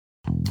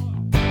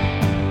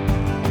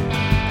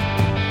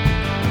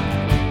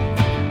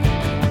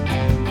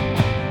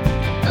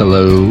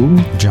Hello,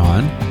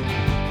 John.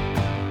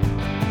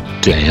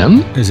 Dan.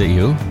 Is it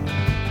you?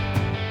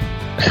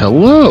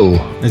 Hello.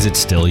 Is it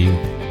still you?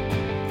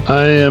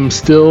 I am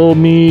still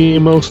me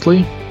mostly.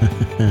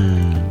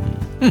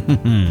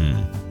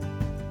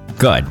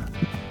 Good.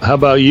 How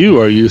about you?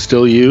 Are you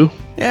still you?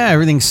 Yeah,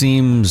 everything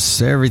seems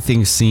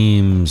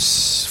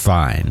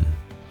fine.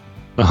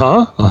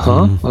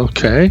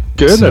 Okay,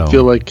 good. So, I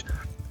feel like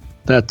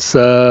that's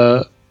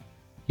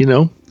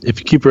if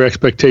you keep your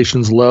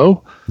expectations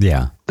low,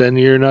 yeah. then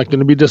you're not going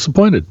to be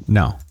disappointed.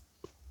 No.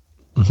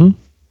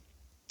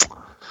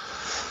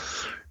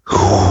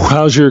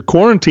 How's your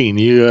quarantine?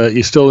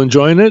 You still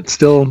enjoying it?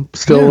 Still.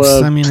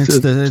 Yes, I mean, it's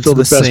the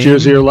best same.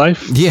 years of your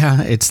life.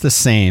 Yeah, it's the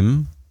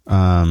same.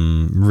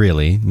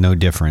 Really, no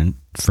different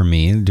for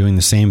me. Doing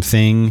the same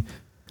thing.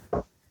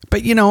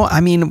 But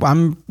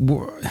I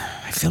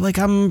feel like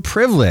I'm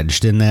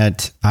privileged in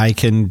that I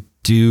can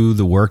do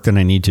the work that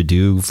I need to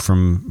do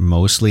from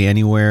mostly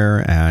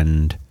anywhere,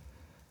 and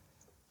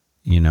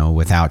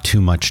without too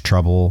much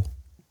trouble.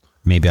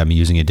 Maybe I'm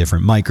using a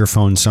different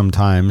microphone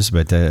sometimes,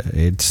 but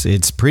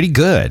it's pretty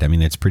good. I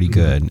mean, it's pretty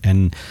good.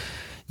 And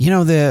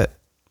I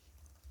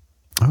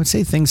would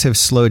say things have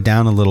slowed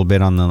down a little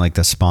bit on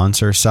the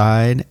sponsor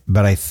side,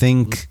 but I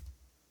think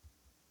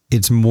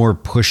it's more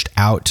pushed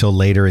out till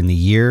later in the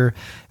year.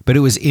 But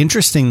it was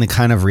interesting, the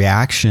kind of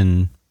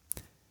reaction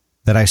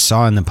that I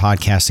saw in the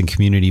podcasting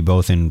community,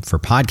 both for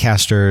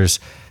podcasters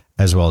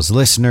as well as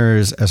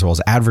listeners, as well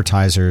as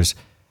advertisers.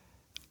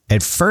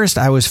 At first,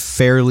 I was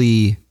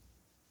fairly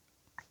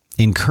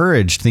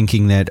encouraged,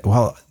 thinking that,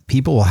 well,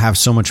 people will have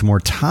so much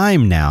more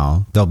time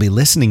now. They'll be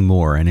listening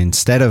more. And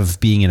instead of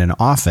being in an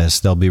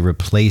office, they'll be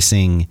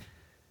replacing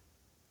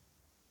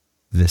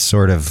this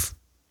sort of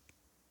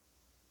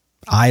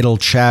idle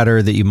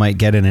chatter that you might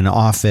get in an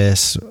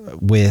office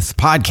with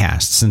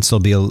podcasts. Since they'll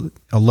be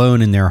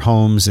alone in their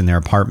homes, in their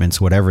apartments,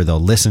 whatever, they'll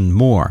listen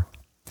more.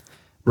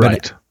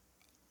 Right.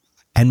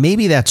 And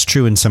maybe that's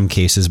true in some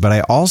cases, but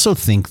I also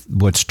think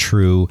what's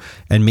true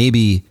and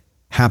maybe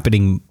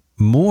happening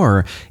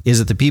more is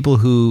that the people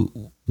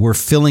who were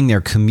filling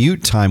their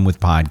commute time with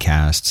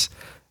podcasts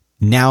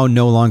now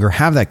no longer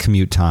have that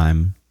commute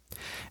time.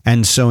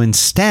 And so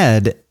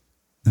instead,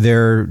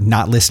 they're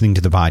not listening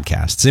to the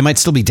podcasts. They might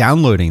still be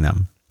downloading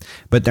them,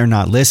 but they're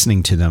not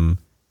listening to them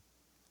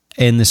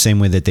in the same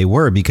way that they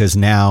were, because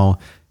now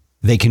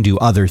they can do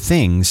other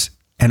things.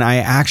 And I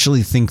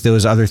actually think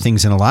those other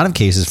things in a lot of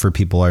cases for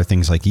people are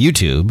things like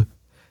YouTube,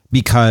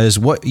 because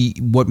what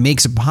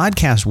makes a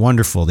podcast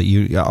wonderful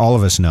that all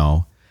of us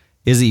know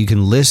is that you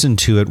can listen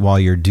to it while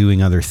you're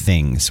doing other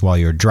things, while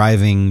you're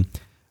driving,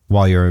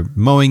 while you're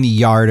mowing the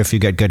yard, if you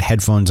got good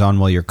headphones on,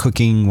 while you're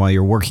cooking, while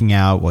you're working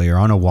out, while you're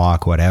on a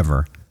walk,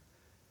 whatever.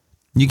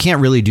 You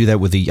can't really do that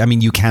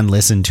you can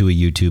listen to a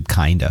YouTube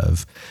kind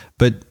of,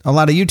 but a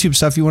lot of YouTube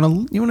stuff, you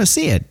want to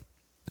see it.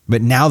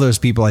 But now those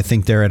people, I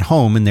think they're at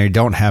home and they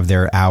don't have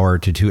their hour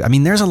to two. I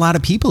mean, there's a lot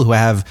of people who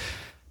have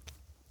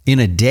in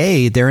a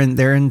day, they're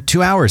in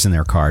 2 hours in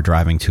their car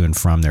driving to and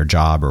from their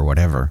job or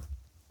whatever.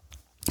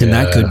 And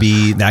that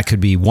could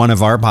be one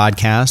of our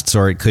podcasts,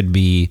 or it could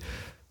be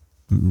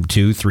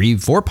 2, 3,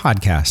 4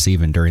 podcasts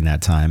even during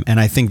that time. And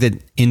I think that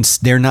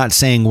they're not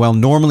saying, well,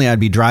 normally I'd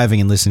be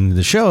driving and listening to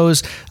the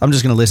shows, I'm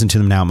just going to listen to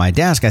them now at my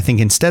desk. I think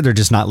instead they're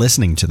just not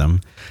listening to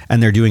them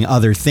and they're doing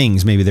other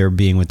things. Maybe they're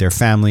being with their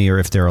family, or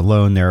if they're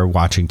alone, they're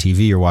watching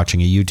TV or watching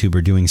a YouTube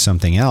or doing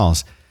something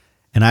else.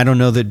 And I don't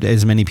know that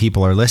as many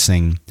people are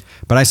listening,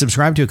 but I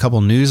subscribe to a couple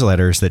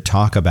newsletters that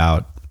talk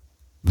about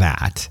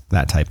that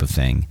type of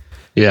thing.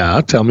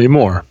 Yeah, tell me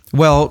more.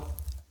 Well,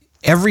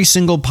 every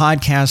single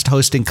podcast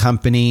hosting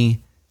company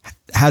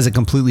has a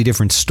completely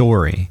different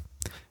story.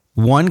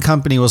 One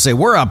company will say,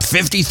 we're up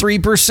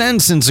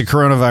 53% since the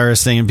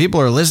coronavirus thing, and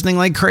people are listening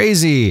like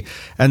crazy.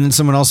 And then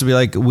someone else will be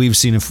like, we've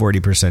seen a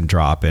 40%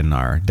 drop in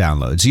our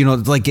downloads.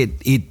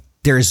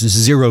 There's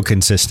zero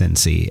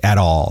consistency at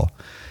all.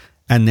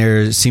 And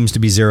there seems to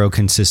be zero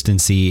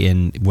consistency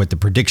in what the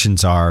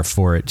predictions are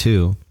for it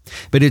too.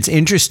 But it's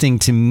interesting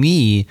to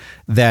me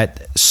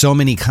that so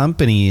many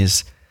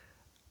companies,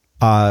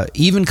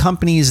 even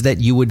companies that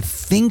you would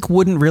think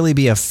wouldn't really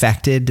be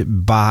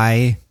affected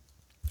by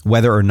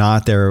whether or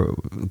not their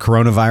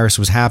coronavirus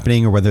was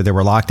happening or whether there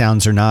were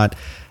lockdowns or not,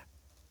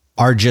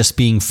 are just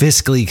being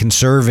fiscally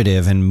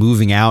conservative and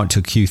moving out to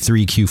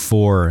Q3,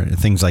 Q4, and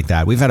things like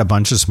that. We've had a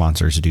bunch of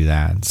sponsors do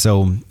that.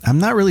 So I'm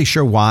not really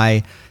sure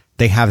why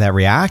they have that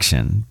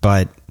reaction,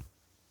 but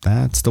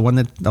that's the one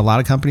that a lot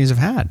of companies have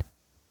had.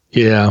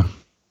 Yeah.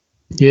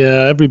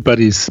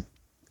 Everybody's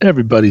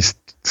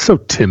so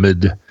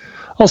timid.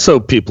 Also,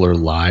 people are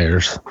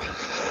liars.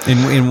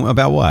 In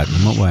about what?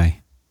 In what way?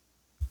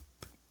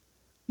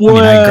 Well,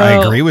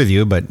 I agree with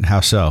you, but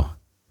how so?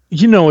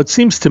 It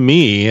seems to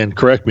me, and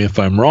correct me if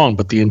I'm wrong,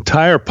 but the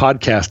entire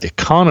podcast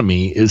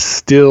economy is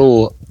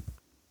still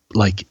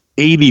like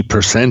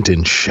 80%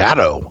 in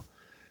shadow.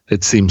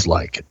 It seems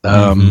like,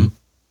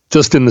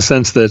 just in the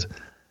sense that,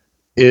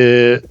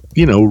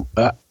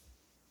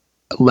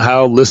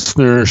 how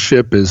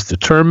listenership is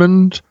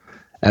determined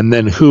and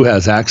then who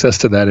has access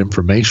to that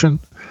information,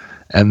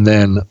 and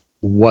then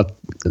what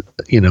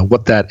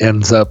that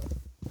ends up,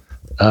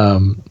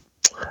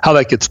 how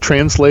that gets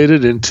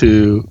translated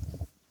into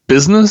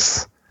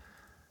business.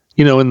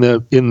 In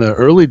the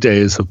early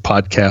days of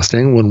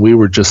podcasting, when we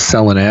were just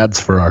selling ads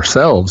for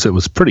ourselves, it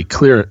was pretty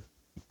clear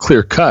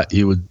cut.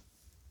 You would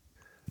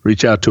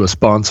reach out to a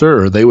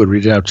sponsor, or they would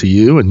reach out to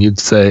you, and you'd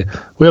say,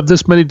 "We have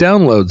this many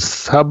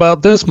downloads. How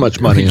about this much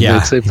money?" And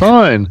they'd say,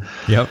 "Fine."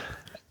 Yep.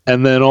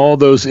 And then all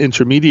those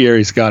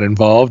intermediaries got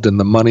involved, and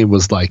the money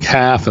was like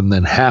half, and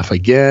then half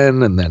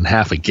again, and then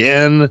half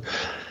again.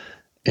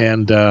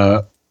 And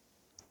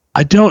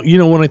I don't,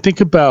 when I think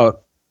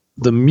about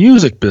the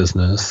music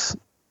business,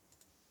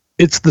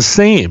 it's the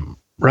same,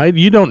 right?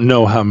 You don't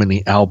know how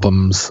many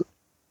albums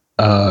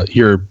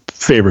your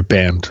favorite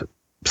band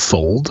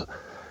sold.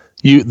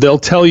 They'll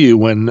tell you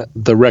when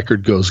the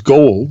record goes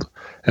gold,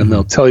 and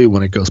they'll tell you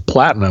when it goes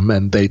platinum,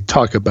 and they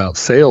talk about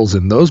sales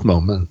in those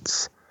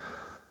moments.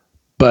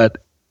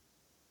 But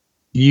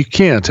you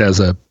can't, as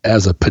a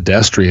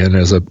pedestrian,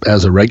 as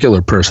a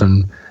regular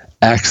person,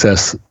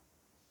 access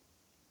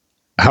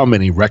how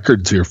many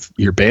records your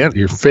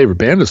favorite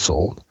band has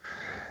sold.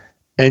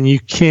 And you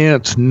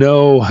can't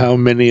know how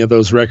many of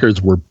those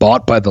records were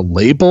bought by the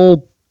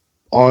label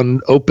on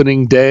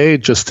opening day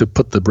just to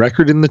put the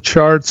record in the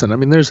charts. And I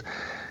mean,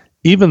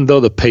 even though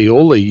the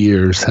payola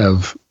years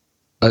have,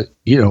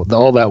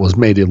 all that was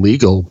made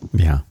illegal.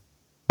 Yeah.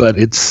 But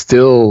it's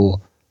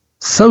still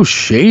so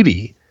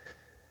shady.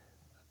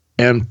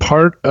 And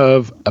part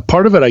of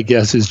it, I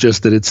guess, is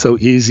just that it's so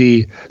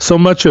easy. So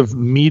much of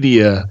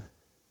media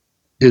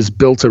is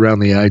built around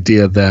the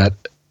idea that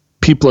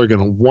people are going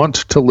to want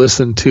to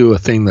listen to a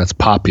thing that's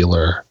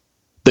popular.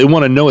 They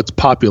want to know it's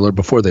popular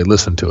before they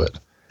listen to it.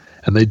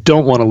 And they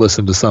don't want to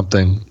listen to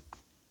something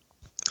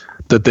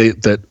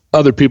that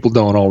other people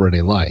don't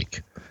already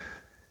like.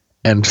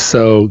 And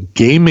so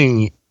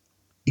gaming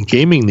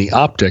the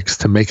optics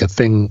to make a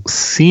thing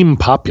seem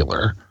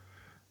popular,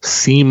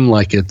 seem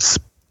like it's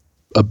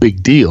a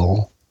big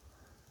deal,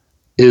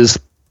 is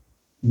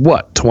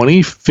what,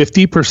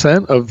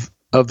 20-50%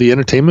 of the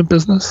entertainment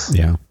business?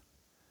 Yeah.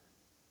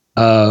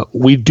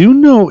 We do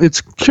know,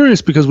 it's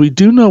curious because we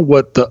do know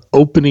what the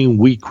opening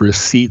week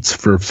receipts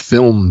for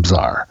films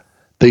are.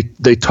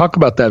 They talk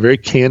about that very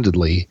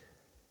candidly,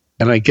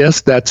 and I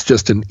guess that's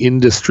just an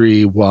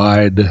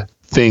industry-wide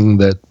thing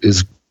that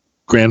is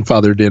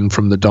grandfathered in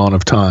from the dawn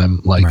of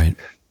time. Like, right.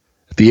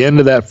 At the end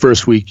of that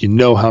first week, you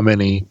know how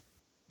many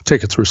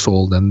tickets were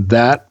sold, and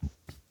that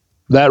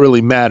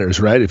really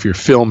matters, right? If your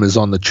film is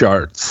on the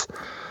charts.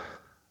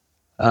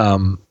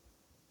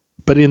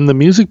 But in the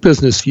music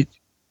business,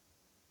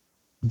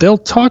 they'll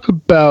talk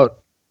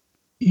about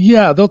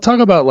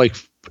like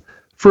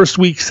first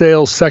week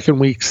sales, second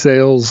week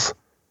sales,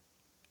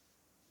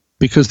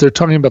 because they're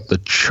talking about the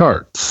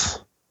charts.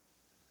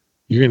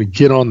 You're going to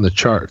get on the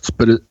charts,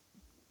 but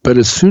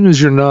as soon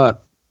as you're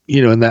not,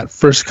 in that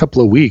first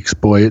couple of weeks,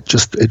 boy,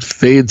 it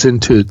fades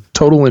into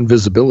total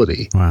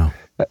invisibility. Wow.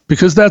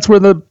 Because that's where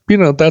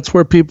that's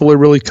where people are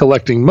really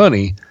collecting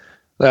money.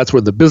 That's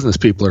where the business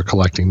people are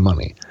collecting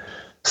money.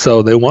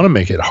 So they want to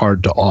make it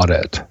hard to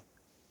audit.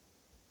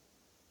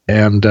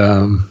 And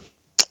I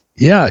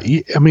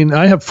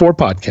have 4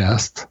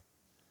 podcasts.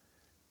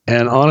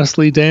 And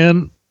honestly,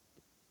 Dan,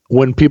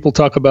 when people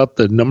talk about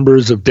the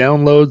numbers of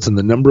downloads and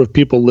the number of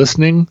people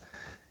listening,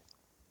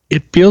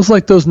 it feels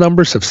like those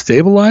numbers have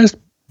stabilized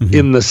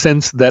in the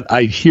sense that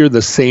I hear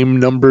the same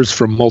numbers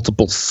from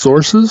multiple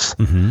sources,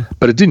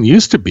 but it didn't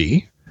used to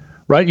be,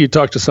 right? You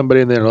talk to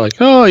somebody and they're like,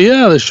 "Oh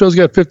yeah, this show's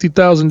got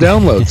 50,000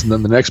 downloads," and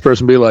then the next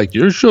person be like,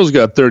 "Your show's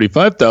got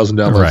 35,000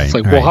 downloads." Right, it's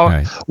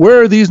like,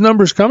 where are these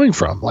numbers coming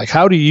from? Like,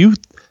 how do you?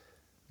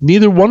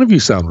 Neither one of you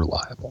sound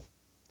reliable.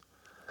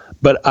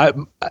 But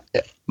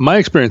my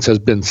experience has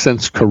been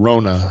since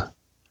Corona,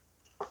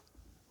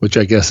 which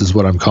I guess is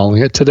what I'm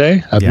calling it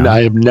today.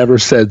 I have never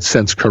said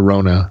since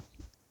Corona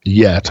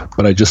yet,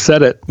 but I just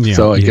said it,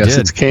 so I guess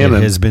it's canon.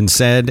 It has been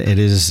said. It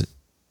is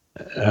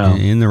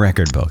in the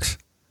record books.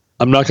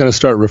 I'm not going to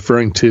start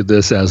referring to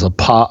this as a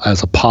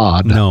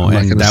pod. No,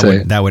 and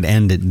that would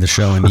end the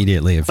show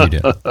immediately if you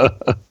did.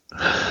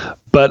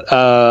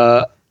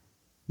 But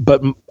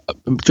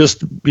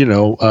just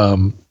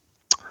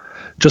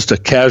just a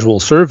casual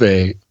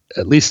survey,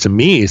 at least to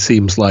me,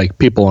 seems like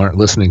people aren't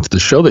listening to the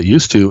show that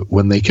used to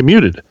when they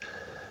commuted,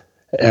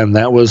 and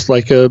that was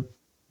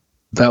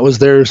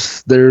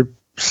their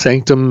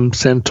sanctum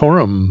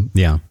sanctorum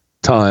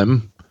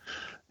time,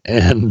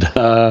 and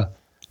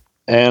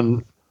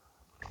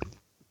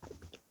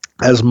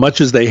as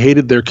much as they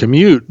hated their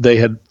commute,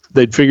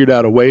 they'd figured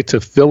out a way to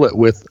fill it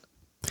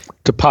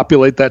to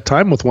populate that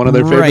time with one of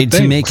their favorite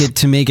things.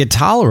 to make it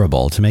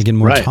tolerable, to make it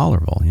more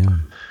tolerable. Yeah.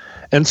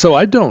 And so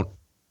I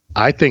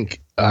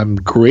think I'm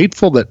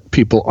grateful that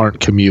people aren't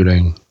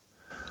commuting.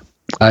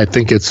 I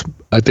think it's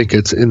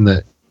in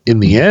the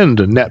end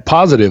a net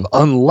positive,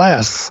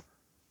 unless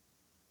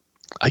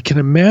I can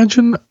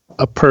imagine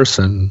a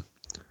person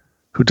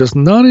who does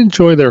not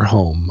enjoy their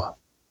home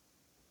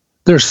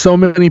there's so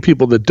many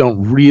people that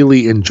don't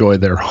really enjoy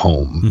their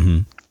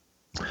home.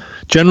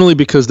 Generally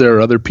because there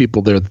are other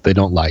people there that they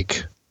don't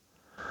like,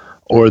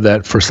 or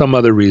that for some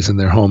other reason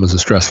their home is a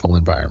stressful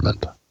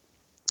environment.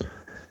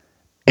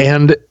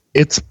 And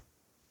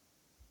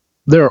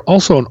there are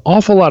also an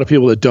awful lot of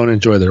people that don't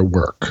enjoy their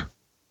work.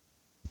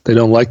 They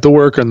don't like the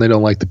work, and they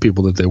don't like the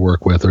people that they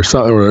work with,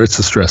 or it's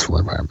a stressful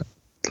environment.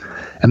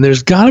 And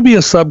there's got to be a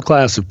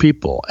subclass of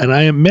people. And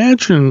I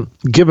imagine,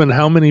 given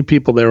how many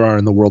people there are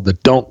in the world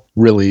that don't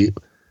really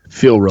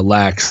feel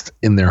relaxed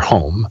in their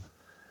home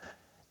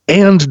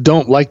and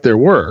don't like their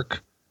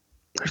work,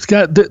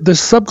 the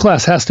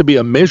subclass has to be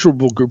a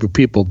measurable group of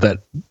people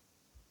that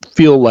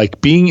feel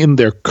like being in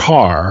their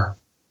car.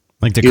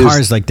 Like the car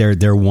is like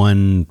their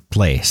one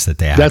place that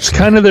they actually. That's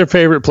kind of their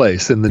favorite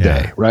place in the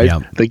day, right?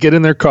 Yeah. They get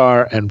in their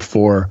car, and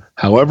for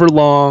however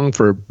long,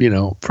 for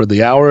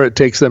the hour it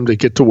takes them to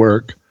get to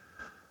work,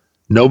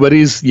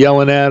 nobody's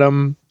yelling at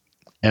them,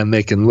 and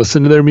they can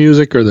listen to their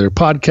music or their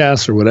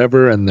podcasts or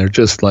whatever, and they're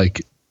just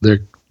like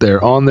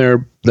they're on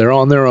their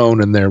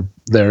own, and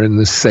they're in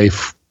this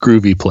safe,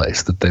 groovy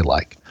place that they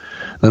like.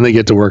 Then they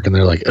get to work, and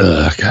they're like,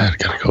 ugh, God, I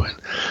gotta go in.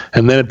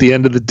 And then at the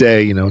end of the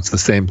day, it's the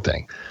same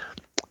thing.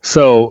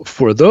 So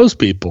for those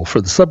people, for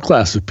the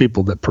subclass of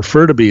people that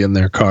prefer to be in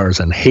their cars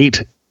and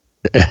hate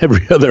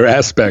every other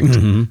aspect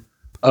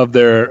of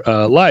their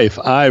life,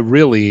 I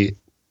really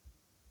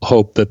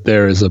hope that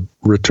there is a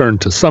return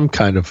to some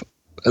kind of,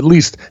 at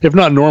least, if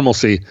not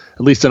normalcy,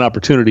 at least an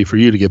opportunity for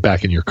you to get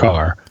back in your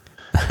car,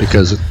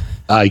 because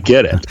I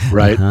get it,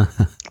 right?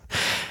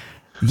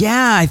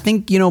 Yeah, I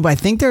think, but I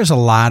think there's a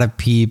lot of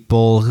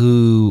people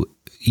who,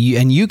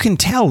 and you can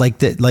tell,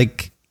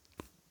 like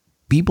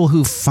people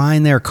who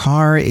find their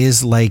car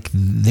is like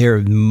their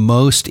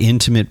most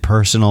intimate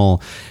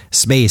personal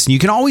space. And you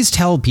can always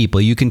tell people,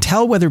 you can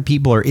tell whether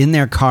people are in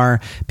their car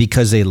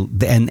because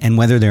and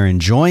whether they're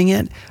enjoying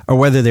it or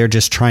whether they're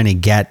just trying to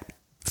get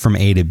from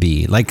A to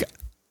B. Like,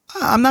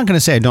 I'm not going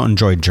to say I don't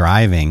enjoy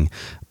driving,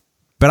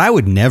 but I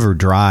would never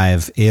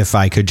drive if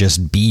I could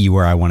just be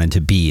where I wanted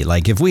to be.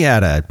 Like if we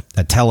had a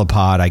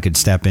telepod I could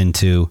step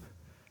into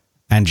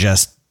and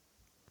just,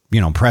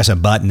 press a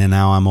button and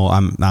now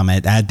I'm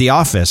at the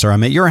office, or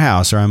I'm at your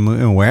house, or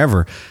I'm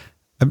wherever.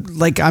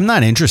 Like, I'm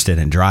not interested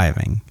in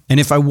driving. And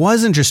if I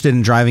was interested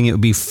in driving, it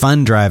would be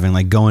fun driving,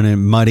 like going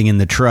and mudding in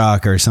the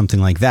truck or something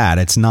like that.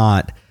 It's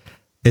not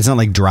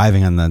like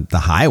driving on the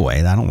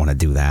highway. I don't want to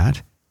do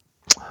that.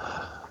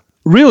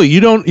 Really?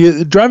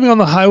 Driving on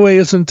the highway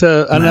isn't,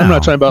 and I'm not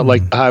talking about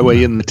like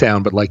highway in the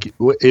town, but like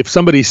if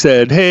somebody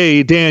said,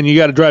 hey, Dan, you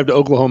got to drive to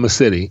Oklahoma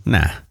City.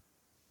 Nah.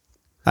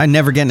 I'd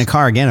never get in a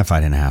car again if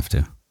I didn't have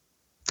to.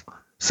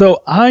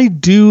 So I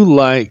do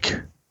like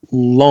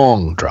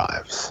long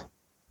drives.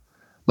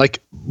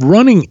 Like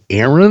running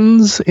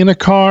errands in a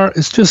car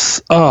is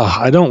just,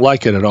 I don't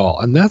like it at all.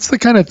 And that's the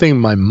kind of thing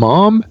my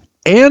mom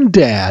and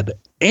dad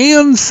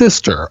and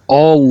sister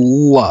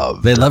all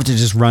love. They love to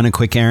just run a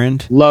quick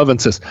errand? Love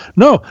and sister.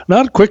 No,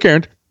 not a quick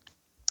errand.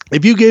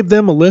 If you gave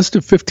them a list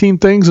of 15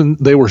 things and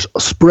they were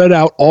spread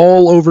out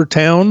all over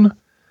town,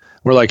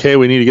 we're like, hey,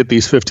 we need to get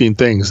these 15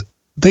 things.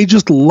 They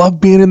just love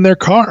being in their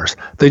cars.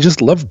 They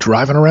just love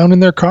driving around in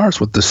their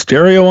cars with the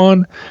stereo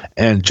on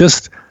and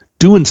just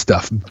doing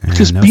stuff,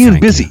 just being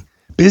busy.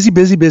 Busy.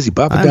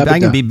 I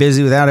can be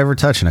busy without ever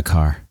touching a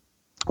car.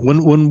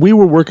 When we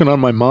were working on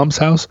my mom's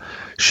house,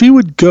 she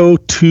would go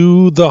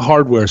to the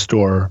hardware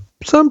store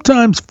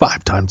sometimes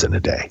 5 times in a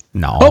day.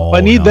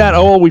 I need that.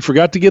 No. Oh, we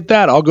forgot to get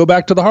that. I'll go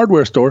back to the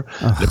hardware store.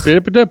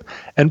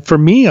 And for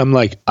me, I'm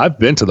like, I've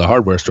been to the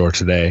hardware store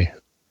today.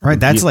 Right,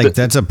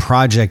 that's a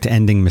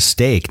project-ending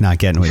mistake, not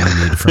getting what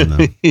you need from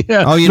them.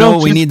 Yeah.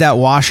 Oh, we need that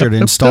washer to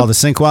install the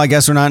sink. Well, I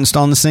guess we're not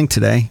installing the sink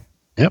today.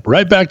 Yep,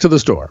 right back to the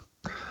store.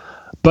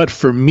 But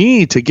for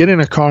me to get in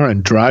a car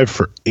and drive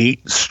for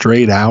 8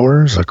 straight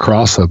hours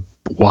across a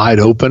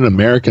wide-open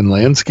American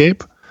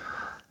landscape,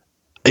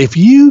 if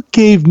you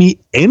gave me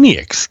any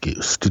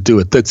excuse to do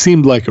it that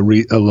seemed like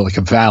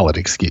a valid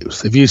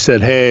excuse, if you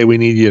said, "Hey, we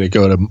need you to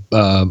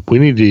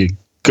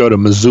go to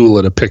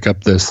Missoula to pick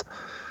up this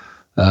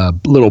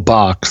little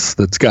box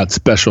that's got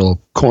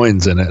special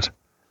coins in it,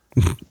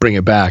 bring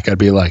it back," I'd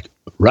be like,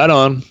 right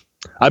on.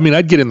 I mean,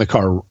 I'd get in the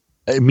car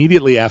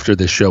immediately after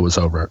this show was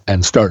over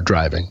and start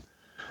driving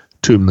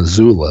to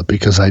Missoula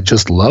because I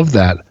just love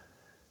that.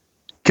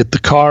 Get the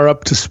car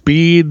up to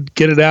speed,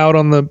 get it out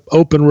on the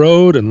open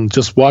road, and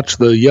just watch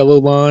the yellow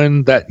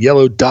line, that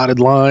yellow dotted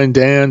line,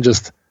 Dan,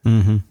 just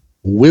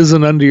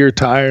whizzing under your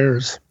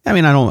tires. I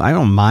mean, I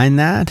don't mind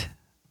that,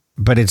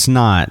 but it's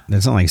not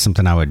like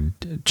something I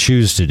would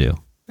choose to do.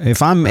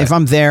 If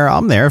I'm there,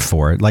 I'm there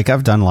for it. Like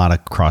I've done a lot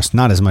of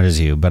not as much as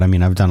you, but I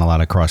mean, I've done a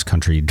lot of cross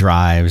country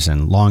drives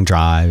and long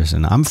drives,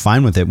 and I'm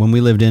fine with it. When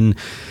we lived in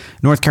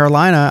North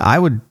Carolina, I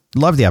would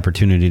love the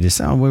opportunity to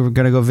say, we were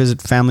going to go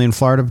visit family in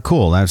Florida.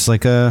 Cool. That's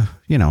like a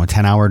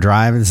 10-hour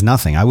drive. It's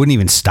nothing. I wouldn't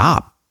even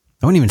stop.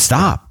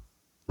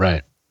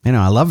 Right.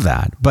 I love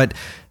that. But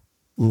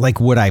like,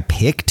 would I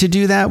pick to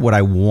do that? Would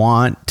I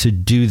want to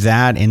do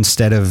that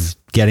instead of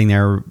getting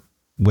there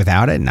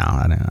without it? No,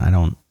 I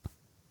don't.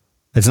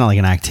 It's not like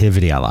an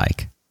activity I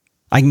like.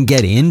 I can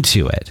get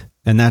into it.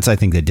 And that's, I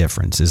think, the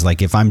difference is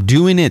like, if I'm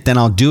doing it, then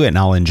I'll do it and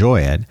I'll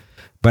enjoy it.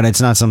 But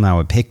it's not something I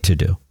would pick to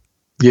do.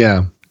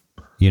 Yeah.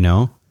 You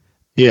know?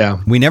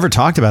 Yeah. We never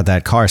talked about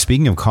that car.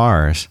 Speaking of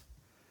cars,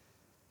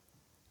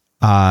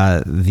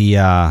 I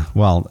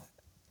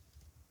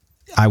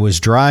was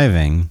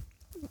driving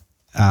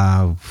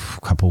a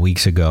couple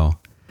weeks ago,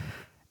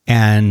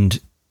 and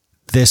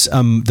this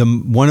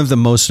one of the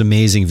most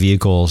amazing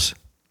vehicles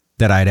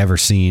that I'd ever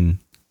seen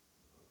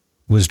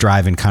was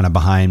driving kind of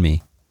behind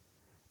me,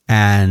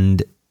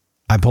 and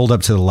I pulled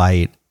up to the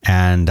light,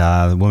 and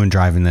the woman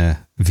driving the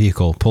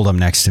vehicle pulled up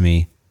next to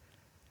me,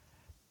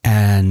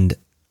 and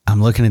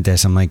I'm looking at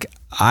this. I'm like,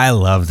 I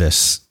love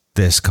this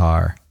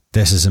car.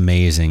 This is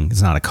amazing.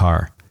 It's not a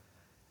car.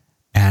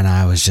 And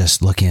I was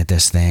just looking at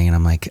this thing, and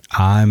I'm like,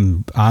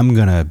 I'm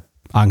gonna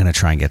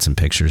try and get some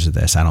pictures of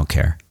this. I don't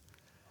care.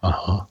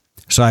 Uh-huh.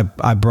 So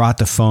I brought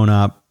the phone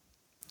up,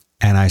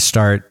 and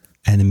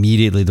and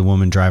immediately the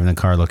woman driving the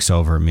car looks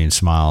over at me and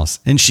smiles.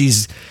 And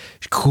she's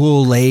a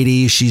cool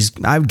lady. She's,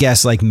 I would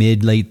guess, like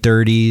late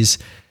 30s,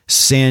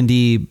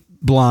 sandy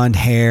blonde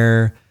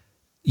hair,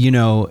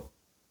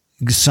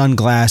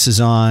 sunglasses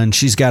on.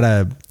 She's got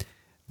a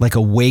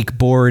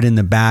wakeboard in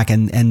the back,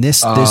 and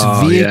this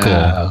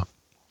vehicle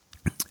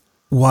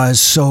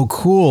was so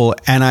cool.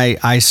 And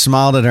I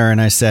smiled at her and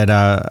I said,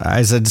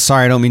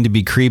 sorry, I don't mean to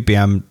be creepy.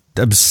 I'm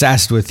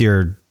obsessed with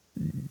your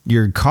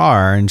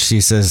car. And she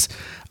says,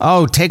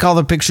 oh, take all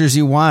the pictures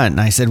you want. And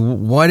I said,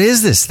 what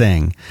is this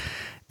thing?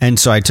 And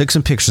so I took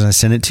some pictures and I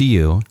sent it to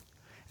you,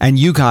 and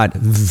you got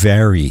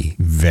very,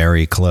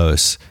 very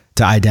close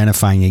to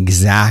identifying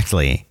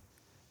exactly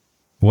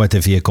what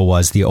the vehicle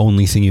was. The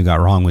only thing you got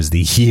wrong was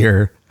the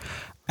year,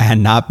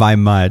 and not by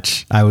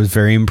much. I was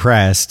very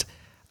impressed.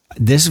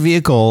 This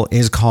vehicle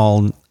is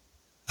called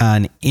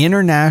an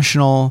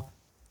International.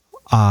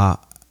 Why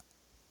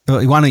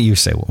don't you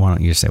say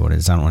what it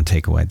is? I don't want to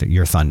take away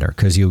your thunder,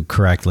 because you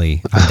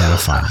correctly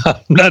identified.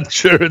 I'm not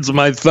sure it's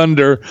my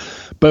thunder,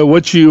 but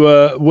what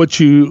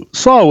you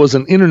saw was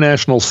an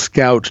International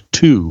Scout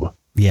 2.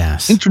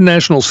 Yes,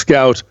 International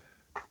Scout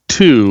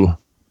 2,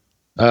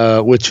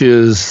 which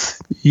is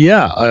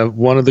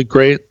one of the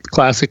great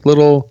classic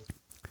little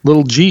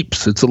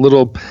Jeeps. It's a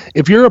little.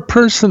 If you're a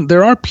person,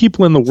 there are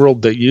people in the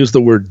world that use the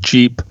word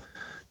Jeep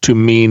to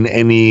mean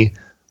any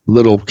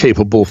little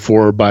capable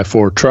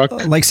 4x4 truck,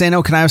 like saying,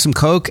 "Oh, can I have some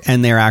Coke?"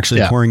 And they're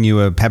actually pouring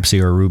you a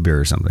Pepsi or a root beer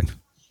or something.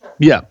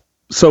 Yeah.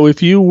 So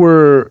if you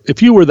were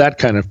that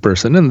kind of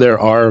person, and there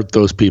are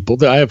those people,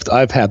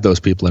 I've had those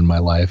people in my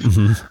life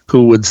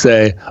who would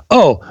say,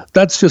 "Oh,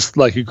 that's just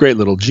like a great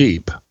little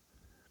Jeep."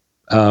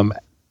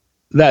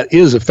 That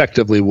is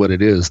effectively what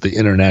it is. The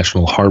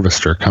International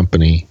Harvester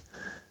Company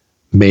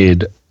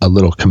made a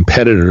little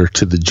competitor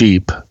to the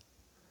Jeep.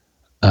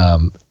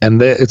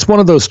 It's one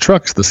of those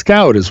trucks. The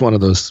Scout is one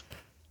of those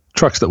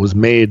trucks that was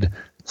made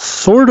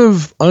sort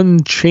of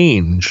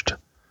unchanged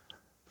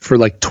for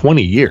like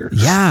 20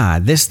 years. Yeah,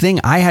 this thing,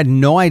 I had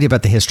no idea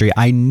about the history.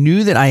 I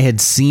knew that I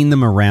had seen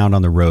them around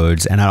on the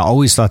roads, and I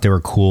always thought they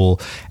were cool.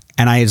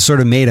 And I had sort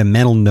of made a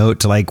mental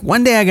note to like,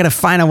 one day I got to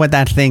find out what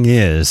that thing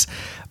is.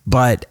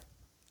 But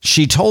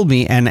she told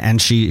me,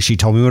 and she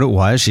told me what it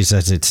was. She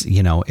says it's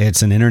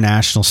an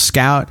International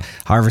Scout,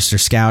 Harvester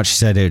Scout. She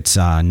said it's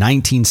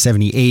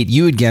 1978.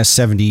 You would guess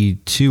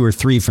 72 or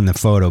 3 from the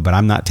photo, but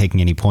I'm not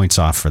taking any points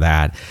off for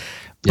that.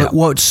 Yeah. But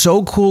what's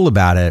so cool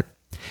about it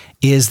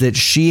is that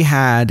she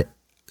had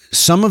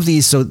some of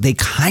these, so they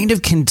kind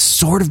of can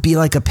sort of be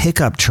like a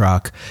pickup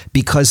truck,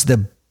 because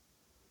the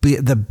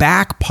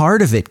back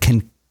part of it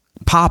can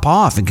pop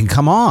off and can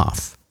come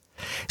off.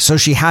 So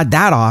she had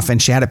that off,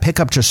 and she had a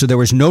pickup truck. So there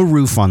was no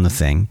roof on the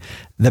thing.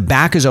 The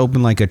back is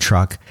open like a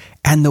truck,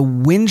 and the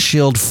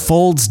windshield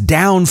folds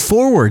down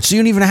forward. So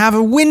you don't even have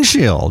a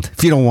windshield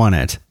if you don't want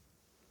it.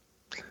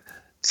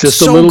 It's just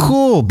so a little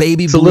cool,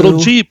 baby it's blue. A little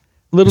Jeep.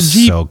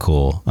 So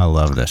cool. I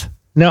loved it.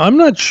 Now, I'm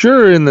not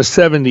sure in the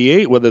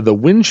 78 whether the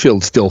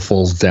windshield still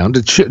folds down.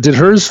 Did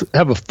hers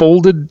have a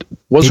folded?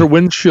 Her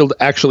windshield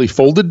actually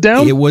folded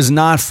down? It was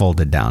not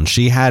folded down.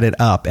 She had it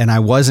up, and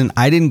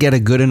I didn't get a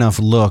good enough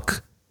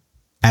look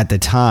at the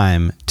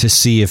time to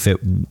see if it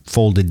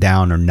folded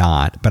down or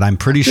not. But I'm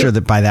pretty sure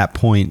that by that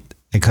point,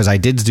 because I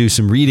did do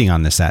some reading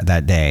on this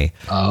that day,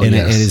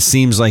 it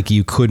seems like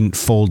you couldn't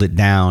fold it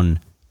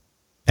down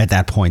at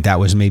that point. That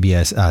was maybe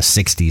a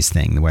 60s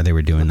thing where they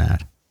were doing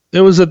that.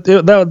 That was a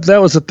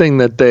thing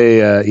that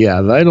they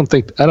I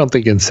don't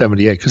think in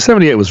 78, because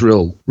 78 was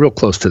real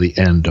close to the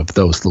end of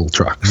those little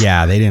trucks.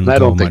 Yeah, they didn't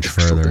go much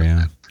further.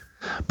 Yeah,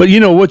 but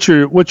what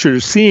you're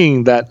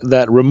seeing,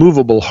 that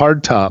removable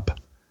hardtop,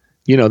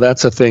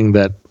 that's a thing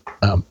that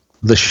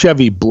the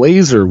Chevy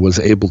Blazer was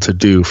able to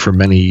do for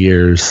many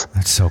years.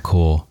 That's so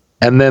cool.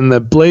 And then the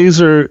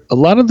Blazer, a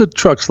lot of the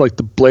trucks like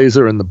the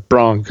Blazer and the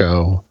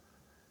Bronco,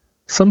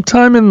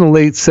 sometime in the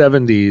late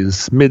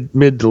 70s,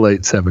 mid to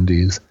late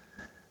 70s,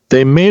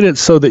 they made it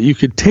so that you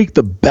could take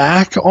the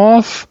back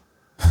off,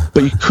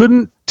 but you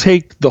couldn't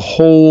take the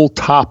whole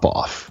top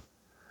off,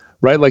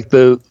 right? Like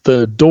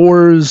the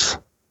doors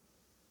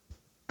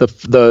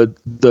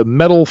the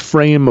metal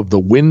frame of the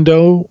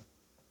window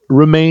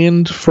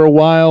remained for a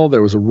while.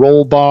 There was a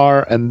roll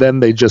bar, and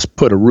then they just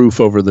put a roof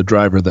over the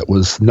driver that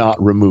was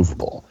not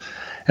removable.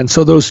 And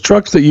so those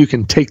trucks that you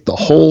can take the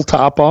whole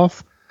top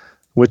off,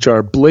 which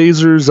are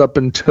Blazers up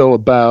until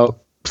about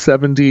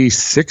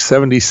 76,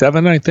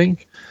 77, I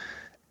think,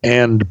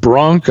 and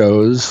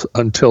Broncos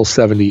until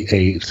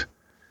 78,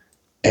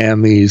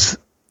 and these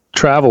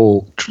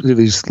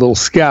little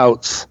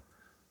Scouts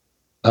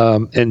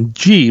and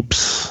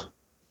Jeeps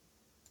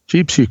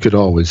you could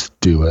always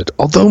do it.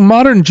 Although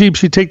modern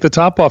Jeeps, you take the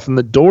top off and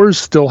the doors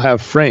still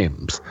have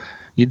frames.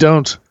 You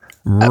don't.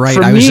 Right.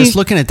 I was just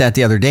looking at that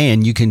the other day,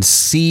 and you can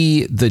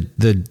see the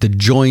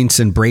joints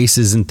and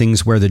braces and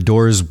things where the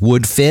doors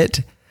would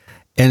fit,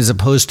 and as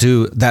opposed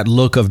to that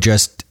look of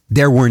just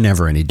there were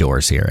never any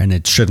doors here, and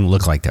it shouldn't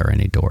look like there are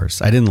any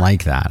doors. I didn't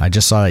like that. I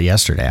just saw it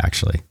yesterday,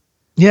 actually.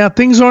 Yeah,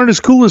 things aren't as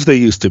cool as they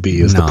used to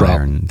be. Is the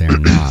problem? They're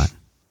not.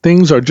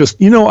 Things are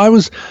just. I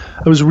was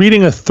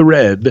reading a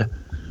thread.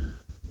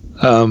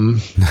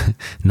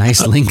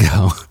 Nice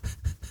lingo.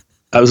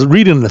 I was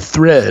reading the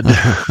thread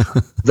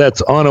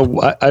that's on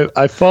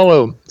I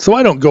follow, so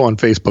I don't go on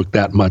Facebook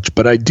that much,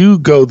 but I do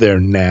go there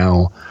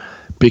now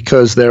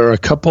because there are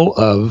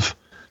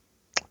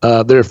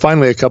there are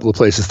finally a couple of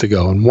places to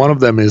go. And one of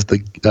them is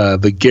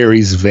the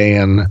Gary's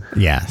Van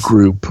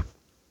group.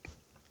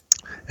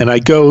 And I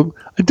don't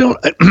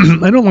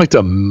like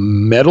to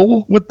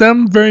meddle with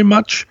them very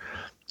much,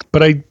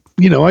 but I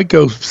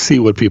go see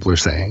what people are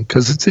saying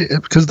because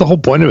the whole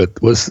point of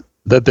it was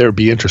that there'd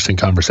be interesting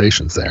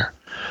conversations there.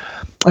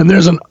 And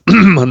there's an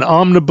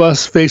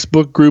omnibus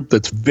Facebook group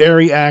that's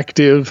very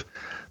active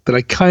that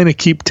I kind of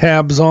keep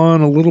tabs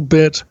on a little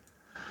bit.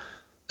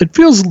 It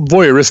feels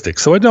voyeuristic,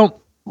 so I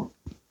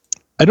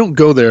don't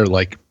go there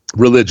like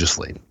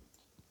religiously.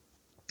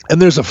 And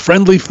there's a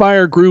Friendly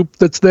Fire group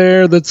that's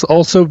there that's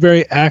also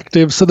very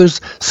active. So there's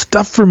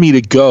stuff for me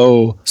to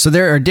go. So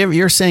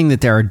you're saying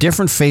that there are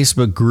different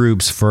Facebook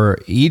groups for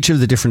each of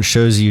the different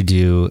shows you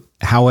do.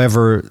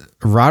 However,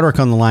 Roderick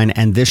on the Line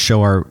and this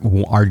show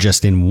are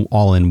just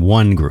all in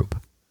one group.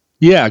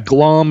 Yeah,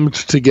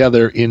 glommed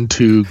together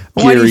into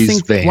Gary's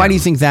Van. Why do you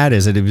think that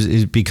is?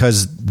 Is it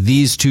because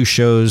these two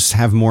shows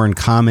have more in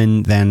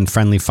common than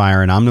Friendly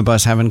Fire and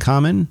Omnibus have in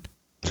common?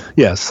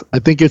 Yes, I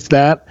think it's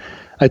that.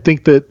 I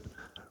think that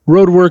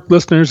Roadwork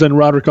listeners and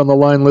Roderick on the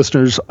Line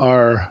listeners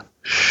are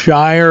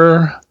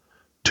shyer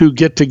to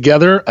get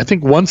together. I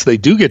think once they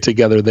do get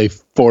together, they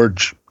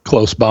forge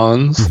close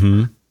bonds.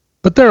 Mm-hmm.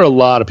 But there are a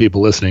lot of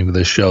people listening to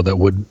this show that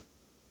would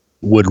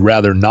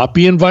rather not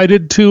be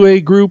invited to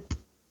a group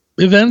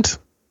event.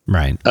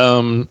 Right.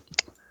 And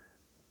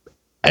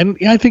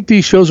I think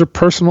these shows are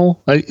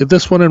personal.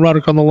 This one and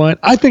Roderick on the Line.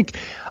 I think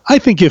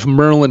if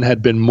Merlin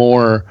had been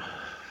more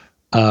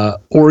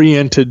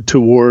oriented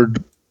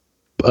toward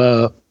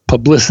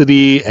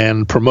publicity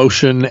and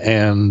promotion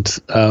and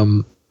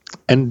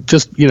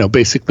just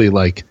basically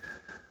like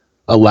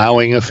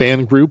allowing a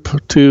fan group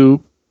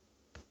to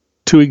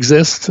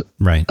exist,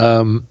 right?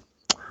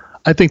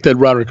 I think that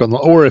Roderick on the,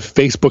 or if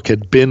Facebook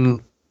had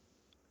been,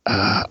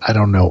 I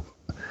don't know.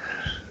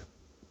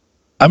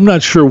 I'm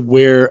not sure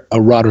where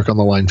a Roderick on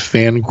the Line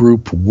fan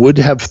group would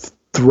have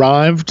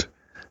thrived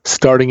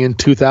starting in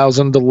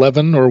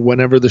 2011 or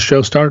whenever the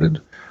show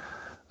started,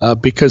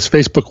 because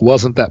Facebook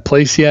wasn't that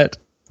place yet.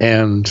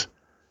 And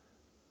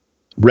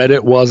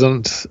Reddit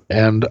wasn't,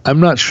 and I'm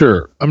not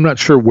sure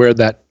where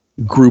that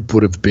group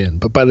would have been.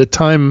 But by the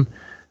time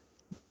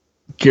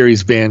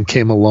Gary's Van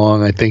came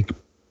along, I think,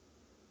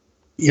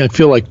 I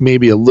feel like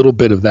maybe a little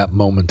bit of that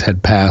moment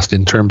had passed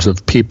in terms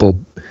of people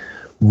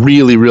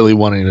really, really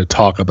wanting to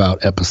talk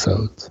about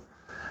episodes.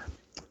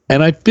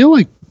 And I feel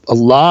like a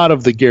lot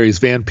of the Gary's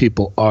Van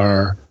people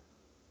are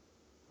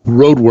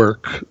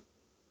Roadwork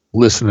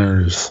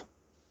listeners.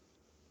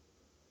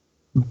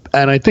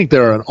 And I think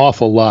there are an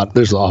awful lot.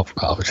 There's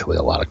obviously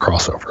a lot of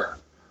crossover,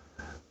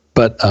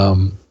 but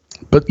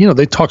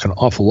they talk an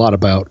awful lot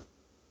about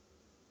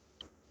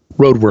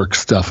Roadwork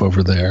stuff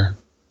over there.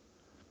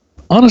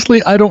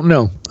 Honestly, I don't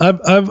know.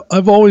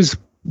 I've always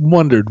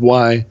wondered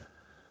why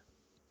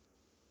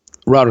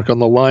Roderick on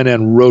the Line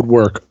and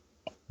Roadwork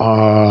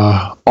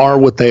are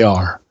what they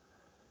are.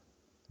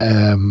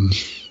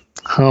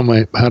 How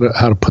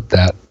to put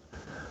that?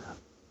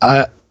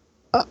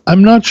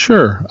 I'm not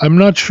sure. I'm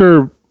not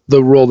sure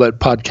the role that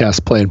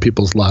podcasts play in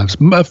people's lives.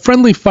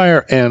 Friendly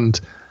Fire and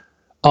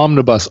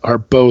Omnibus are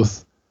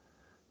both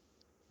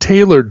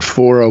tailored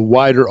for a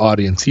wider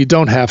audience. You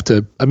don't have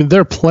to. I mean, there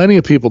are plenty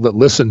of people that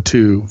listen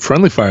to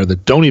Friendly Fire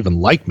that don't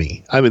even like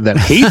me. I mean, that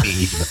hate me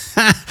even.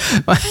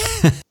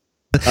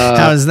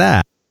 How is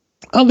that?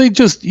 Oh, they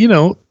just,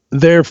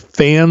 they're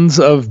fans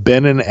of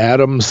Ben and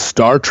Adam's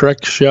Star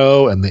Trek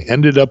show, and they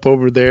ended up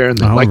over there, and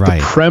they like the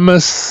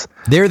premise.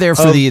 They're there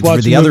for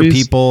the other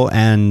people,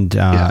 and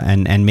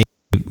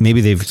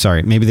maybe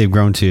they've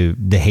grown to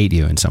hate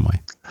you in some way.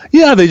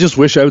 Yeah, they just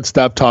wish I would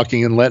stop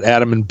talking and let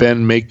Adam and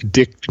Ben make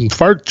dick and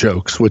fart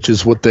jokes, which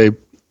is what they're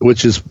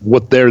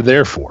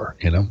there for,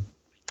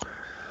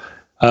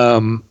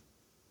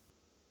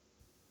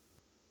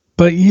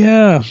 But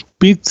yeah,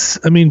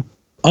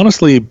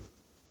 honestly,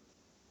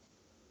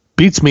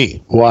 beats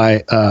me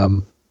why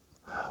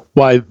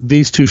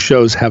these two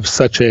shows have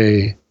such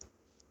a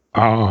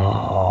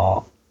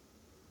have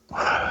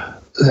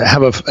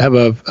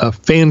a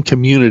fan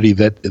community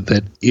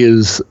that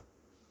is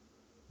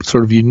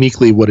sort of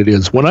uniquely what it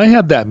is. When I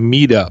had that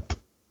meetup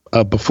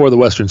before the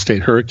Western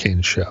State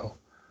Hurricane show,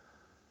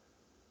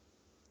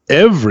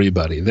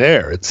 everybody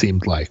there, it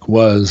seemed like,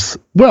 was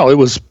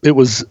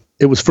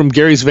from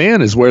Gary's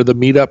Van is where the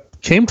meetup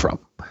came from.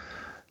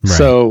 Right.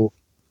 So,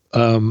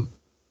 and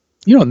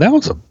that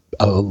was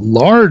a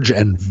large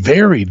and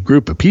varied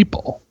group of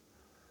people.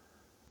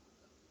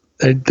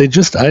 They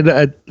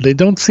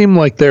don't seem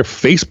like they're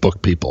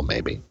Facebook people.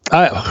 Maybe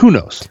who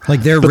knows?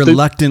 Like they're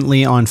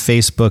reluctantly on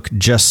Facebook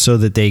just so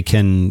that they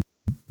can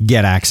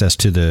get access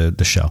to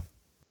the show.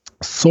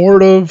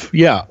 Sort of,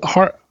 yeah.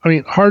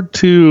 Hard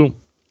to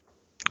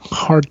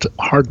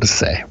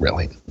say,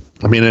 really.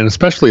 I mean, and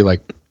especially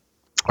like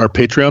our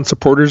Patreon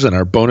supporters and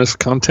our bonus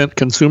content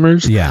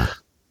consumers. Yeah,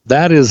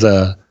 that's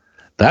a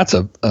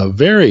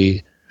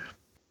very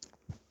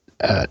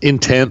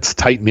intense,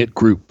 tight-knit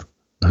group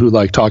who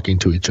like talking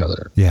to each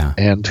other. Yeah,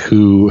 and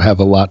who have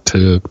a lot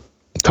to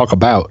talk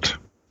about.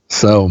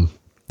 So I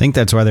think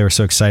that's why they were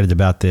so excited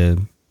about the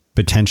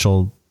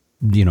potential,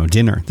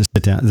 dinner, the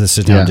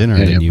sit down dinner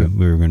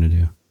we were going to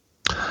do.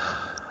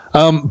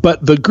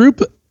 But the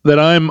group that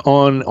I'm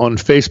on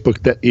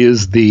Facebook that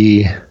is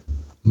the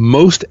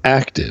most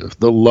active,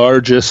 the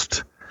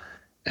largest,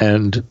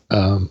 and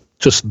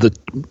just the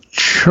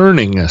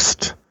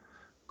churningest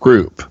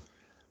group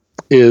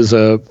is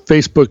a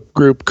Facebook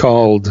group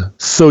called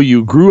So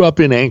You Grew Up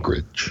in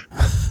Anchorage.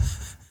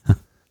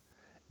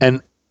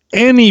 And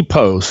any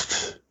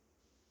post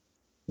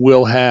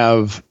will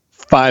have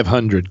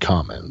 500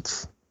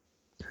 comments.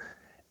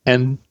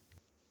 And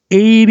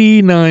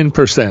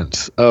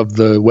 89% of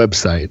the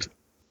website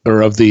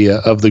or of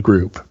the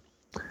group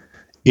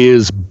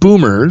is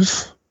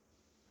boomers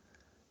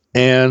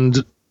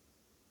and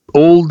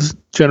old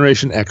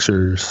Generation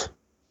Xers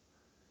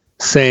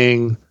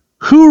saying,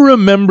 who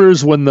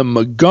remembers when the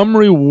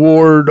Montgomery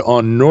Ward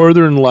on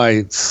Northern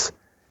Lights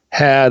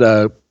had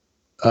a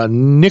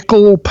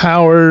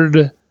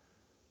nickel-powered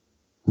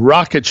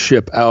rocket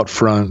ship out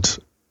front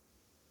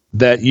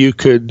that you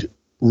could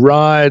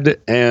ride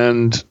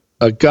and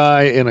a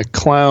guy in a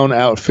clown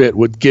outfit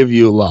would give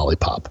you a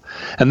lollipop?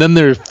 And then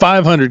there's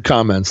 500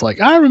 comments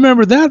like, I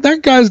remember that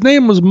guy's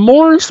name was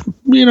Morris,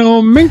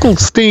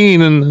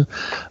 Minkelstein, and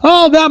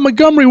that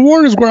Montgomery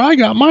Ward is where I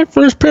got my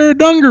first pair of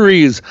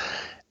dungarees.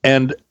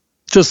 And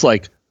just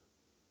like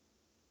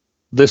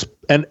this,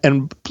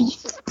 and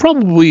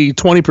probably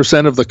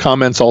 20% of the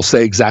comments all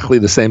say exactly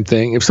the same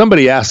thing. If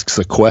somebody asks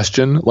a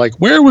question like,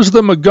 where was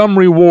the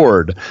Montgomery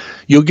Ward?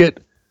 You'll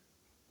get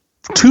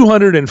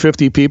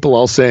 250 people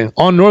all saying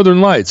on Northern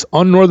Lights,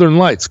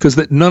 because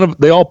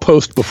they all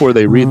post before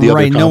they read the other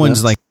comments. No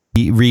one's like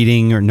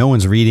reading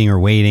or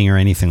waiting or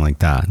anything like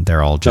that.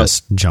 They're all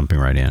just jumping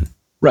right in.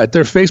 Right.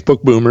 They're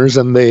Facebook boomers,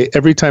 and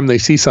every time they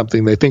see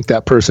something, they think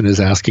that person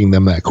is asking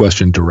them that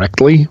question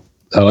directly.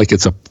 Like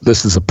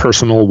this is a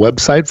personal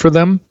website for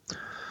them.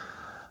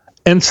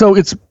 And so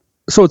it's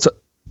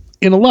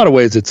in a lot of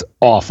ways, it's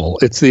awful.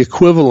 It's the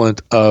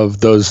equivalent of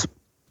those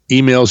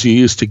emails you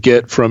used to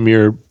get from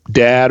your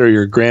dad or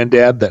your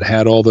granddad that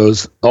had all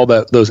those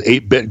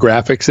 8-bit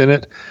graphics in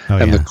it,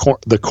 and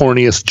the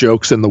corniest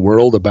jokes in the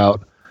world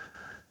about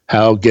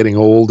how getting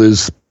old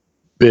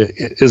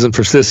isn't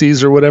for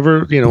sissies or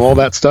whatever, all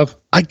that stuff.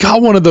 I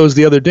got one of those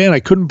the other day and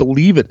I couldn't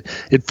believe it.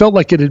 It felt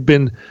like it had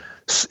been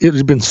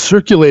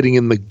circulating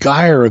in the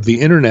gyre of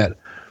the internet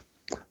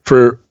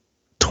for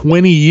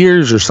 20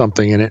 years or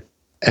something, and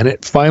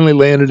it finally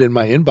landed in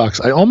my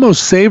inbox. I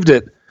almost saved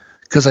it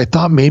because I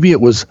thought maybe it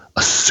was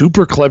a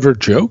super clever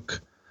joke,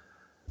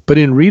 but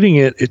in reading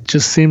it, it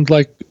just seemed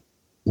like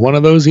one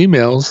of those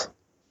emails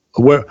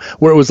where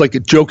it was like a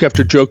joke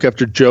after joke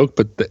after joke,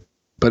 but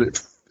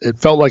it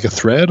felt like a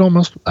thread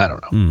almost. I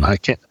don't know. I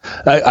can't.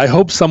 I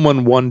hope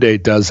someone one day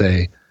does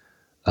a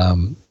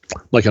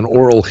like an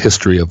oral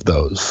history of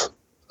those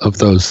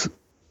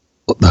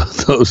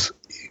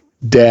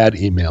dad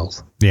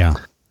emails. Yeah.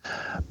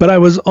 But I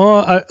was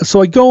on,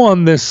 so I go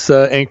on this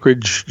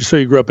Anchorage, So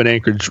You Grew Up in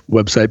Anchorage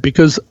website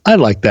because I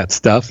like that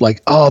stuff.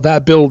 Like, oh,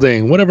 that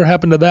building, whatever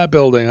happened to that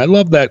building? I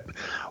love that.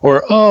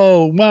 Or,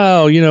 oh,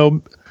 wow,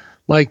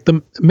 like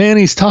the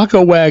Manny's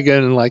Taco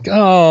Wagon, like,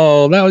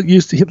 oh,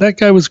 that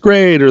guy was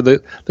great. Or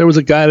there was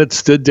a guy that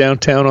stood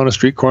downtown on a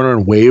street corner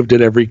and waved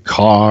at every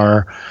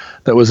car.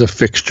 That was a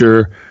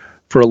fixture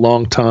for a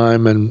long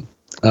time. And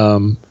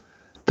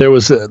there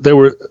was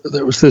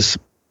this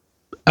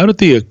out at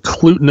the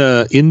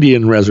Eklutna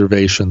Indian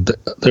Reservation.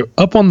 They're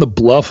up on the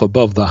bluff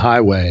above the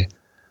highway.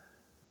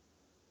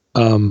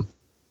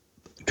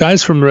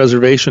 Guys from the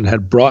reservation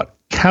had brought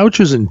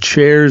couches and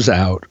chairs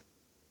out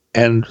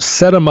and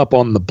set them up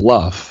on the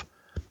bluff.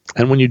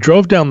 And when you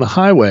drove down the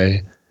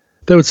highway,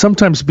 there would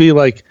sometimes be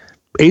like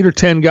 8 or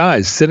 10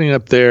 guys sitting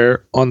up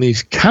there on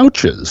these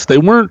couches. They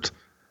weren't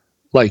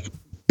like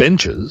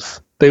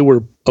benches. they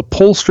were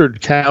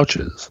upholstered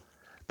couches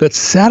that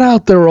sat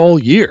out there all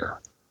year,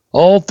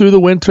 all through the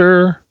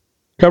winter,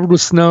 covered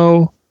with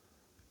snow.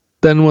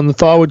 Then when the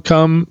thaw would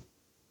come,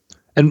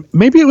 and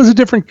maybe it was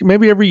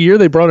maybe every year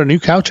they brought a new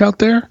couch out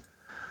there.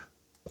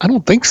 I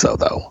don't think so,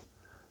 though.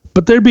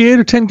 But there'd be 8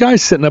 or 10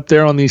 guys sitting up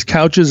there on these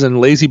couches and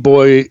lazy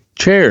boy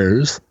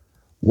chairs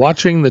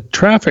watching the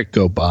traffic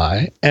go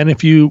by. And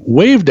if you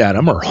waved at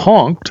them or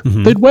honked,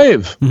 they'd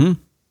wave.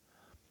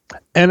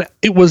 And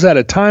it was at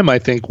a time, I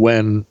think,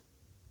 when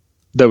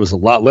there was a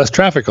lot less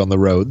traffic on the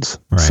roads.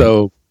 Right.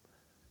 So,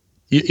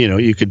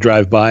 you could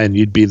drive by and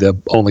you'd be the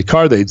only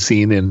car they'd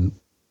seen in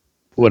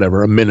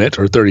whatever, a minute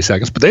or 30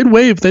 seconds. But they'd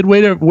wave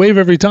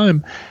every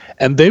time.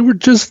 And they were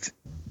just,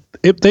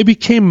 they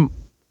became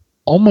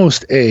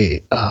almost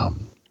like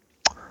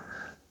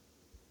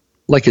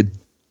a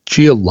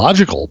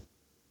geological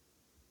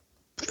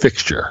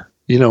fixture.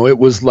 It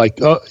was like,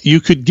 you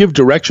could give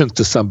directions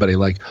to somebody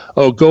like,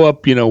 go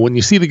up, when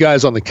you see the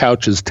guys on the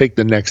couches, take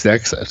the next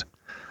exit.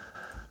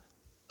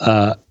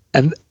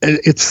 And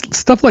it's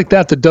stuff like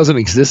that doesn't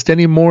exist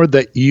anymore,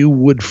 that you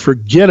would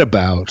forget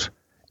about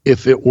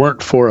if it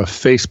weren't for a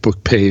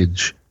Facebook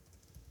page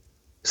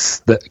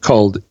that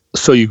called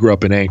So You Grew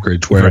Up in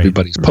Anchorage, where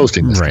everybody's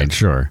posting this. Right,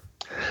 sure.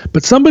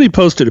 But somebody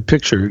posted a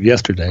picture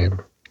yesterday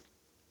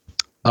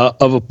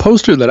of a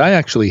poster that I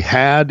actually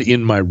had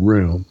in my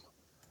room.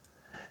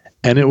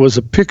 And it was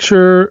a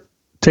picture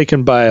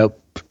taken by a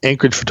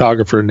Anchorage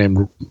photographer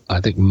named, I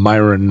think,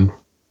 Myron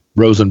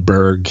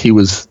Rosenberg. He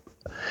was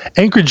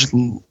Anchorage,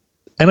 and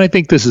I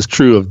think this is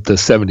true of the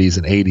 70s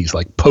and 80s,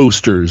 like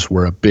posters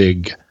were a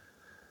big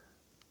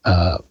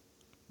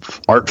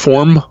art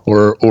form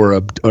or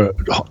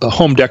a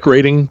home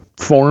decorating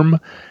form.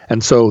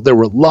 And so there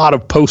were a lot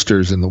of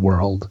posters in the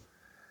world.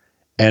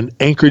 And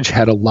Anchorage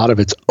had a lot of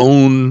its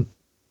own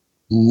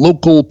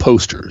local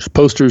posters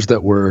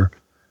that were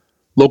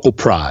local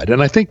pride.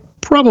 And I think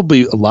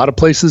probably a lot of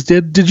places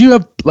did. Did you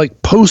have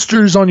like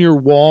posters on your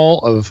wall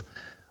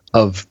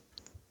of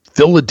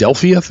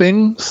Philadelphia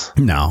things?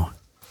 No.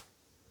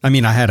 I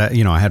mean, I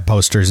had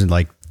posters and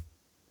like,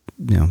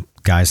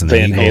 guys in the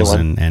Van Eagles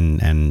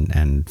Halen.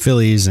 and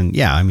Phillies. And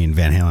yeah, I mean,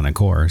 Van Halen, of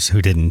course,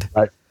 who didn't?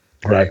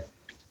 Right.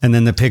 And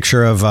then the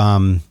picture of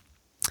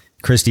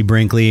Christy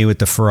Brinkley with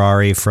the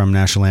Ferrari from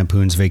National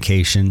Lampoon's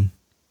Vacation.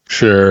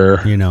 Sure.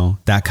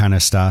 That kind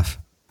of stuff.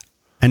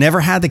 I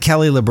never had the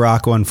Kelly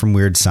LeBrock one from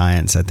Weird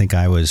Science. I think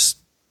I was,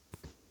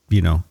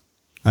 in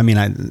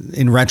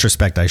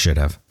retrospect, I should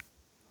have.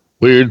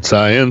 Weird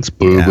Science,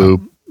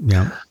 boo.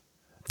 Yeah.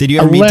 Did you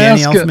ever meet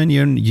Danny Elfman?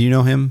 You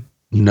know him?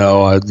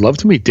 No, I'd love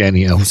to meet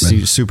Danny Elfman.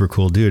 He's a super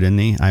cool dude, isn't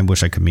he? I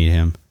wish I could meet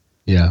him.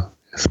 Yeah,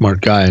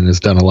 smart guy and has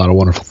done a lot of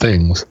wonderful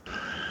things.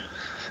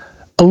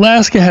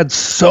 Alaska had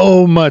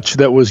so much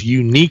that was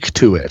unique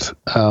to it.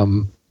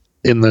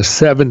 In the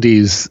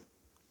 70s,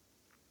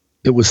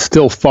 it was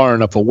still far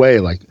enough away.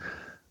 Like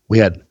we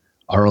had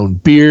our own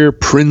beer,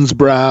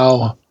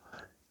 Prinsbrau,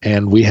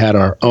 and we had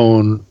our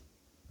own.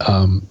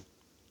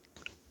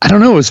 I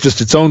don't know. It's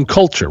just its own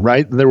culture,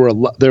 right? There were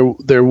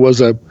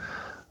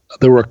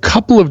a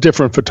couple of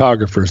different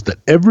photographers that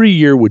every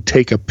year would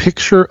take a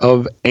picture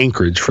of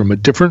Anchorage from a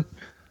different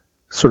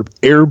sort of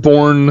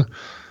airborne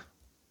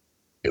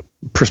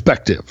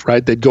perspective,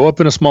 right? They'd go up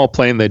in a small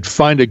plane, they'd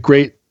find a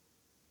great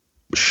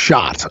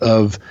shot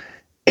of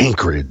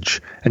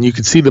Anchorage, and you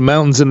could see the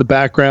mountains in the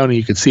background, and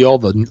you could see all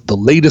the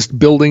latest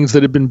buildings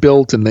that had been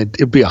built, and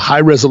it'd be a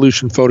high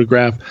resolution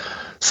photograph.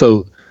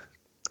 So,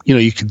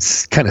 you could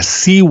kind of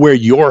see where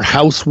your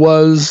house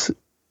was.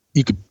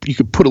 You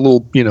could put a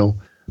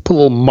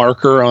little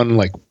marker on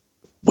like,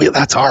 wait,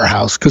 that's our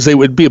house, because they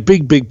would be a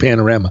big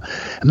panorama.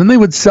 And then they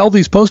would sell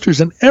these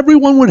posters and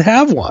everyone would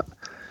have one.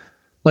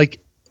 Like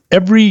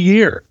every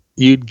year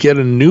you'd get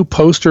a new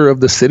poster of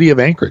the city of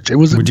Anchorage.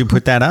 Would you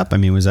put that up? I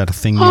mean, was that a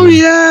thing?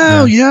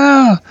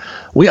 Yeah.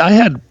 I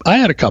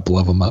had a couple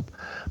of them up.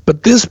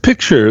 But this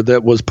picture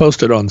that was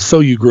posted on So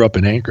You Grew Up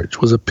in Anchorage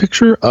was a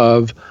picture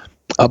of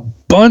a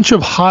bunch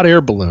of hot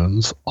air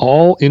balloons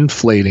all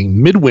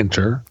inflating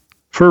midwinter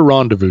for a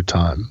rendezvous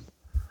time.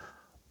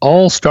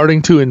 All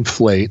starting to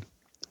inflate,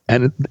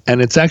 and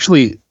it's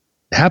actually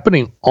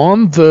happening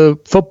on the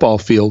football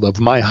field of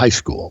my high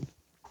school.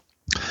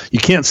 You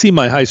can't see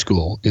my high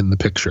school in the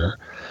picture,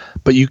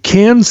 but you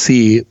can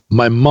see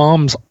my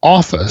mom's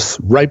office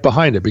right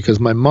behind it, because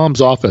my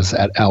mom's office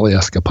at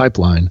Alyeska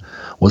Pipeline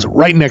was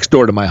right next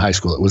door to my high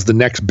school. It was the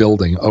next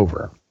building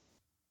over.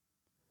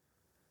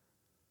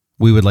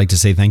 We would like to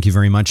say thank you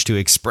very much to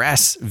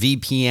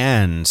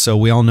ExpressVPN. So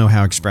we all know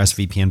how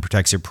ExpressVPN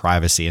protects your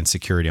privacy and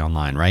security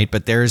online, right?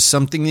 But there's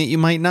something that you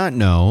might not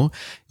know.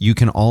 You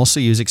can also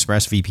use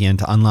ExpressVPN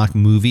to unlock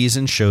movies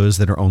and shows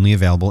that are only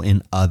available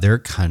in other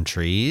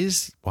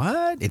countries.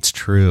 What? It's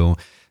true.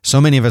 So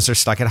many of us are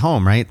stuck at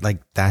home, right? Like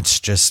that's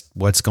just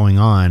what's going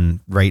on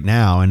right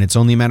now. And it's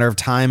only a matter of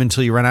time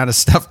until you run out of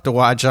stuff to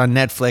watch on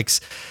Netflix.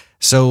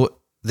 So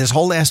this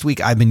whole last week,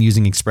 I've been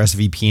using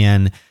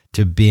ExpressVPN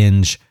to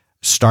binge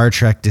Star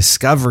Trek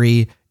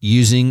Discovery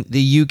using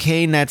the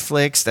UK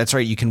Netflix. That's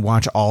right. You can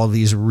watch all of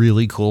these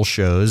really cool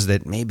shows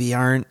that maybe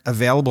aren't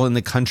available in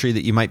the country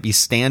that you might be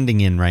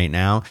standing in right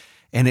now.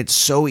 And it's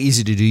so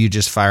easy to do. You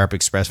just fire up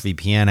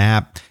ExpressVPN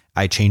app.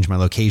 I change my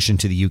location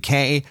to the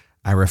UK.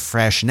 I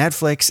refresh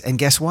Netflix. And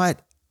guess what?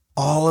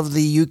 All of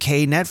the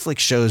UK Netflix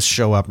shows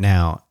show up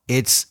now.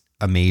 It's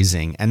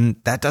amazing. And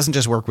that doesn't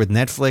just work with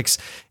Netflix.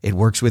 It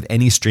works with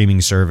any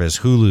streaming service,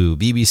 Hulu,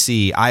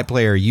 BBC,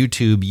 iPlayer,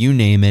 YouTube, you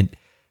name it.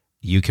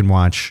 You can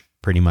watch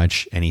pretty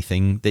much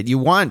anything that you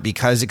want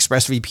because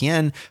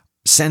ExpressVPN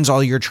sends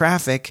all your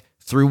traffic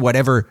through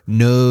whatever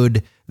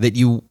node that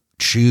you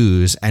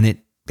choose. And it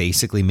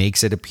basically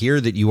makes it appear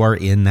that you are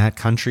in that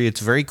country. It's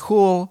very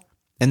cool.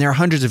 And there are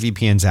hundreds of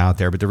VPNs out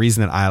there. But the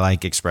reason that I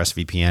like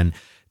ExpressVPN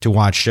to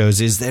watch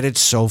shows is that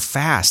it's so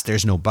fast.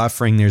 There's no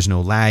buffering. There's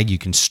no lag. You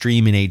can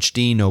stream in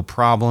HD, no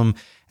problem.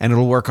 And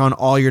it'll work on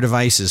all your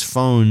devices,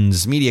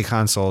 phones, media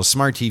consoles,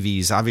 smart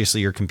TVs,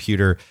 obviously your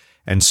computer,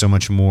 and so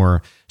much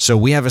more. So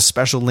we have a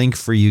special link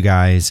for you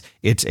guys.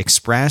 It's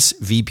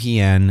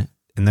ExpressVPN,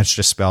 and that's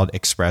just spelled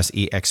Express,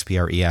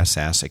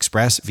 E-X-P-R-E-S-S,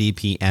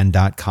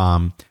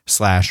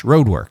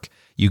 expressvpn.com/roadwork.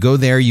 You go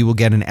there, you will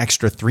get an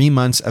extra 3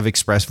 months of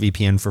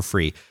ExpressVPN for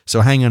free.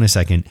 So hang on a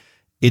second.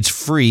 It's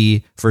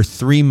free for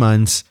 3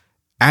 months,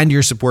 and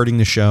you're supporting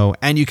the show,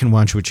 and you can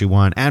watch what you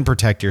want and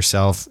protect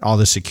yourself, all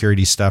the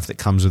security stuff that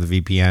comes with a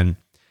VPN.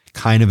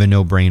 Kind of a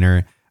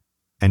no-brainer.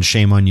 And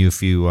shame on you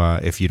if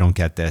you don't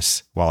get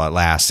this while it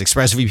lasts.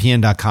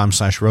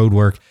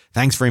 ExpressVPN.com/roadwork.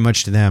 Thanks very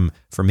much to them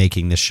for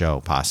making this show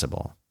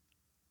possible.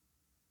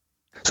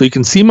 So you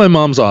can see my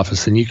mom's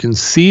office, and you can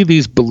see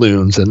these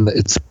balloons, and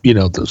it's,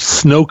 the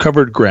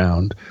snow-covered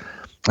ground.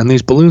 And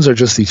these balloons are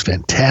just these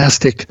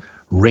fantastic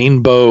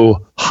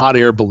rainbow hot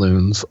air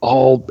balloons,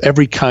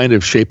 every kind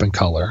of shape and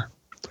color.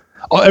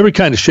 Every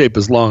kind of shape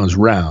as long as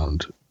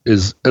round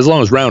is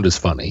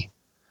funny.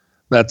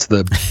 That's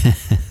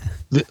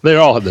they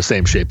all have the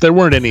same shape. There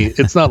weren't any.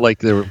 It's not like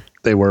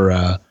they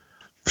were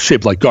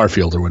shaped like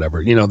Garfield or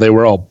whatever. They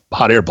were all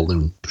hot air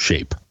balloon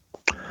shape.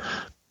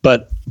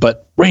 But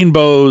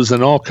rainbows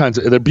and all kinds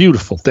of, they're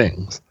beautiful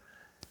things.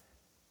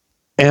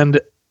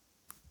 And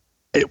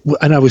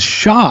I was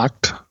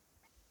shocked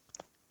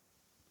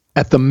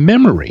at the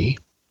memory,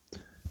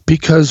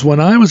 because when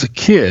I was a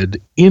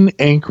kid in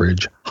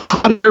Anchorage,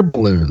 hot air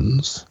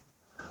balloons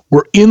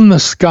were in the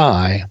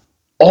sky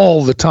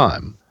all the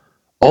time,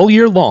 all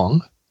year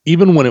long.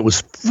 Even when it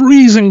was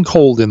freezing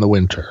cold in the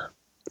winter,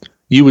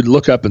 you would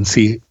look up and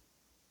see,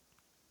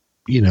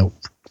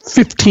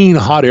 15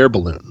 hot air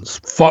balloons,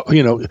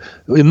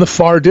 in the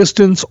far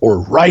distance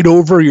or right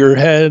over your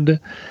head.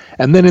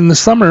 And then in the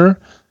summer,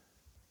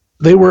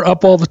 they were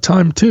up all the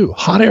time too.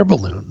 Hot air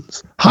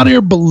balloons. Hot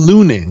air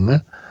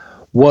ballooning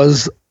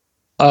was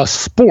a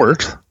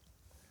sport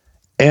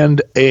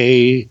and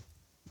a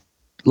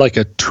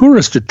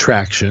tourist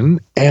attraction,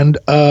 and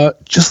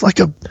just like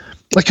a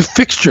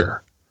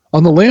fixture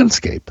on the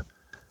landscape.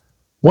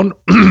 One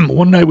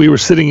night we were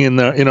sitting in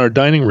our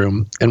dining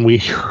room, and we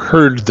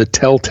heard the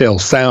telltale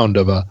sound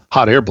of a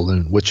hot air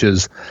balloon, which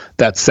is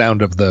that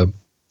sound of the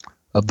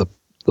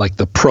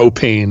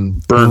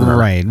propane burner.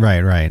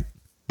 Right.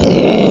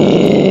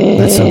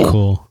 That's so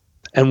cool.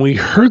 And we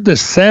heard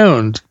this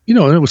sound,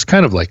 and it was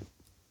kind of like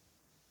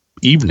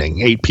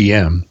evening, 8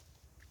 p.m.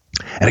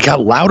 And it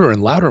got louder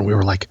and louder, and we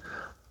were like,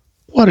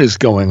 what is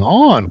going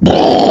on?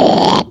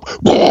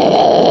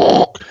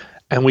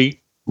 And we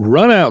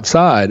run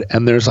outside,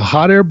 and there's a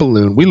hot air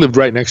balloon. We lived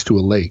right next to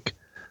a lake.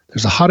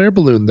 There's a hot air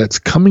balloon that's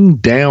coming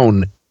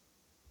down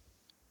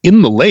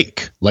in the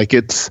lake. Like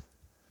it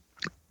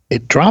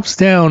drops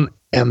down,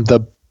 and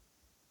they're,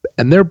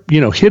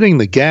 hitting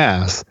the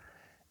gas,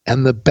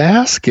 and the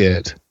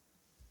basket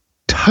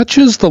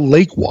touches the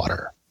lake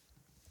water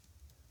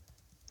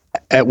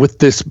with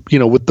this,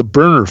 with the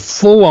burner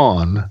full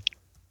on,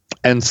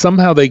 and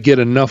somehow they get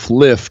enough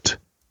lift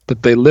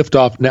that they lift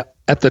off. Now,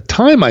 at the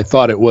time, I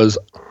thought it was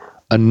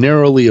a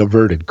narrowly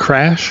averted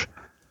crash,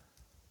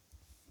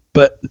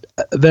 but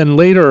then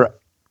later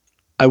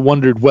I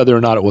wondered whether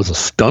or not it was a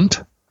stunt,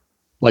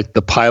 like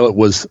the pilot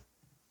was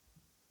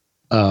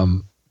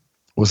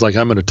like,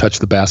 I'm going to touch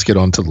the basket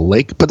onto the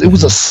lake, but it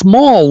was a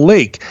small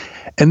lake,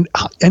 and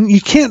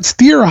you can't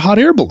steer a hot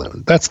air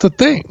balloon. That's the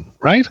thing,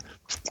 right?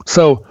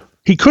 So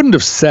he couldn't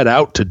have set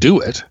out to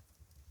do it.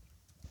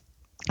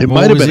 It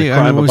might have been a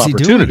crime of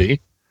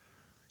opportunity.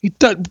 He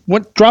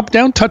dropped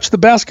down, touched the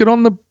basket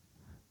on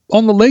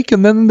the lake,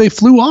 and then they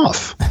flew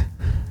off.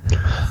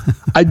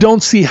 I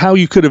don't see how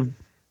you could have.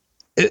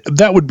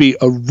 That would be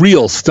a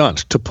real stunt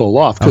to pull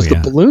off, because the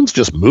balloon's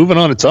just moving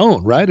on its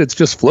own, right? It's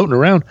just floating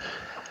around.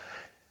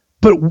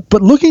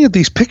 But looking at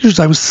these pictures,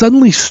 I was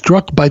suddenly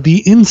struck by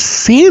the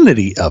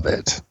insanity of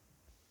it,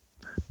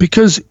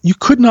 because you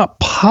could not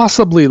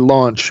possibly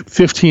launch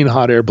 15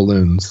 hot air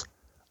balloons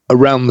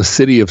around the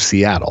city of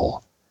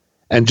Seattle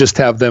and just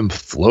have them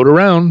float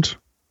around,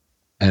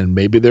 and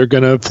maybe they're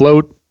going to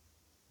float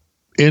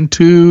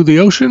into the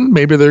ocean.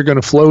 Maybe they're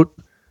going to float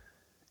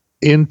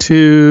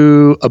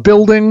into a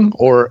building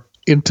or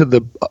into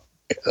the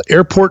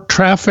airport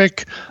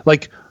traffic,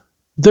 like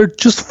they're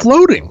just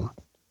floating.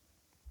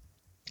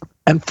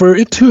 And for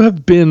it to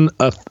have been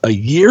a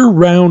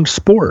year-round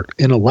sport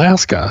in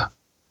Alaska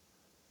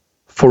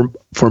for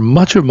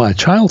much of my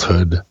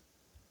childhood,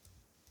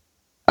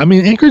 I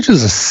mean, Anchorage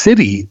is a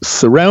city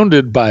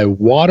surrounded by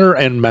water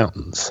and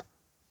mountains,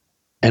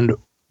 and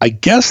I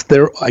guess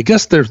their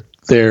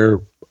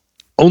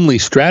only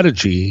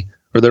strategy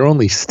or their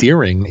only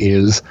steering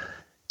is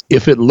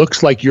if it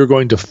looks like you're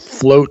going to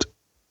float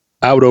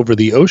out over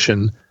the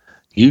ocean,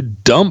 you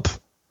dump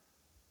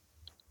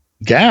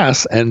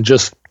gas and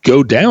just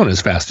go down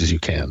as fast as you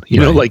can. You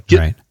know, like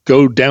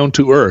go down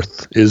to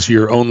earth is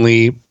your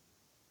only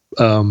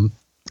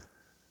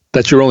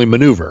that's your only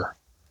maneuver.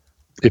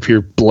 If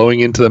you're blowing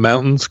into the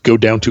mountains, go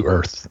down to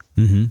earth.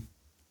 Mm-hmm.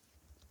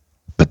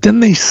 But then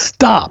they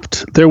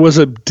stopped. There was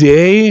a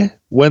day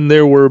when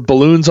there were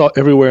balloons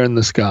everywhere in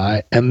the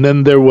sky, and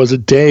then there was a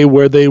day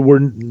where they were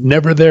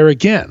never there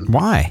again.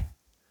 Why?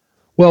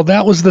 Well,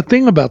 that was the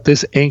thing about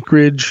this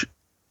Anchorage.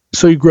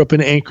 So you grew up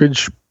in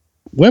Anchorage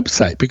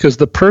website, because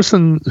the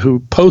person who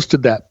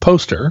posted that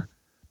poster,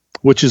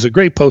 which is a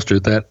great poster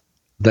that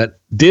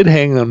did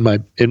hang on my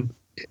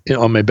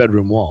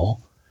bedroom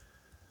wall,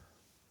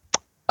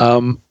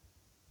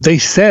 they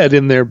said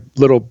in their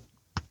little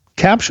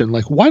caption,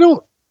 like, why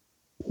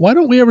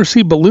don't we ever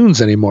see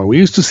balloons anymore? We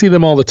used to see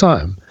them all the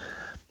time.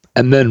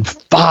 And then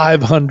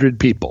 500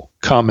 people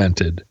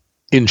commented,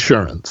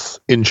 insurance.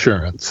 It's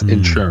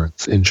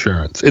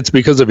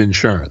because of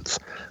insurance.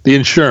 The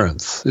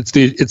insurance. It's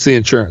the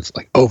insurance,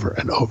 like over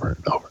and over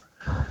and over.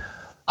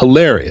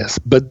 Hilarious.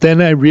 But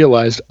then I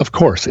realized, of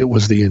course, it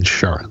was the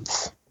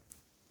insurance.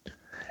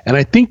 And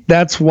I think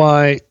that's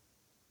why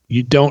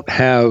you don't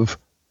have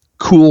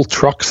cool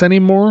trucks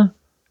anymore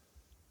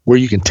where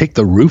you can take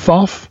the roof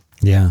off.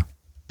 Yeah.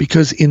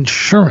 Because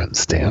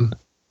insurance, Dan,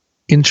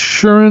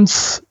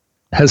 insurance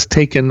has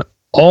taken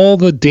all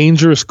the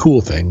dangerous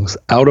cool things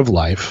out of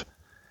life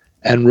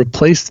and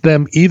replaced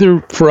them either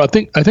for, I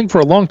think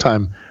for a long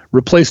time,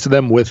 replaced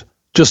them with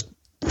just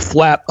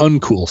flat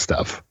uncool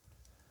stuff.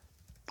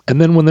 And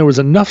then when there was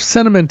enough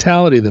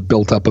sentimentality that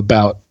built up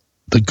about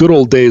the good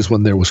old days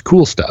when there was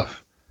cool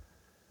stuff,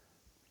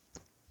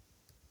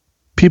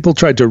 people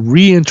tried to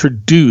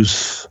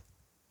reintroduce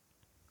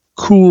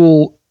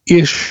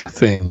cool-ish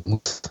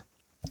things.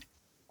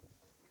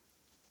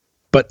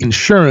 But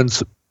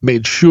insurance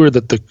made sure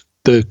that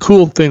the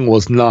cool thing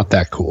was not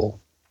that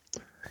cool.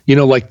 You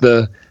know, like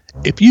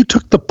if you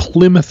took the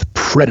Plymouth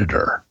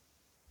Predator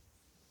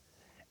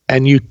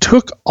and you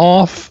took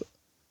off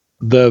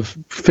the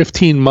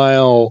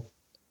 15-mile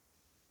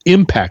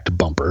impact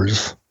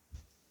bumpers,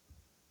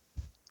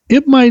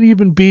 it might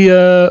even be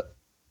a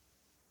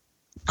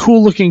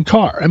cool-looking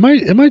car. Am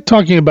I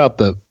talking about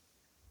the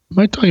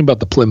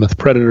Plymouth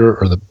Predator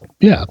or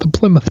the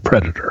Plymouth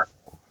Predator?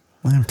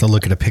 I have to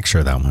look at a picture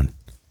of that one.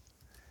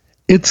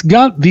 It's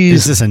got these.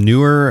 Is this a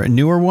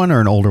newer one or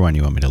an older one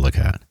you want me to look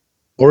at?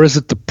 Or is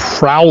it the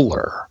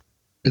Prowler?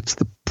 It's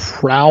the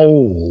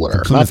Prowler.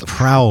 The Plymouth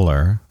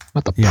Prowler.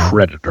 Not the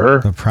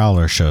Predator. The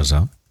Prowler shows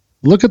up.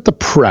 Look at the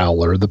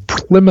Prowler, the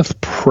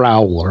Plymouth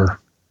Prowler.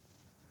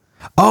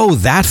 Oh,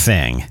 that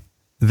thing.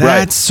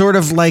 That's sort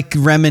of like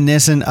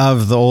reminiscent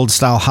of the old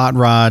style hot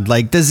rod,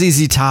 like the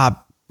ZZ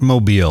Top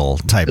mobile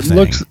type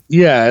thing.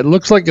 It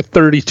looks like a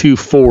 32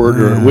 Ford,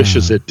 or it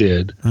wishes it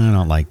did. I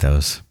don't like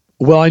those.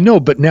 Well, I know,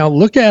 but now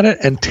look at it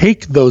and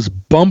take those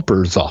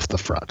bumpers off the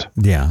front.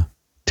 Yeah.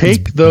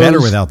 Take those.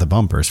 Better without the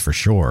bumpers for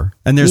sure.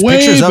 And there's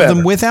pictures of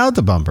them without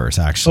the bumpers,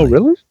 actually. Oh,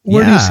 really?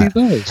 Where do you see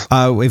those?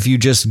 If you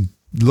just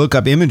look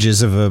up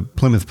images of a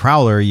Plymouth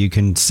Prowler, you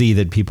can see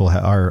that people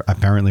are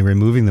apparently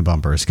removing the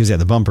bumpers because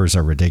the bumpers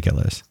are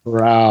ridiculous.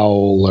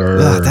 Prowler.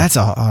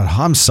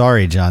 I'm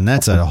sorry, John.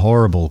 That's a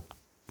horrible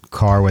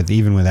car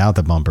even without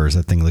the bumpers.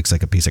 That thing looks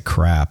like a piece of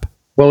crap.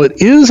 Well,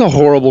 it is a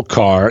horrible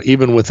car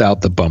even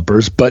without the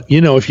bumpers, but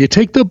if you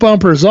take the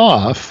bumpers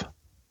off,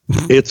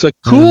 it's a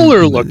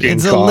cooler looking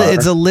car.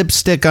 It's a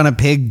lipstick on a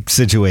pig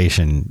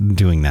situation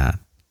doing that.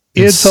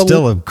 It's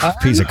still a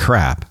piece of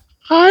crap.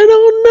 I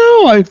don't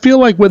know. I feel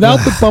like without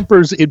the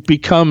bumpers,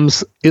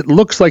 it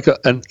looks like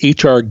an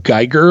H.R.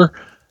 Geiger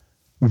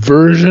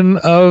version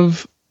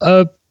of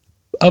an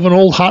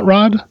old hot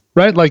rod,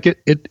 right? Like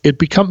it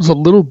becomes a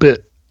little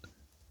bit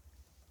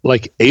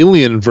like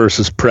Alien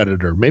versus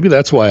Predator. Maybe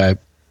that's why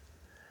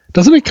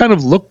doesn't it kind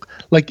of look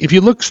like, if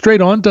you look straight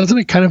on, doesn't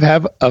it kind of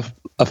have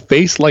a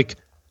face like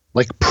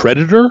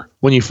Predator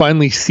when you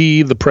finally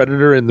see the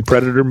Predator in the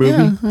Predator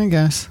movie? Yeah, I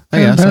guess. It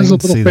has a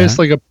little face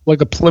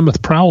like a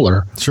Plymouth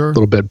Prowler. Sure. A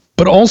little bit.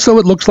 But also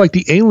it looks like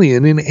the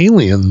alien in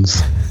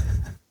Aliens.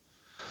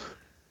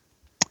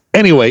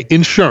 Anyway,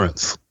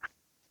 insurance.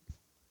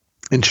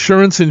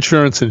 Insurance.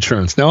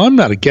 Now, I'm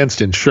not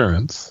against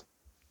insurance.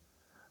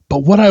 But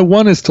what I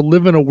want is to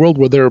live in a world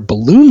where there are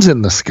balloons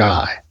in the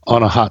sky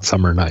on a hot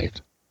summer night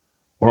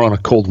or on a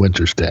cold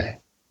winter's day.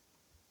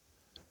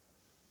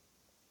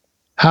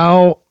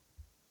 How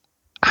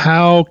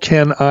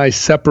can I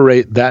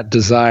separate that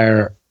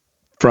desire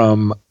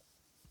from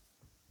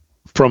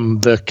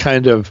the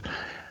kind of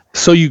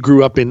So you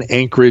grew up in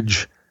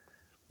Anchorage,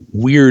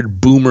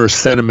 weird boomer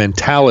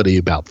sentimentality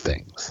about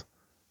things.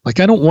 Like,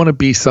 I don't want to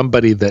be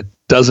somebody that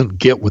doesn't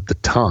get with the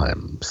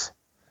times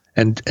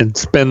and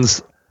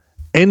spends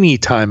any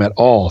time at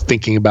all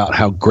thinking about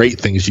how great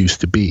things used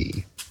to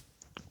be.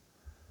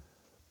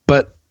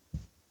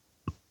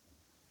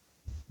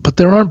 But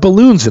there aren't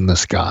balloons in the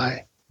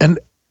sky. And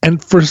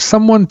for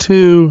someone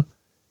to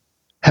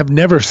have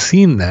never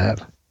seen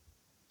that,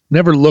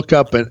 never look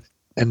up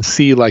and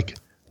see like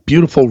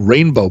beautiful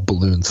rainbow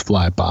balloons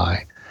fly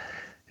by,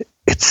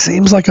 it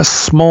seems like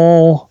just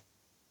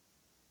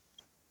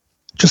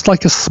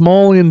like a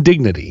small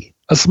indignity,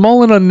 a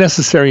small and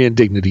unnecessary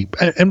indignity.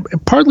 And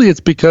partly it's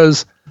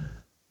because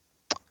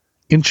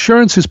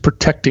insurance is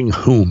protecting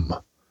whom?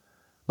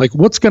 Like,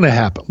 what's going to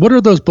happen? What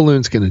are those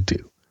balloons going to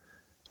do?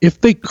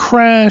 If they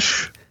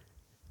crash,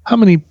 how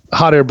many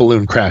hot air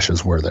balloon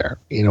crashes were there?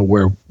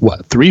 Where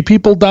 3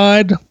 people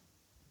died?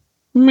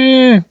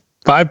 5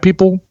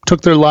 people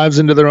took their lives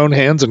into their own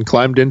hands and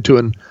climbed into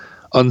an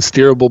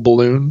unsteerable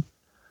balloon.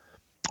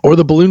 Or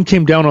the balloon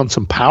came down on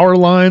some power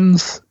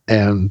lines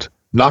and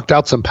knocked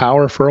out some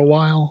power for a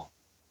while.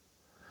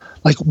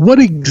 Like, what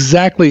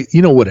exactly,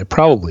 what it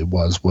probably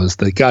was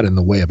they got in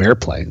the way of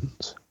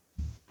airplanes.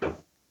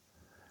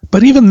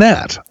 But even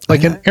that,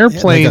 like an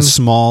airplane. Like a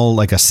small,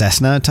 like a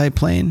Cessna type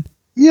plane?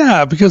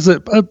 Yeah, because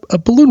a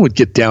balloon would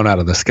get down out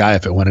of the sky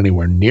if it went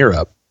anywhere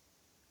near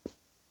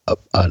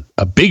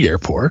a big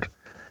airport.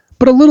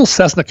 But a little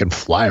Cessna can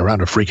fly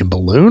around a freaking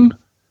balloon.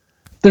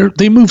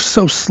 They move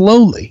so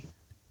slowly.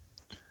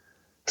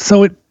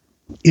 So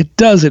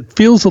it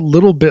feels a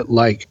little bit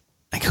like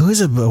who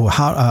is a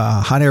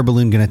hot air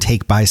balloon going to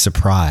take by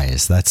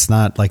surprise? That's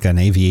not like an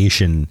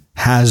aviation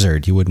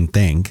hazard, you wouldn't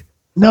think.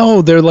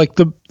 No, they're like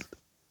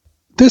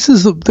this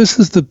is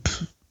the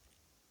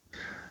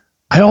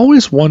I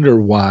always wonder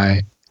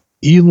why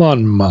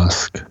Elon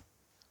Musk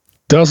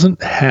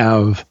doesn't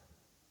have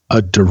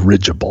a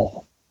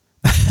dirigible.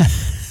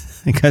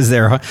 Because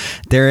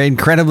they're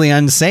incredibly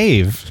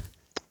unsafe.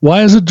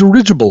 Why is a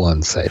dirigible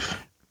unsafe?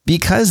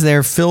 Because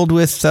they're filled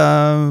with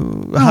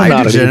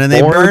hydrogen and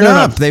they burn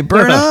up. They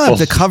burn up.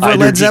 The cover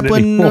Led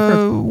Zeppelin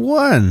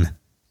 1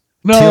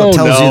 tells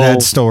you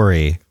that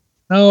story.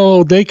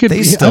 No, they could.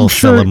 They still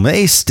fill them.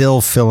 They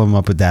still fill them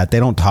up with that. They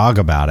don't talk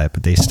about it,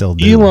 but they still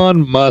do.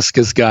 Elon Musk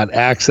has got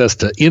access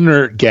to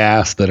inert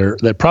gas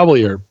that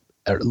probably are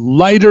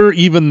lighter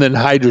even than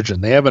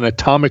hydrogen. They have an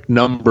atomic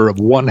number of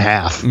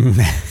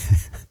 1/2.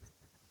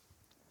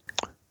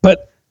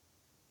 But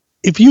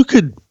if you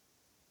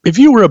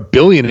were a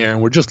billionaire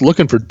and were just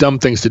looking for dumb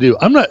things to do,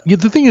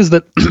 the thing is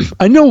that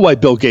I know why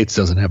Bill Gates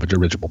doesn't have a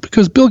dirigible,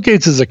 because Bill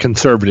Gates is a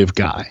conservative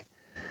guy.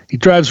 He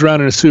drives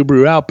around in a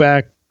Subaru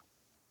Outback.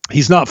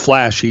 He's not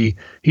flashy.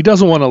 He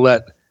doesn't want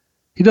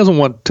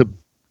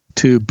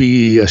to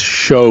be a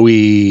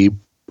showy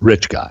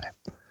rich guy.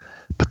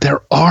 But there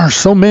are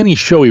so many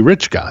showy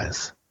rich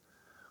guys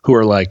who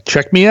are like,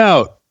 check me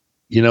out.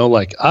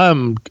 Like I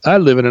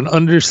live in an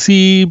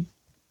undersea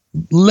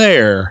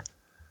lair.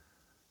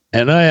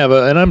 And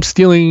I'm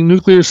stealing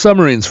nuclear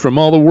submarines from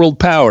all the world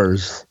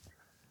powers.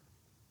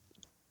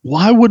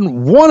 Why wouldn't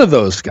one of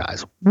those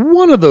guys,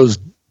 one of those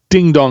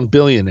ding-dong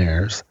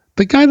billionaires,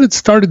 the guy that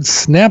started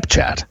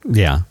Snapchat,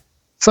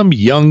 some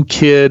young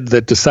kid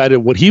that decided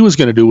what he was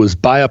going to do was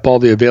buy up all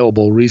the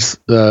available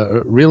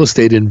real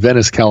estate in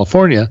Venice,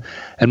 California,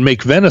 and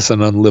make Venice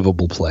an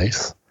unlivable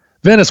place.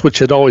 Venice, which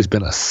had always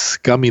been a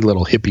scummy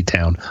little hippie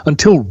town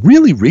until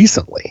really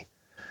recently.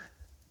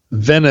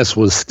 Venice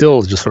was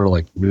still just sort of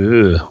like,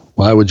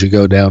 why would you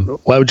go down to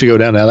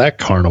that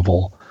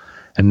carnival?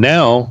 And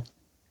now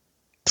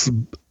it's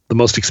the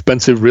most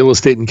expensive real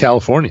estate in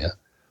California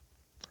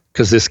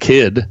because this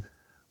kid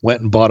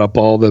went and bought up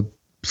all the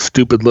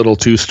stupid little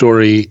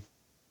 2-story,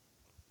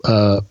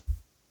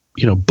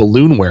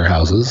 balloon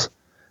warehouses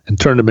and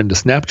turned them into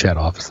Snapchat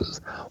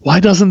offices. Why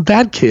doesn't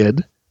that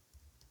kid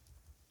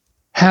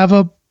have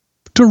a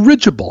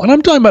dirigible? And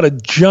I'm talking about a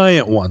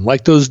giant one,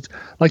 like those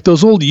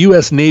old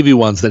U.S. Navy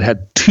ones that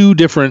had 2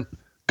 different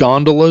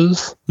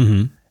gondolas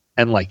and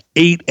like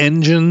 8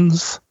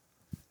 engines.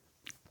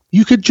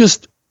 You could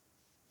just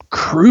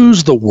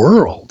cruise the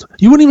world.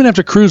 You wouldn't even have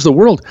to cruise the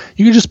world.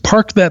 You could just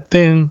park that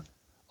thing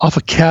off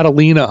of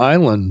Catalina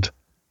Island.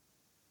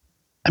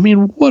 I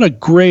mean, what an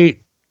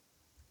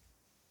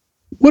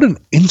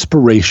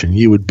inspiration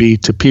you would be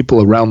to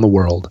people around the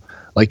world.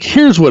 Like,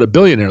 here's what a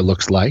billionaire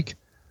looks like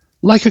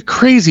a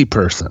crazy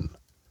person.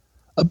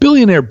 A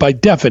billionaire, by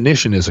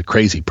definition, is a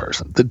crazy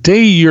person. The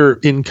day your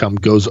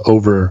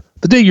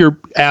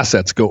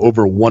assets go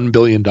over $1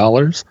 billion,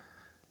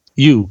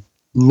 you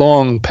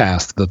long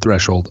past the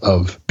threshold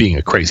of being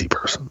a crazy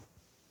person.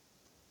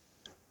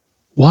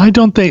 Why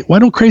don't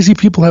crazy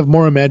people have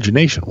more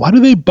imagination? Why do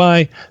they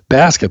buy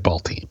basketball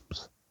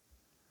teams?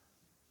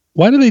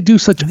 Why do they do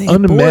such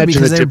unimaginative things?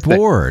 Because they're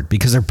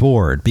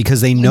bored.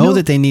 Because they know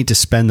that they need to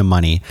spend the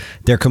money.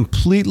 They're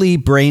completely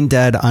brain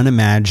dead,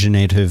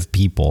 unimaginative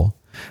people.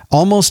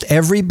 Almost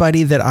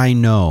everybody that I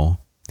know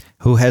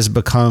who has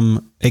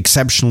become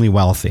exceptionally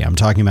wealthy. I'm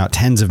talking about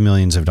tens of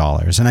millions of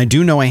dollars. And I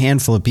do know a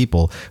handful of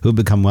people who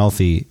become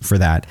wealthy for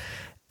that.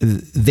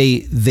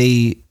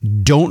 They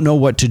don't know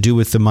what to do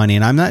with the money.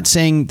 And I'm not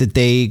saying that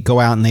they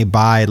go out and they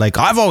buy, like,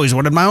 I've always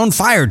wanted my own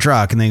fire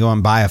truck, and they go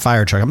and buy a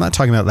fire truck. I'm not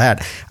talking about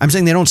that. I'm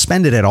saying they don't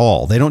spend it at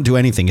all. They don't do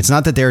anything. It's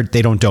not that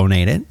they don't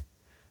donate it.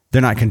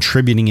 They're not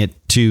contributing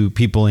it to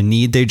people in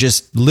need. They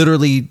just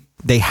literally,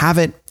 they have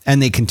it and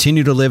they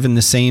continue to live in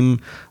the same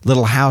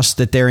little house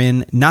that they're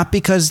in, not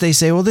because they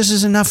say, well, this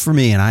is enough for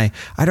me and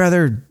I'd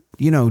rather,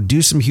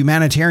 do some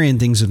humanitarian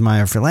things with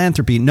my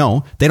philanthropy.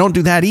 No, they don't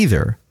do that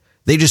either.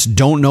 They just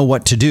don't know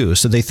what to do.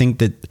 So they think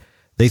that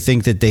they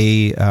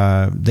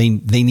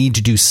need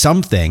to do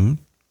something.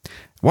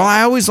 Well,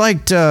 I always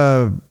liked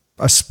a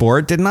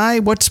sport, didn't I?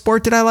 What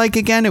sport did I like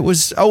again? It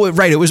was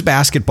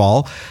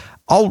basketball.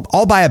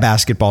 I'll buy a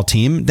basketball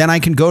team. Then I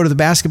can go to the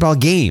basketball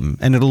game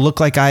and it'll look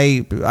like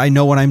I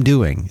know what I'm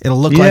doing. It'll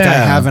look like I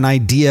have an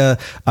idea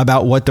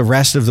about what the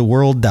rest of the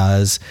world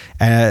does.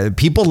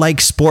 People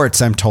like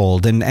sports, I'm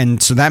told.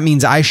 And so that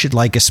means I should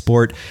like a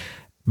sport.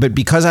 But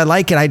because I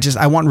like it,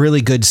 I want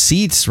really good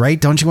seats, right?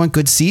 Don't you want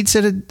good seats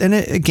at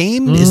a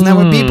game? Isn't that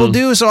what people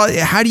do?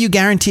 So how do you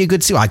guarantee a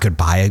good seat? Well, I could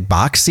buy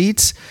box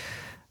seats.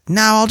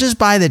 No, I'll just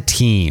buy the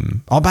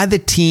team. I'll buy the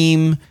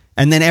team.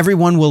 And then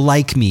everyone will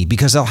like me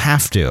because they'll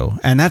have to.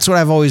 And that's what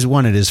I've always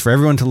wanted, is for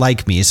everyone to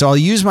like me. So I'll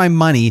use my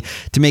money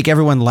to make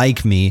everyone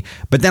like me.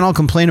 But then I'll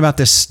complain about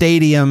the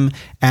stadium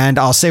and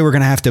I'll say we're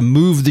going to have to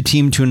move the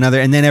team to another,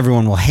 and then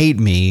everyone will hate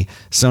me.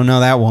 So no,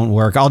 that won't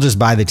work. I'll just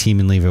buy the team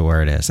and leave it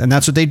where it is. And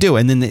that's what they do.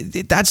 And then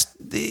that's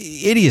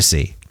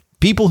idiocy.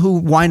 People who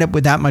wind up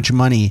with that much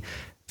money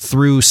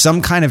through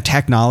some kind of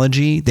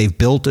technology, they've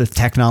built a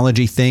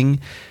technology thing.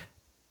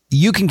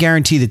 You can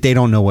guarantee that they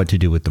don't know what to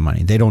do with the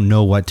money. They don't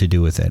know what to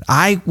do with it.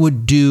 I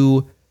would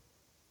do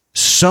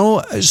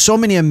so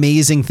many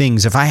amazing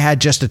things if I had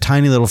just a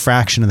tiny little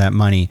fraction of that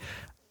money.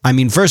 I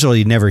mean, first of all,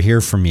 you'd never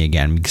hear from me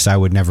again because I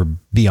would never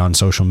be on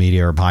social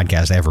media or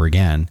podcast ever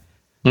again.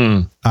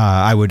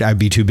 I'd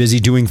be too busy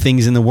doing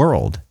things in the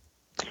world.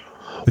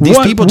 But these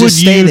people just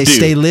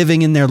stay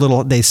living in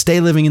they stay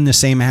living in the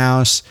same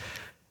house.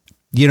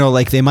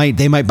 Like they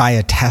might buy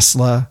a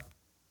Tesla.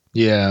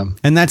 Yeah.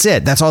 And that's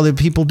it. That's all that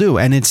people do.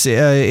 And it's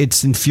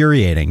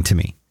infuriating to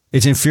me.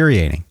 It's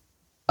infuriating.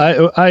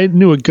 I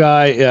knew a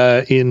guy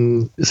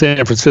in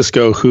San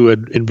Francisco who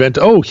had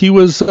invented, he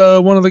was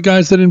one of the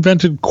guys that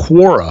invented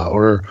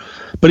Quora,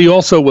 but he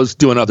also was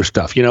doing other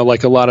stuff,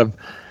 like a lot of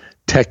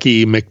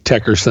techie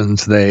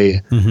McTeckersons, they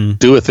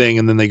do a thing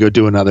and then they go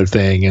do another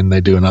thing and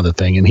they do another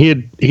thing. And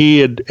he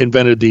had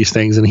invented these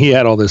things and he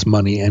had all this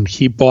money and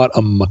he bought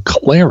a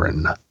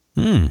McLaren.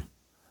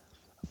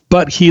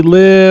 But he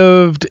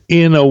lived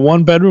in a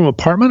 1-bedroom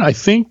apartment, I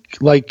think,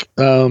 like,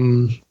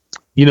 one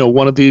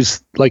of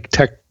these like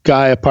tech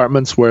guy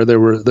apartments where there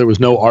was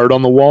no art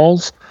on the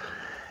walls.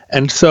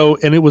 And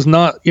it was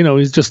not,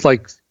 he's just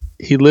like,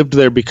 he lived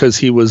there because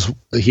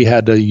he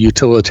had a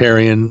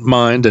utilitarian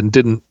mind and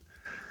didn't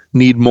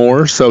need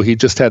more. So he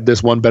just had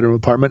this 1-bedroom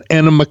apartment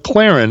and a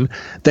McLaren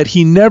that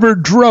he never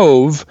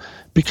drove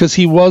because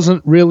he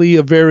wasn't really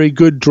a very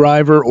good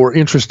driver or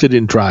interested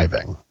in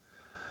driving.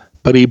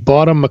 But he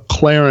bought a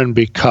McLaren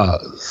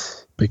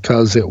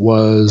because it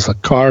was a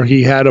car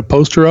he had a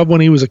poster of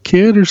when he was a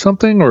kid or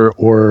something,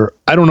 or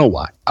I don't know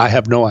why. I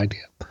have no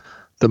idea.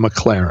 The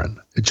McLaren,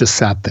 it just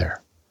sat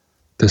there.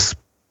 This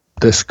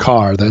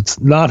car that's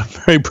not a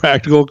very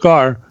practical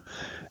car,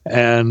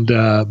 and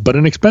but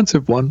an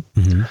expensive one.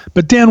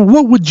 But Dan,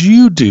 what would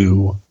you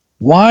do?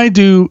 Why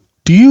do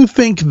you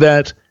think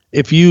that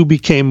if you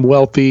became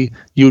wealthy,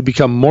 you would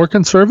become more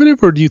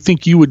conservative, or do you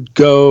think you would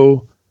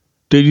go?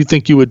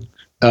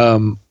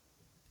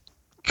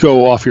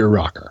 Go off your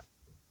rocker?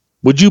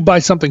 Would you buy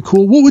something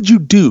cool? What would you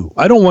do?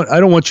 I don't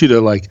want you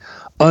to like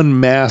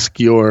unmask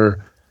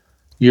your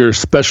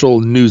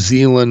special New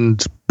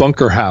Zealand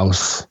bunker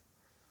house.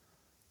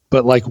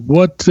 But like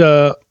what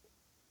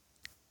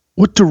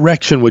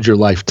direction would your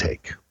life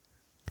take?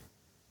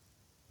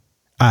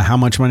 How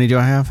much money do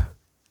I have?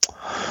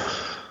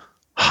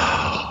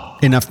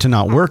 Enough to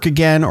not work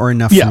again, or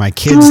enough for my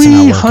kids to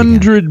not work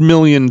again? $300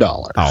 million.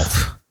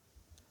 Oh.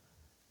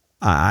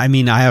 I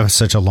mean, I have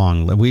such a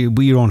long,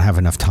 we don't have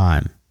enough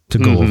time to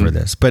go over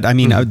this, but I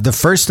mean, the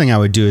first thing I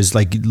would do is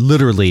like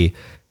literally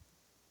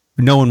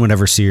no one would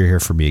ever see or hear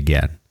from me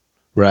again.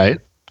 Right.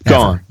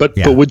 Gone. But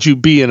would you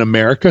be in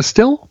America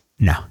still?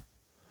 No.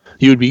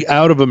 You would be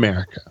out of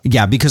America.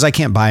 Yeah. Because I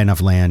can't buy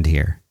enough land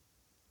here.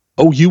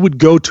 Oh, you would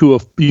go to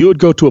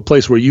a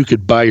place where you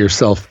could buy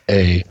yourself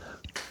a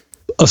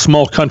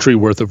small country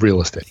worth of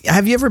real estate.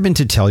 Have you ever been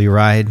to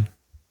Telluride?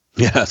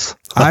 Yes.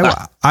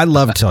 I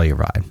love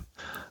Telluride.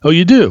 Oh,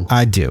 you do?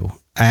 I do.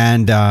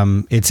 And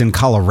it's in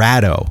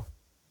Colorado.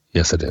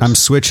 Yes, it is. I'm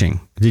switching.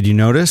 Did you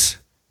notice?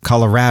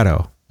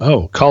 Colorado.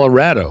 Oh,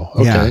 Colorado.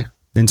 Okay. Yeah.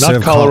 Instead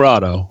of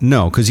Colorado.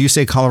 No, because you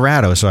say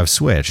Colorado, so I've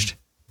switched.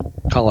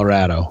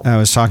 Colorado. I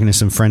was talking to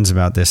some friends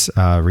about this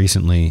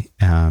recently.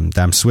 That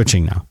I'm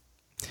switching now.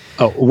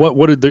 Oh,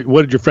 what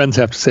did your friends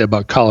have to say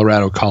about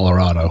Colorado?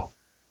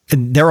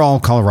 They're all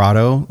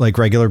Colorado, like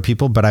regular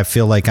people, but I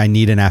feel like I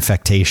need an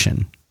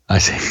affectation. I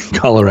say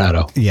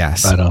Colorado.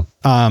 Yes. Right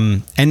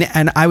on.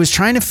 And I was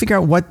trying to figure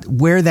out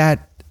where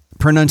that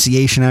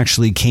pronunciation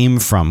actually came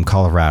from,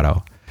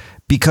 Colorado,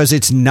 because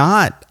it's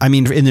not, I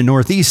mean, in the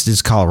Northeast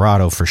is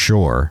Colorado for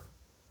sure.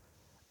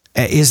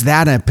 Is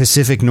that a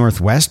Pacific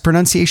Northwest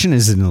pronunciation?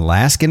 Is it an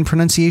Alaskan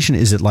pronunciation?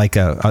 Is it like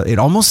it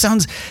almost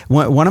sounds,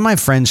 one of my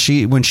friends,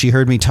 when she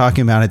heard me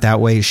talking about it that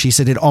way, she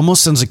said, it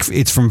almost sounds like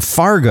it's from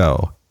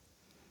Fargo,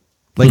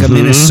 like a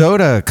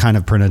Minnesota kind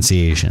of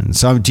pronunciation.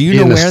 So do you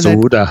know where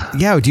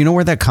that, do you know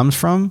where that comes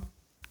from?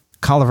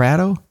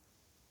 Colorado?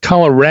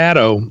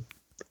 Colorado.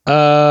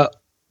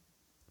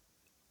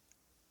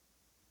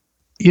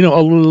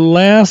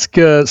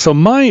 Alaska. So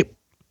my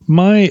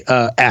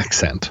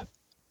accent,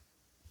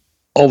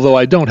 although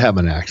I don't have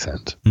an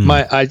accent,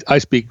 I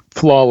speak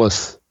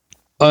flawless,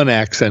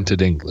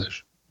 unaccented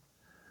English.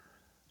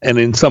 And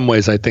in some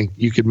ways, I think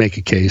you could make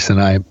a case, and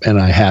I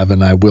have,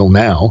 and I will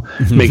now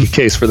make a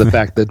case for the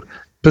fact that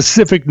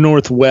Pacific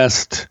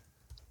Northwest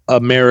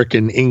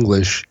American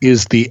English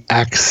is the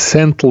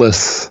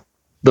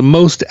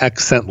most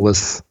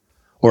accentless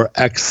or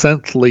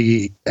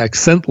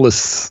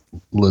accentless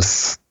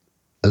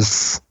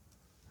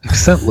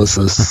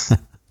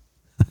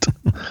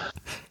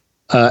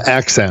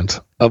accent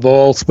of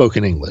all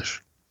spoken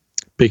English,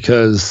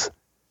 because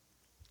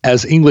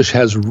as English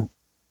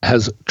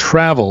has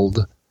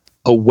traveled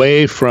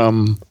away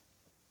from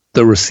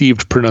the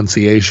received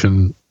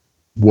pronunciation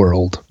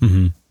world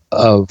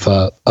of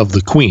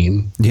the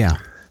Queen,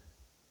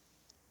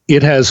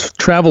 it has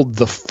traveled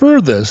the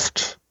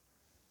furthest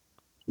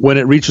when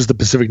it reaches the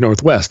Pacific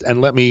Northwest.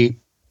 And let me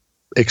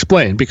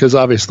explain, because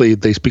obviously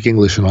they speak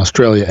English in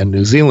Australia and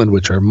New Zealand,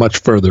 which are much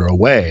further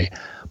away,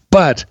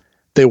 but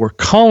they were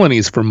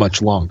colonies for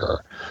much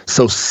longer.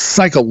 So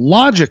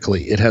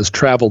psychologically, it has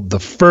traveled the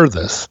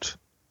furthest.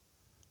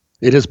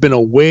 It has been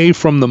away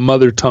from the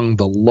mother tongue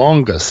the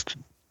longest,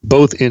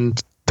 both in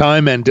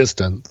time and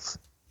distance,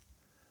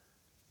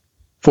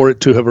 for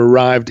it to have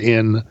arrived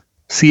in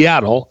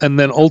Seattle and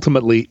then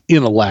ultimately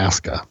in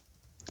Alaska,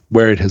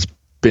 where it has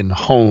been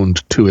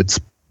honed to its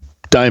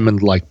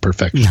diamond-like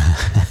perfection.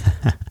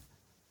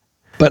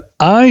 But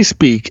I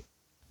speak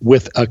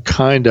with a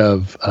kind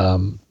of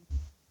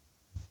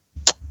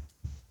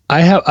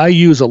I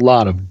use a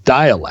lot of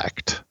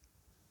dialect.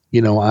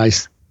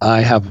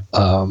 I have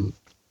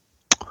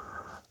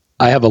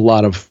a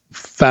lot of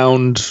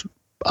found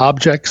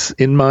objects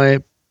in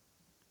my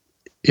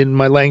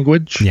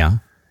language. Yeah.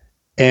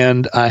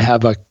 And I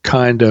have a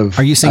kind of...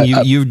 Are you saying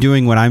you're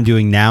doing what I'm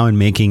doing now and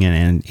making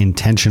an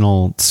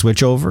intentional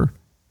switch over?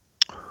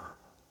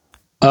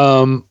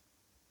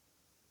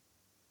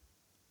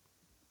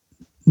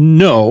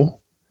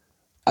 No,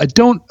 I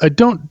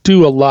don't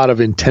do a lot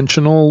of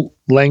intentional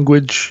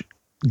language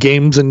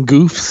games and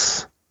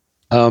goofs.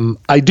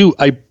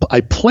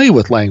 I play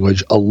with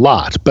language a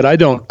lot, but I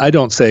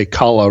don't say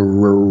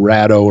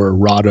Colorado or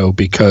Rado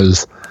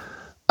because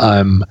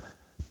I'm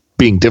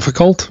being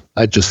difficult.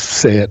 I just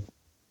say it.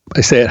 I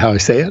say it how I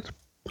say it.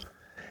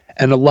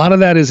 And a lot of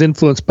that is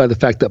influenced by the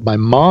fact that my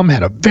mom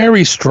had a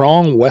very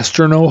strong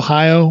Western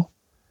Ohio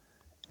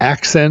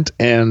accent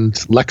and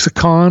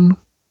lexicon.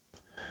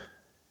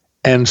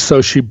 And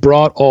so she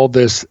brought all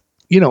this,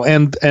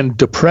 and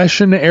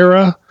Depression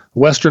era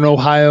Western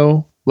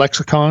Ohio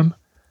lexicon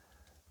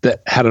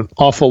that had an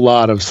awful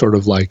lot of sort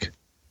of like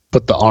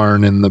put the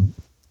arn in the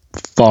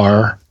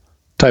far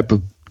type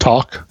of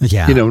talk.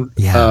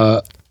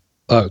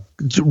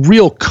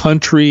 Real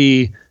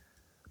country,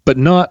 but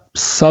not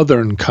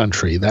Southern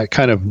country, that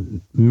kind of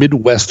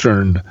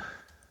Midwestern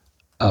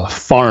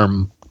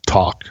farm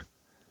talk.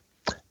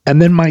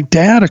 And then my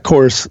dad, of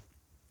course,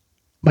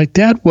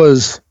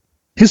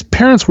 his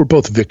parents were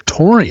both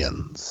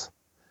Victorians.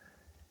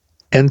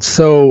 And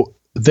so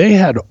they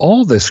had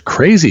all this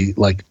crazy,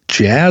 like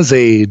jazz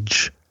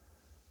age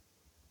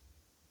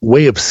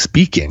way of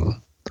speaking,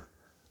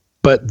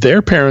 but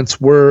their parents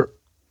were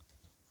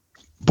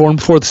born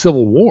before the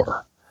Civil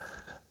War.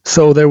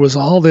 So there was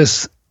all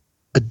this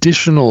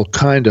additional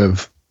kind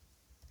of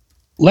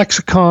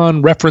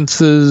lexicon,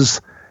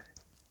 references,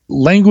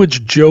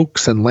 language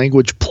jokes and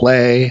language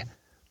play,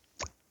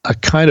 a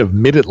kind of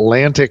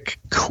mid-Atlantic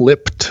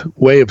clipped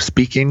way of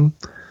speaking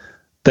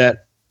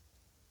that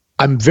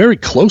I'm very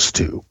close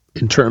to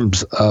in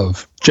terms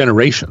of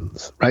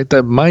generations, right?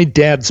 That my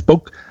dad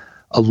spoke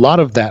a lot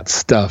of that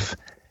stuff.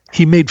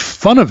 He made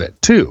fun of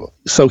it too.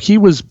 So he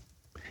was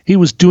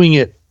doing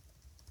it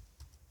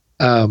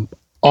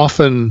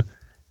often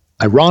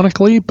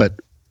ironically, but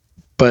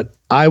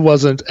I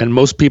wasn't, and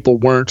most people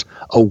weren't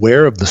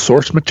aware of the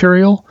source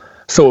material.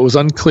 So it was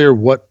unclear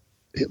what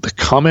the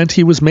comment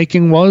he was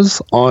making was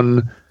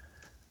on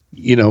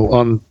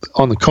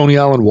the Coney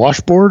Island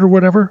washboard or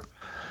whatever.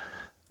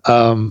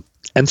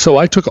 And so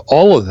I took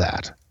all of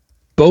that,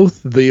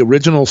 both the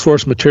original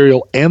source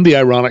material and the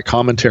ironic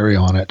commentary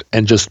on it,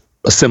 and just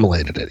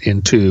assimilated it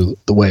into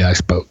the way I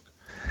spoke.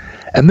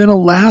 And then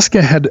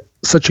Alaska had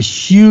such a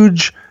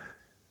huge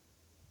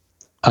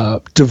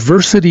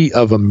diversity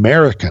of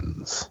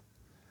Americans.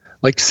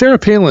 Like Sarah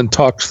Palin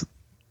talks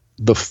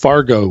the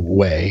Fargo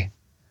way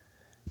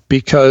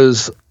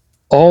because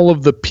all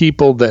of the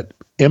people that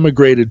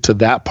immigrated to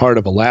that part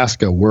of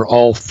Alaska were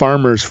all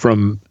farmers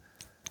from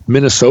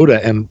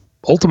Minnesota and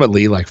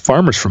ultimately like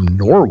farmers from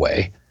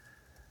Norway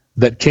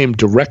that came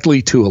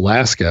directly to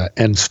Alaska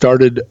and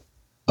started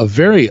a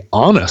very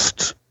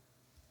honest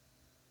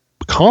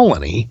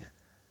colony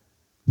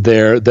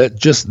there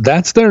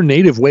that's their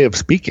native way of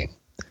speaking.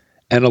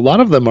 And a lot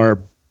of them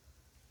are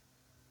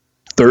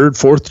third,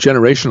 fourth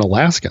generation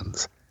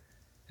Alaskans.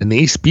 And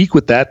they speak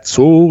with that,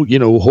 oh,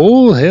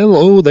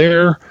 hello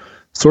there,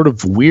 sort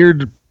of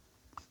weird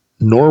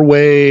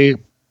Norway,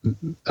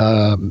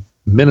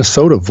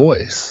 Minnesota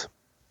voice.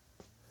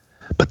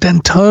 But then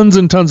tons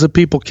and tons of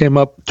people came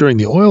up during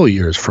the oil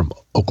years from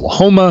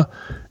Oklahoma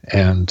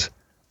and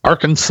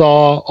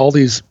Arkansas, all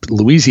these,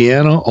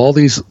 Louisiana, all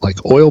these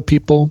like oil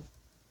people.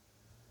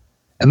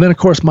 And then, of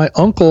course, my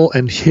uncle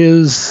and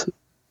his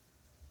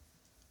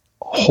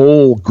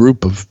whole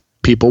group of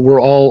people were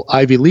all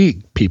Ivy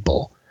League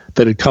people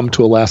that had come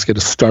to Alaska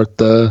to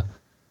start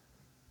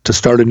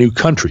a new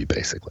country,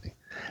 basically.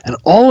 And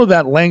all of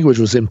that language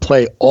was in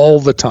play all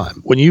the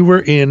time. When you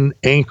were in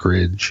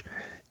Anchorage,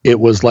 it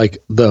was like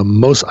the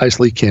Mos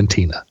Eisley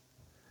Cantina.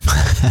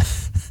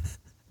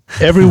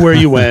 Everywhere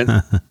you went,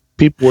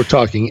 people were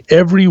talking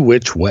every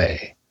which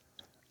way.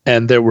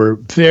 And there were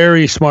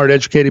very smart,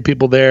 educated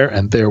people there,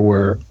 and there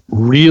were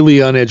really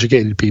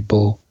uneducated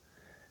people.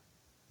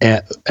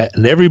 And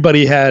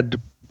everybody had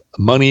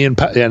money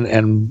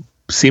and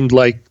seemed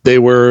like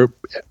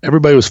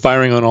everybody was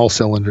firing on all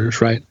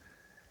cylinders, right?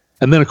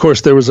 And then, of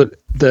course, there was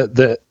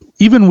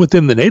even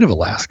within the Native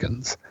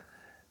Alaskans,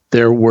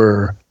 there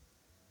were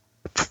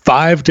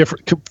five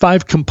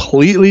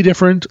completely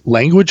different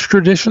language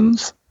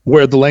traditions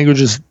where the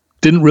languages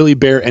didn't really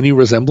bear any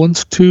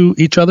resemblance to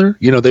each other.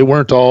 They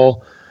weren't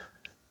all,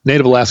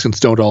 Native Alaskans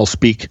don't all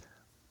speak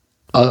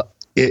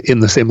in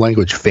the same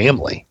language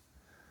family.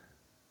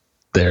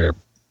 They're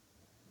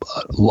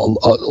an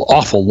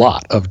awful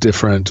lot of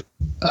different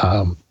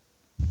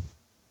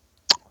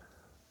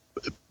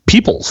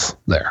peoples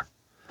there.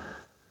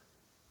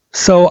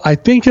 So I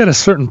think at a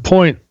certain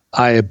point,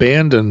 I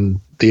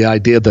abandoned the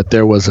idea that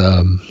there was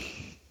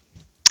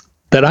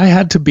that I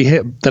had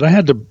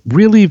to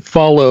really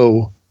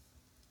follow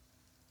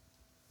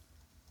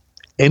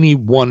any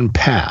one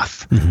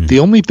path. Mm-hmm. The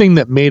only thing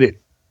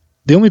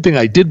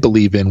I did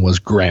believe in was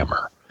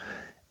grammar.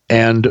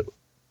 And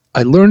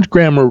I learned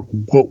grammar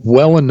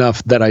well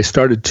enough that I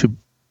started to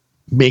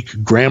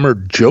make grammar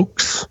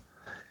jokes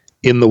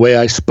in the way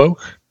I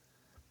spoke.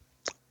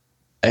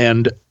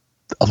 And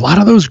a lot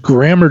of those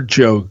grammar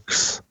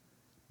jokes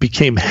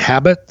became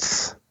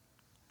habits.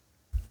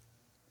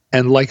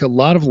 And like a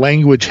lot of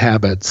language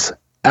habits,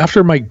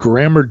 after my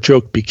grammar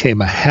joke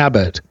became a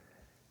habit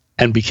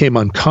and became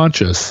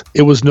unconscious,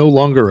 it was no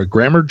longer a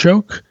grammar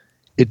joke.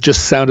 It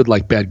just sounded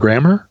like bad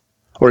grammar,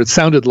 or it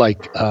sounded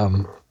like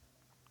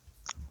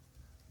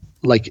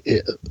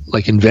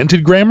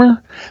invented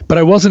grammar. But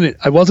I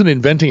wasn't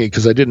inventing it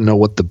because I didn't know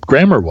what the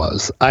grammar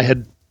was.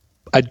 I'd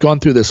gone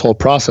through this whole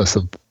process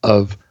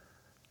of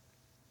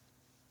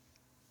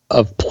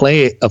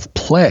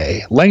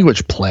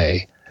language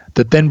play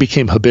that then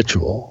became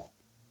habitual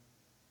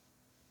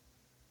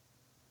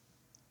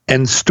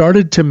and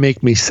started to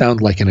make me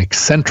sound like an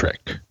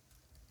eccentric.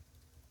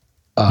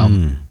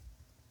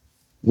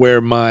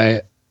 Where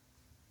I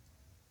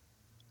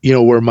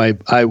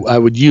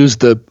would use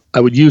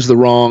the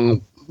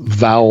wrong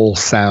vowel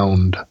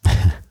sound.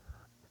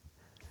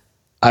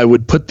 I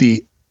would put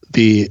the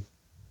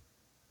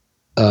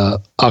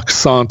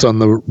accent on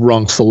the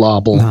wrong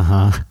syllable.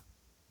 Uh-huh.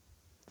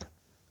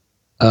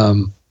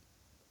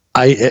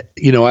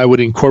 I would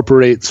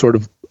incorporate sort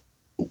of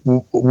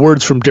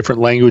words from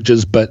different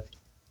languages, but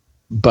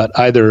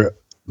either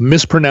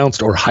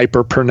mispronounced or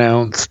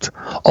hyperpronounced.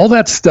 All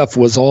that stuff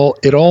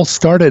it all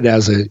started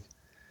as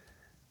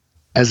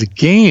a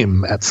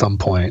game at some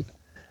point,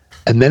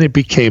 and then it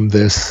became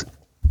this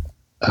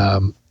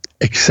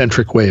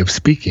eccentric way of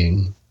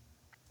speaking.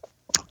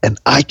 And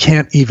I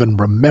can't even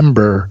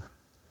remember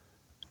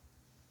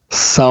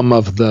some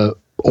of the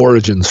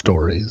origin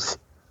stories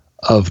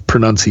of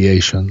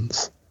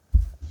pronunciations.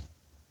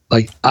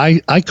 Like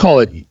I call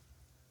it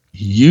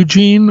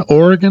Eugene,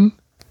 Oregon,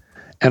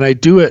 and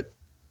I've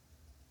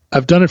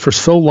done it for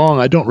so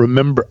long I don't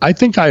remember. I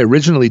think I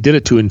originally did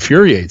it to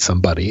infuriate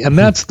somebody, and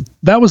that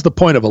was the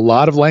point of a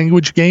lot of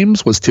language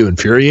games, was to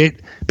infuriate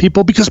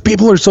people, because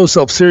people are so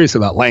self-serious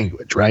about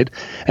language, right?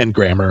 And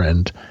grammar,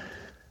 and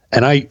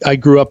I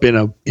grew up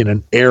in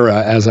an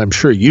era, as I'm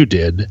sure you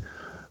did,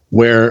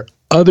 where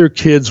other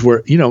kids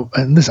were,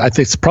 and this I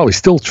think it's probably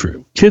still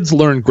true. Kids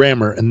learn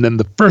grammar, and then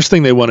the first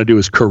thing they want to do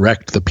is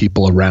correct the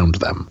people around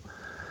them.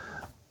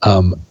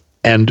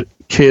 And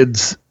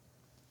kids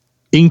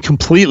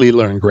incompletely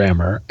learn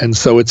grammar, and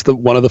so it's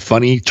one of the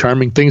funny,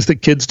 charming things that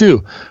kids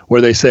do,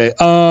 where they say,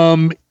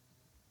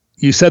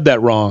 "You said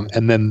that wrong,"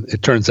 and then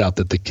it turns out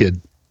that the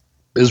kid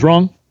is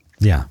wrong.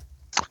 Yeah.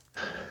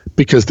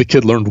 because the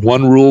kid learned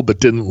one rule but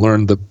didn't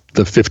learn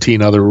the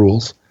 15 other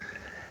rules.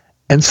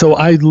 And so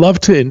I love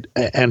to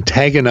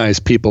antagonize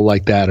people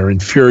like that or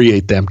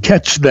infuriate them,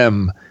 catch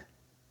them.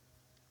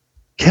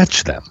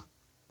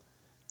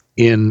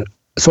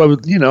 So I was,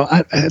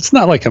 it's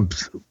not like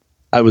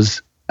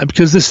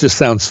because this just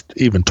sounds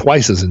even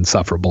twice as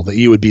insufferable that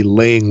you would be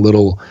laying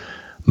little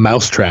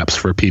mouse traps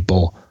for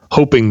people,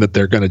 hoping that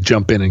they're going to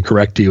jump in and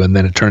correct you. And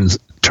then it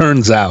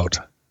turns out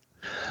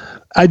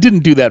I didn't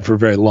do that for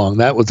very long.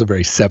 That was a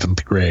very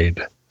 7th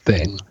grade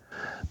thing.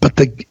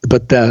 But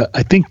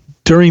I think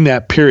during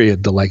that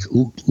period, the like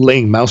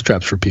laying mouse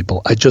traps for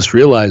people, I just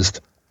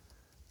realized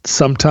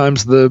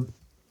sometimes the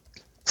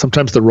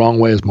wrong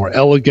way is more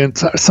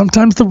elegant.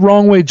 Sometimes the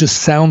wrong way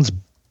just sounds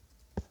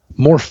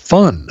more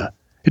fun.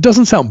 It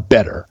doesn't sound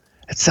better.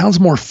 It sounds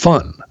more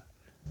fun.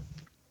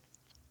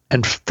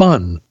 And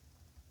fun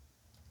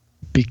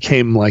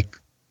became like,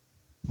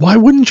 why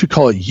wouldn't you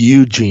call it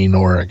Eugene,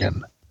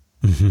 Oregon?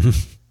 Mm-hmm.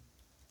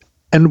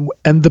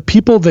 And the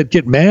people that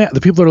get mad,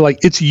 the people that are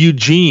like, it's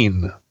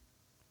Eugene.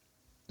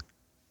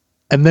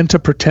 And then to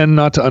pretend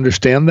not to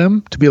understand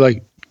them, to be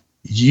like,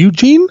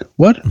 Eugene?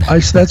 What?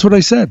 That's what I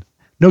said.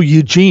 No,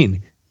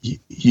 Eugene.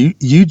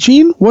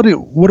 Eugene?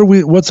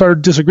 What's our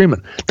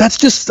disagreement? That's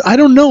just, I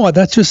don't know.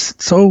 That's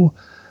just so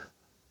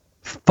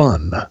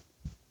fun.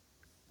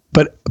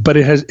 But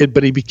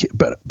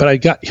I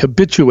got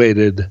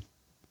habituated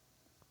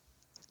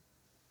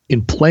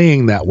in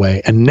playing that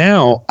way. And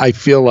now I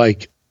feel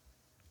like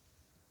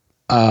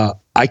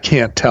I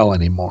can't tell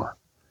anymore.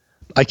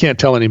 I can't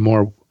tell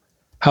anymore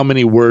how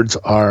many words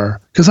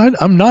are, because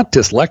I'm not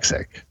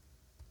dyslexic.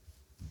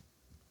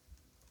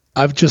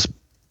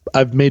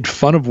 I've made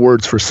fun of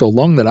words for so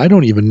long that I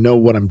don't even know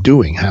what I'm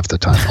doing half the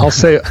time.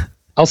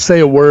 I'll say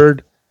a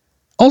word.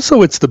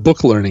 Also, it's the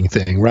book learning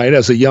thing, right?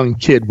 As a young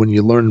kid, when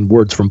you learn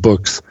words from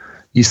books,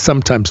 you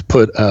sometimes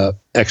put a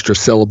extra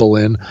syllable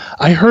in.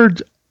 I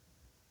heard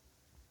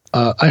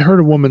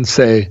a woman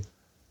say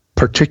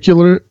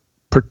particularly.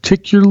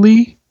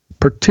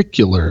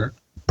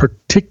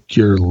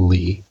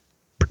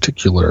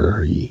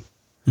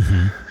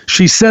 Mm-hmm.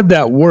 She said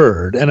that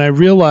word, and I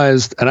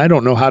realized, and I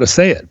don't know how to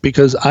say it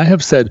because I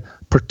have said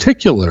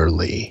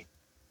particularly.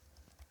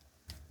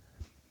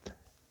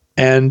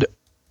 And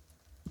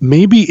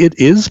maybe it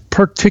is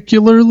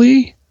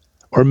particularly,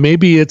 or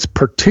maybe it's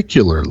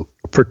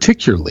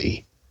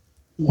particularly.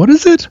 What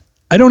is it?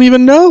 I don't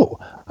even know.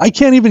 I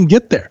can't even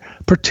get there.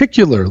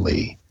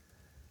 Particularly.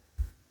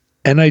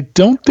 And I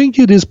don't think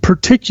it is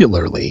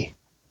particularly.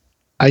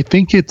 I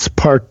think it's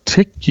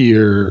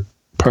particularly.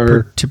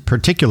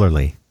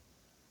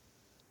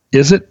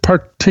 Is it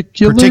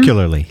particular?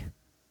 Particularly.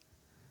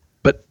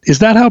 But is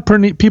that how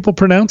people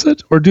pronounce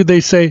it? Or do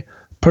they say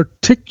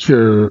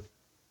particularly?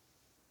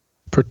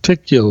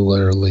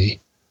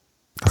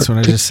 That's what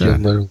I just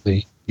said.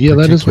 Yeah,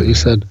 that is what you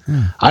said.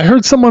 Yeah. I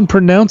heard someone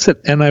pronounce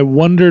it, and I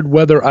wondered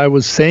whether I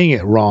was saying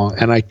it wrong,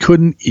 and I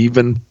couldn't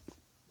even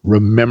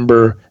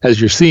remember, as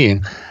you're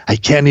seeing, I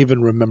can't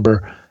even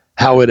remember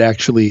how it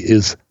actually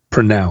is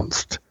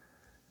pronounced.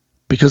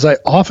 Because I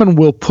often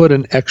will put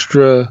an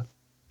extra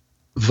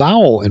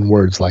vowel in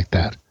words like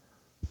that,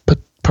 but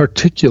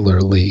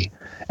particularly.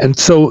 And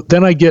so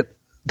then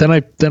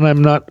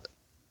I'm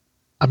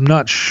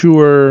not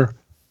sure.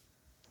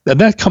 And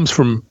that comes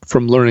from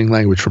learning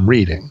language from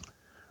reading,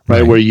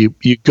 right? Where you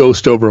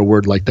ghost over a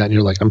word like that and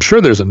you're like, I'm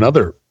sure there's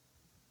another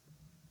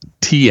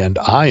T and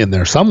I in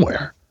there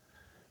somewhere.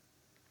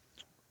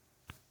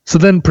 So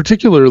then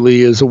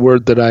particularly is a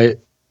word that I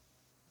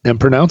am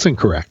pronouncing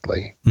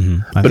correctly.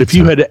 Mm-hmm. But if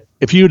you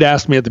had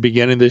asked me at the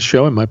beginning of this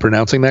show, am I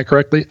pronouncing that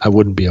correctly? I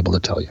wouldn't be able to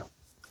tell you.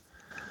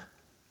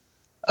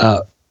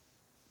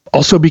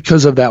 Also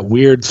because of that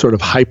weird sort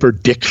of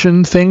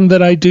hyperdiction thing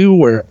that I do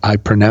where I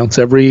pronounce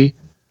every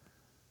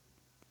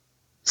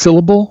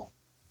syllable.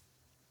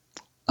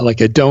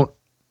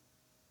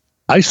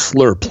 I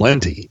slur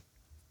plenty,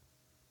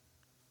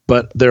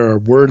 but there are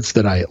words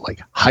that I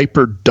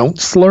hyper don't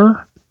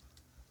slur.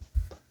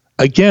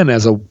 Again,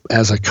 as a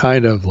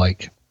kind of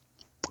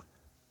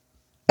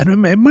and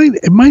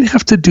it might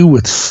have to do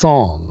with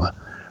song,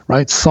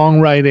 right?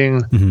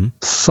 Songwriting, mm-hmm.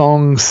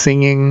 Song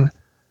singing,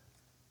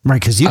 right?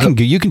 Because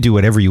you can do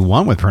whatever you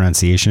want with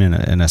pronunciation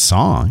in a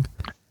song.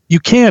 You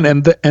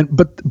can,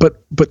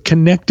 but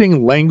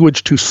connecting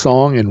language to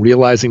song and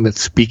realizing that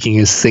speaking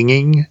is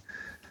singing,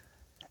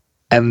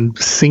 and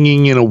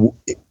singing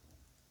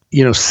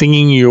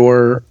singing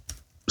your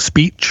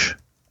speech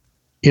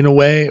in a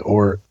way,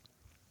 or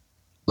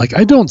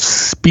I don't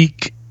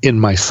speak in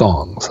my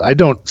songs. I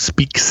don't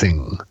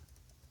sing.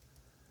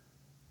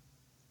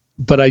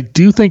 But I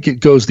do think it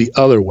goes the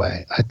other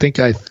way. I think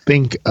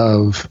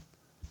of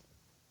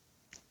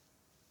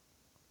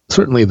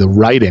certainly the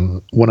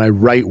writing. When I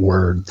write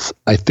words,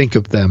 I think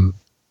of them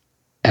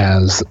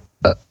as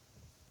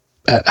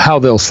how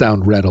they'll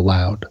sound read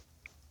aloud.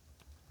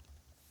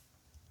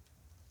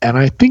 And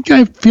I think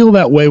I feel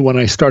that way when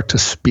I start to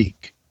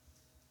speak.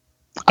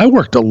 I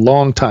worked a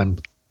long time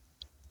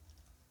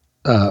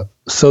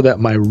so that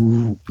my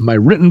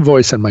written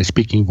voice and my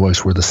speaking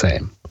voice were the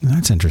same.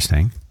 That's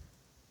interesting.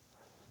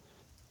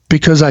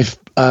 Because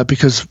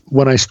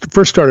when I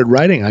first started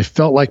writing, I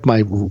felt like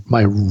my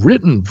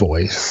written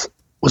voice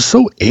was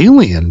so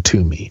alien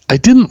to me. I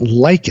didn't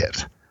like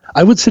it.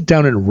 I would sit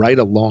down and write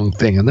a long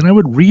thing, and then I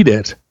would read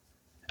it.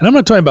 And I'm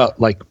not talking about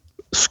like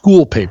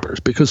school papers,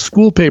 because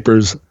school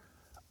papers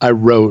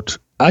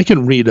I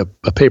can read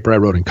a paper I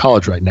wrote in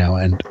college right now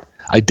and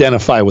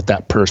identify with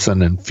that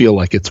person and feel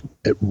like it's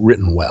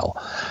written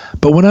well.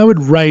 But when I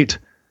would write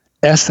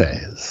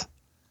essays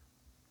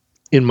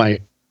in my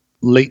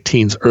late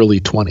teens, early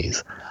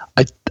 20s,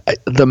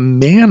 the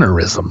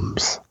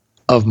mannerisms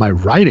of my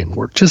writing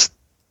were just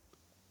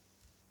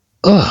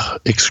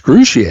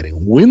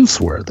excruciating,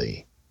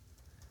 wince-worthy.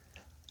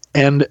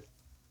 And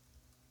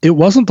it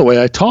wasn't the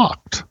way I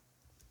talked.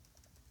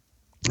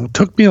 It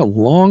took me a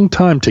long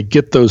time to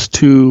get those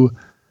two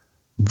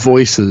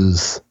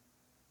voices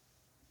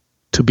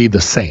to be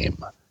the same.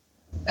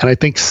 And I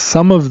think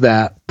some of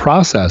that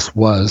process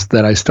was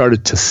that I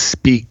started to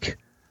speak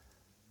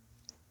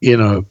in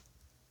a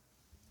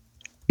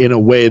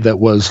way that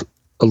was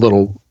a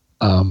little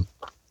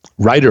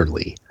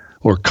writerly,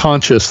 or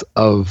conscious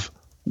of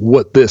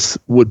what this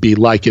would be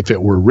like if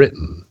it were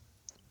written,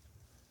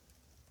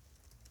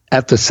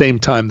 at the same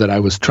time that I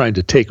was trying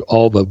to take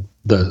all the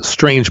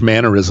strange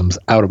mannerisms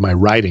out of my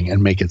writing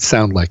and make it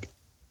sound like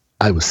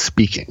I was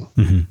speaking.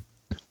 Mm-hmm.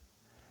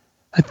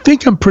 I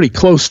think I'm pretty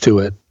close to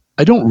it.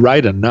 I don't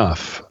write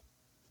enough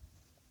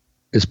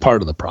is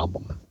part of the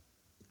problem.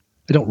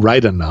 I don't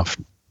write enough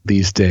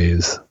these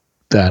days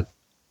that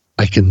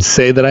I can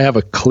say that I have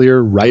a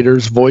clear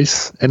writer's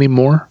voice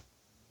anymore.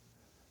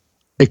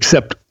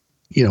 Except,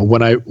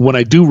 when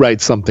I do write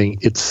something,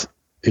 it's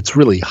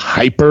really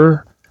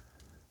hyper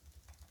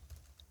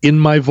in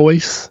my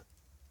voice,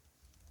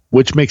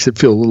 which makes it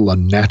feel a little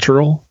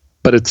unnatural.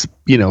 But it's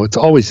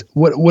always,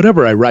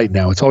 whatever I write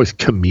now, it's always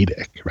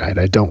comedic, right?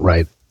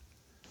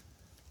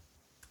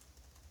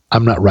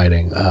 I'm not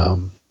writing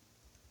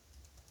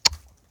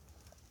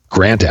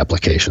grant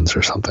applications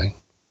or something.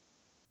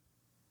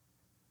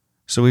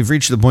 So we've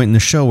reached the point in the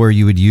show where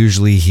you would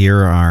usually hear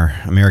our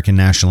American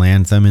national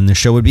anthem and the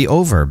show would be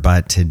over.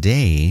 But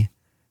today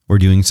we're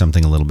doing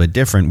something a little bit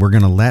different. We're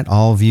going to let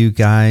all of you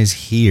guys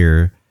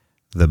hear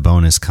the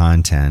bonus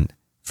content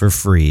for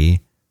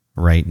free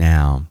right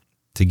now.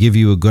 To give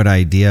you a good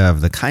idea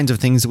of the kinds of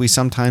things that we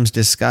sometimes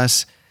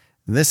discuss,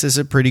 this is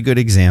a pretty good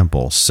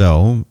example.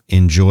 So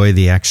enjoy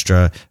the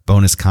extra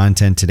bonus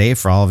content today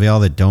for all of y'all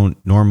that don't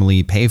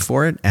normally pay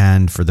for it.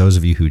 And for those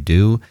of you who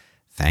do,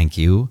 thank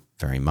you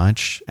very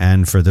much.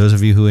 And for those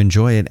of you who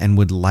enjoy it and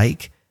would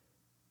like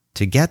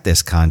to get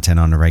this content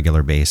on a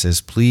regular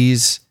basis,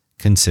 please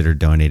consider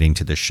donating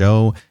to the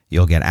show.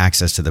 You'll get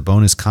access to the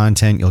bonus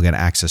content. You'll get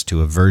access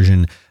to a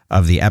version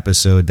of the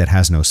episode that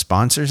has no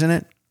sponsors in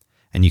it.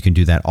 And you can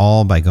do that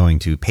all by going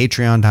to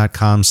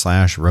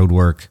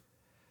patreon.com/roadwork.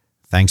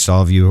 Thanks to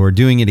all of you who are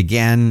doing it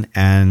again.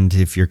 And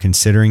if you're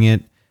considering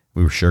it,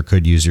 we sure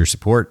could use your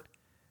support.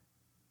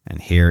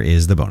 And here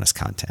is the bonus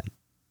content.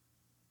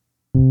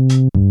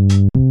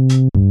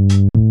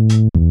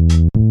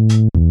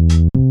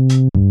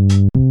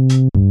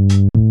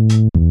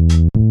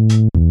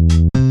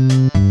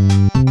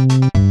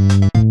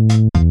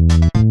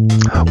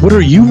 What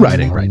are you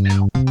writing right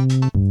now?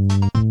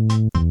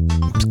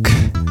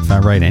 If I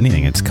write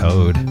anything, it's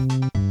code.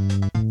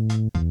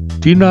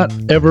 Do you not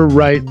ever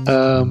write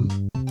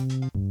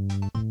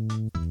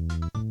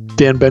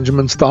Dan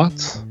Benjamin's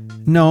thoughts?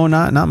 No,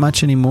 not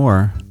much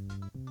anymore.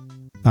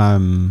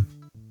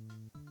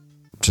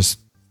 Just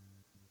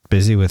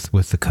busy with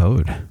the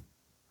code.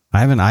 I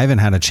haven't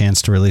had a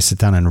chance to really sit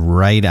down and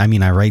write. I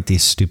mean, I write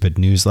these stupid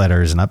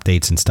newsletters and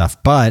updates and stuff,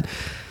 but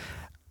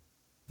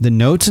the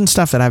notes and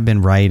stuff that I've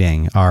been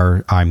writing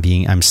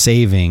I'm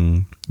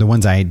saving the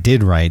ones I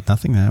did write,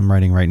 nothing that I'm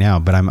writing right now,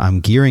 but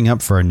I'm gearing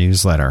up for a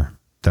newsletter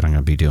that I'm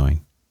going to be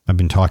doing. I've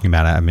been talking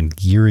about it. I've been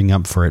gearing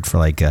up for it for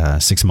like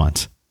 6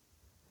 months,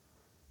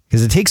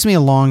 because it takes me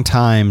a long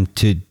time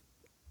to,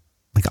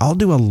 I'll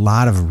do a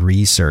lot of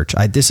research.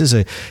 This is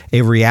a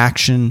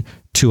reaction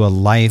to a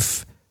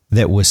life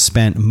that was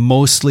spent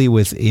mostly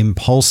with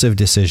impulsive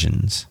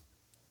decisions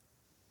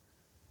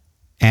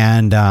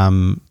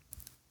and,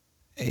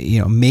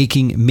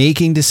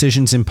 making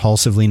decisions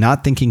impulsively,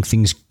 not thinking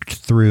things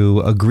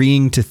through,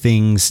 agreeing to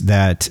things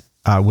that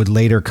would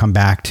later come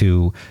back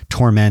to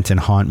torment and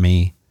haunt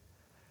me.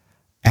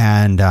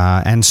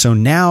 And so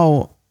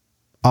now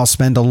I'll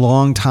spend a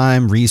long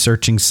time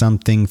researching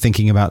something,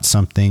 thinking about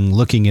something,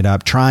 looking it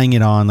up, trying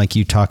it on, like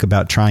you talk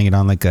about trying it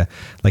on like a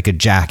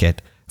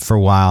jacket for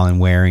a while and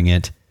wearing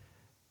it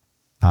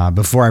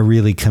before I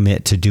really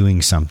commit to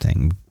doing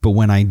something. But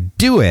when I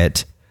do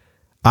it,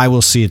 I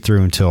will see it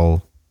through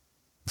until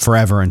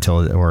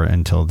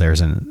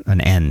there's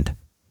an end.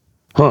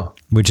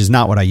 Which is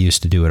not what I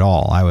used to do at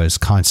all. I was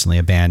constantly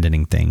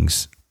abandoning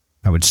things.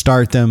 I would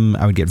start them.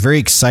 I would get very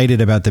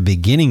excited about the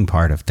beginning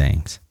part of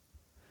things.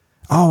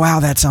 oh, wow,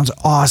 that sounds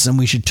awesome.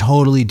 We should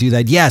totally do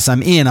that. Yes,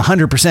 I'm in,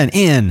 100%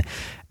 in.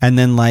 And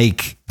then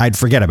like I'd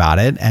forget about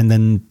it. And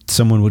then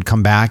someone would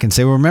come back and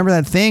say, well, remember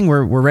that thing?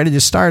 We're ready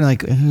to start. And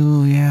like,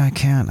 oh yeah, I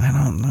can't. I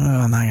don't know.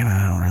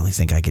 I don't really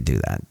think I could do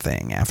that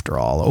thing after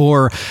all.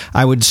 Or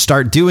I would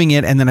start doing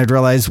it and then I'd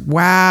realize,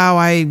 wow,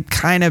 I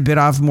kind of bit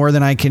off more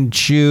than I can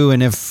chew.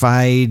 And if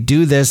I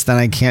do this, then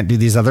I can't do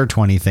these other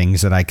 20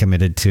 things that I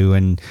committed to.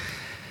 And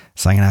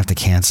so I'm going to have to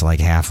cancel like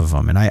half of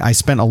them. And I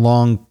spent a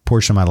long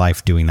portion of my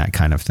life doing that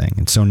kind of thing.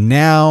 And so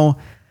now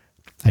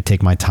I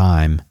take my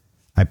time.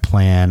 I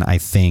plan, I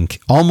think,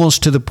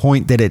 almost to the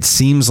point that it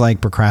seems like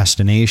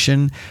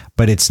procrastination,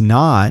 but it's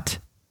not.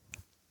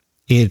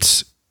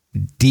 It's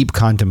deep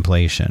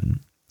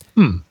contemplation.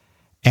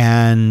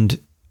 And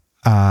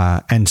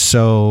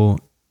so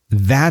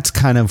that's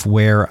kind of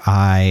where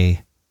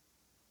I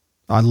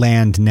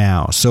land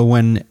now. So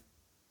when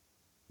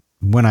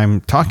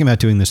I'm talking about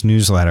doing this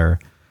newsletter,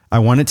 I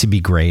want it to be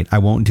great. I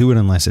won't do it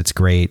unless it's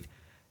great.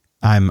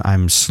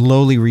 I'm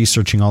slowly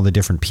researching all the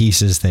different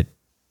pieces that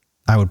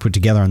I would put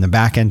together on the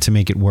back end to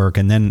make it work.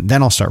 And then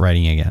I'll start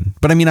writing again.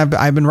 But I mean,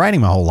 I've been writing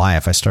my whole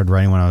life. I started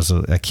writing when I was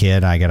a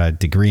kid. I got a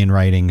degree in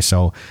writing,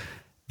 so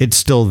it's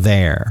still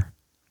there.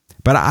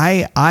 But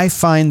I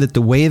find that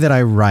the way that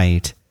I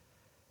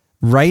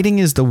writing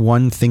is the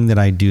one thing that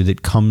I do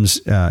that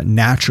comes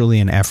naturally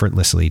and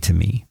effortlessly to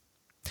me.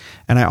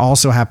 And I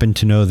also happen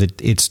to know that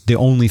it's the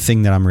only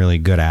thing that I'm really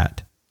good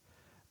at.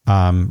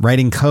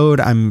 Writing code,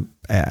 I'm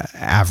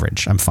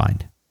average. I'm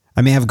fine.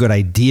 I may have good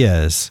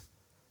ideas,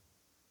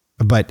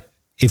 but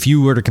if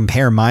you were to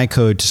compare my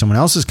code to someone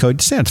else's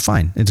code, say it's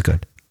fine. It's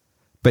good.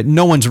 But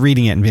no one's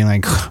reading it and being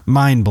like,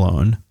 mind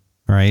blown,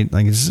 right?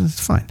 Like it's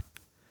fine.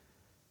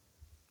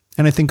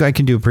 And I think I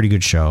can do a pretty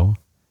good show.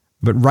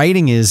 But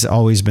writing has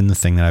always been the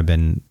thing that I've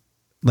been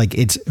like,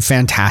 it's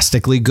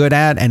fantastically good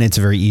at, and it's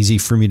very easy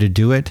for me to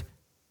do it.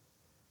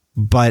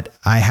 But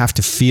I have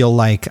to feel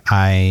like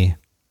I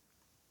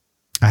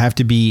have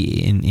to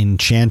be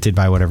enchanted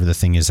by whatever the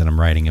thing is that I'm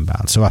writing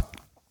about. So I've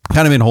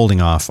kind of been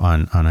holding off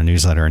on a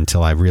newsletter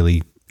until I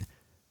really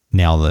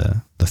nail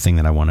the thing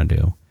that I want to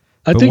do.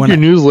 I think your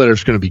newsletter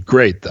is going to be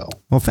great, though.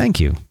 Well, thank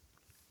you.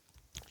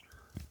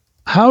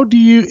 How do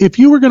you, if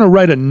you were going to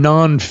write a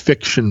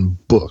nonfiction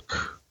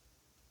book,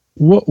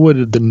 what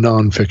would the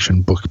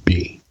nonfiction book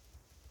be?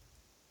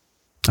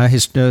 A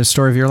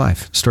story of your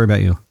life, story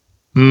about you.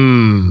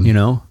 You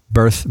know,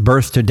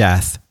 birth to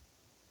death.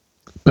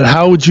 But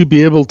how would you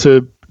be able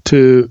to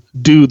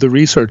do the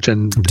research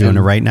and I'm doing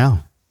it right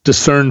now?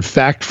 Discern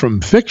fact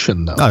from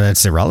fiction, though? Oh,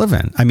 that's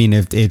irrelevant. I mean,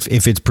 if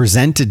it's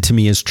presented to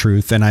me as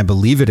truth and I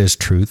believe it is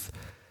truth,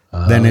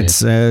 then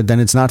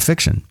it's not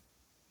fiction.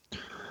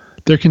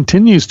 There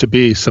continues to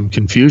be some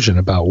confusion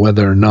about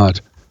whether or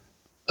not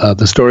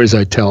the stories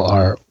I tell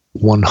are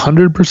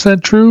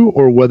 100% true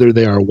or whether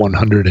they are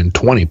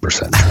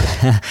 120%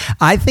 true.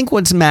 I think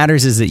what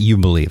matters is that you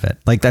believe it.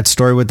 Like that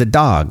story with the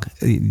dog.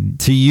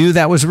 To you,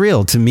 that was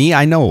real. To me,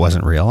 I know it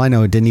wasn't real. I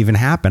know it didn't even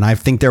happen. I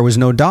think there was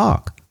no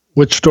dog.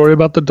 Which story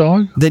about the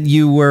dog? That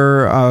you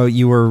were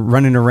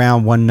running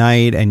around one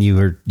night and you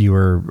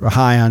were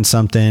high on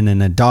something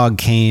and a dog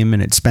came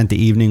and it spent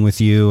the evening with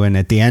you, and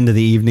at the end of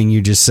the evening you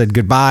just said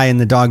goodbye and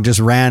the dog just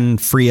ran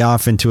free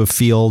off into a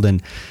field,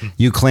 and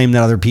you claim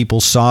that other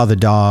people saw the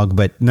dog,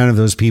 but none of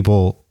those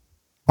people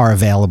are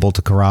available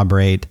to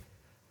corroborate.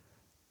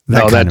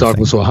 That dog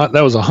was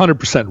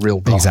 100% real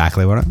dog.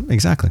 Exactly.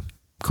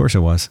 Of course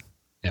it was.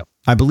 Yep.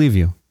 I believe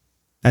you.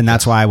 And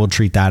that's why I will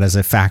treat that as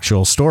a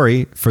factual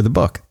story for the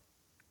book.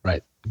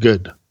 Right.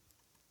 Good.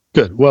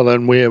 Well,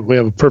 then we have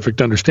a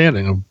perfect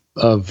understanding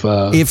of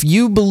if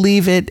you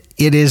believe it,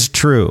 it is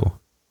true.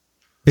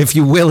 If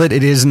you will it,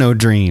 it is no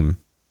dream.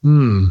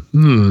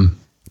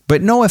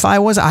 But no,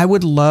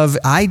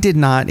 I did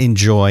not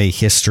enjoy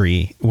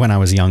history when I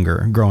was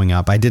younger, growing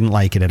up. I didn't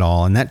like it at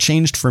all. And that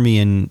changed for me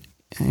in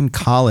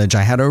college.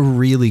 I had a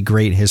really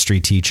great history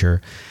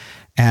teacher,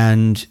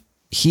 and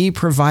he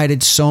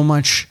provided so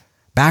much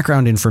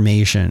background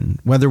information,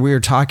 whether we were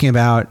talking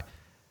about,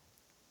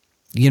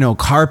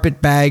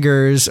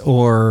 carpetbaggers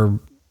or,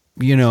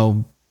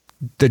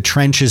 the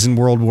trenches in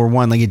World War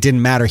I. Like, it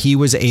didn't matter. He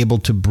was able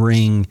to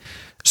bring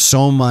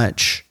so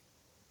much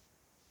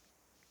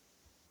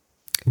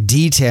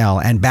detail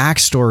and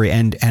backstory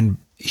and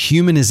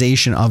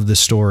humanization of the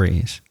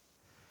stories.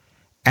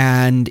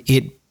 And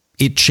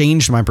it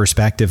changed my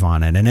perspective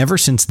on it. And ever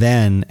since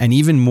then, and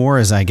even more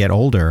as I get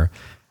older,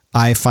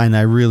 I find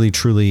I really,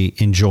 truly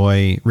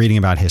enjoy reading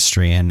about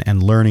history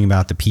and learning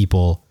about the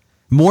people,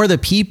 more the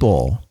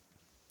people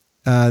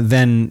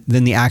than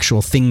the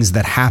actual things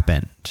that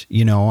happened.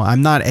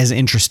 I'm not as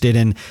interested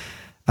in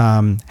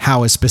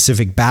how a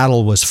specific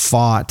battle was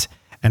fought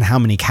and how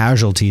many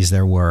casualties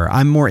there were.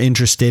 I'm more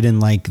interested in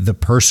like the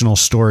personal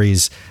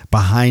stories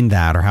behind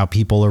that, or how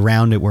people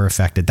around it were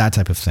affected, that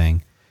type of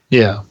thing.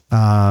 Yeah.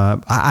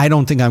 I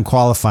don't think I'm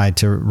qualified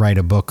to write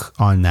a book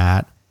on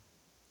that.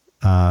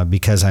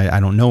 Because I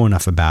don't know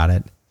enough about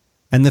it.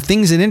 And the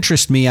things that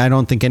interest me, I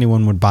don't think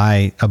anyone would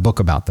buy a book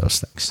about those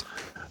things.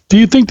 Do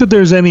you think that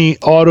there's any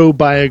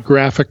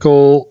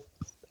autobiographical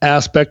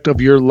aspect of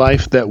your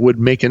life that would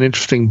make an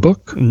interesting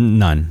book?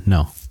 None.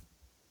 No.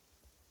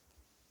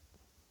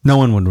 No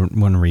one would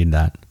want to read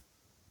that.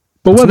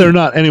 But whether or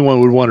not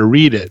anyone would want to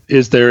read it,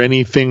 is there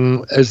any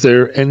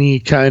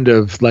kind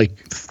of like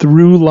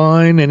through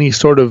line, any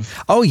sort of...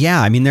 Oh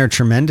yeah. I mean, there are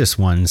tremendous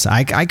ones.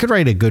 I could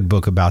write a good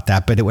book about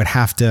that, but I would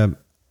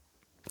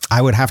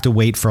have to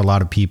wait for a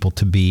lot of people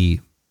to be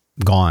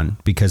gone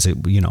because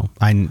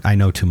I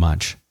know too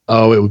much.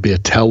 Oh, it would be a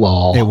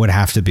tell-all. It would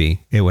have to be.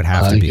 It would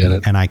have to be.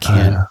 And I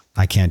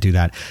can't do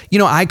that.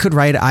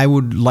 I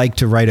would like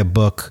to write a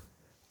book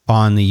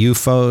on the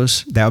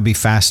UFOs. That would be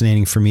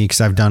fascinating for me because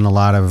I've done a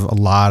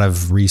lot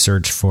of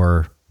research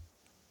for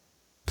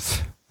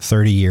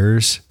 30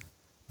 years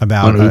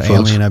about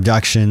alien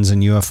abductions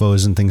and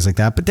UFOs and things like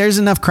that. But there's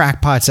enough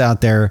crackpots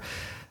out there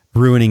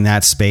ruining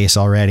that space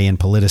already and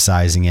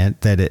politicizing it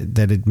that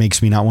it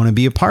makes me not want to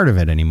be a part of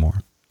it anymore.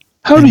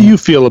 How do you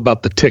feel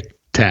about the Tic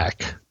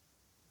Tac?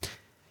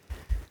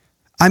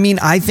 I mean,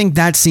 I think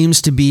that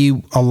seems to be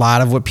a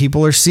lot of what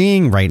people are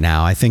seeing right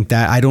now. I think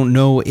that I don't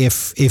know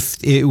if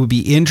it would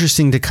be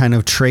interesting to kind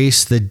of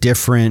trace the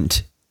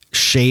different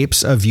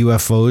shapes of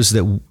UFOs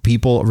that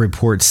people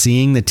report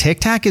seeing. The Tic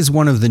Tac is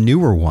one of the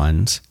newer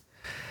ones.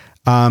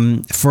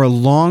 For a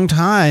long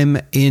time,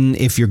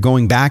 if you're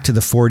going back to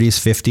the 40s,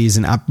 50s,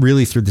 and up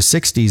really through the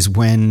 60s,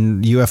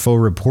 when UFO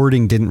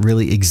reporting didn't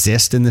really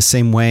exist in the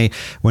same way,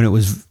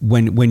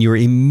 when you were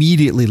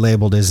immediately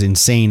labeled as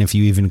insane if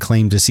you even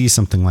claimed to see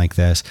something like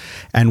this,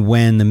 and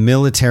when the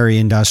military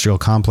industrial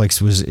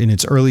complex was in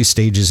its early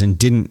stages and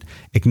didn't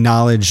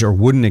acknowledge or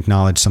wouldn't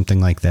acknowledge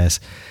something like this,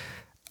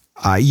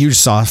 you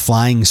saw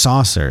flying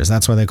saucers.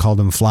 That's why they called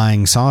them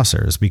flying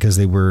saucers, because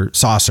they were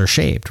saucer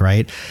shaped,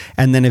 right?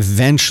 And then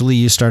eventually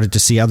you started to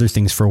see other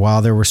things. For a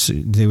while they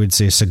would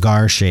say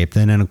cigar shaped.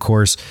 And then of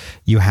course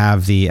you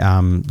have the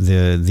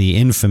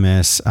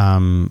infamous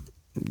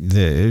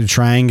the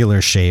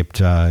triangular shaped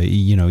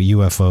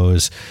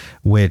UFOs,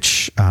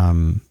 which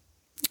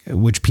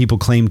people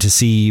claim to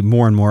see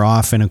more and more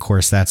often. Of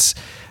course, that's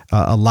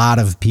a lot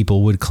of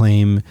people would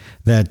claim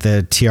that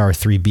the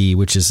TR-3B,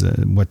 which is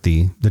what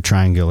the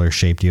triangular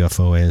shaped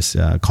UFO is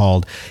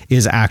called,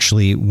 is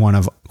actually one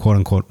of, quote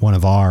unquote, one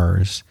of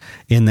ours,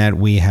 in that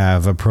we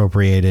have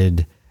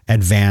appropriated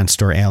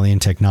advanced or alien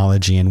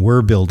technology and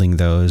we're building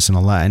those and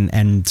a lot.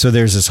 And so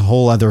there's this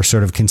whole other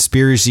sort of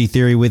conspiracy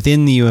theory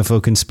within the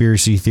UFO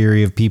conspiracy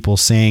theory of people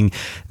saying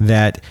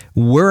that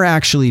we're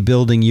actually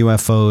building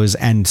UFOs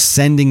and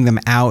sending them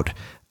out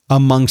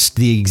amongst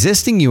the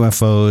existing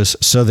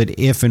UFOs so that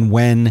if and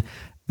when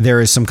there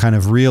is some kind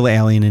of real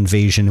alien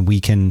invasion, we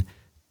can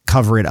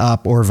cover it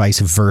up, or vice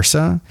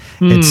versa.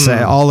 It's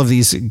all of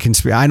these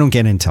I don't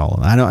get into all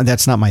of that.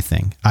 That's not my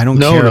thing. I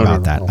don't care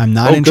about that. I'm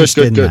not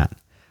interested in that.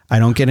 I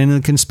don't get into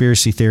the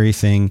conspiracy theory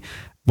thing.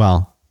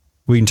 Well,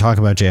 we can talk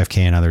about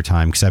JFK another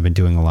time because I've been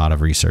doing a lot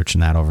of research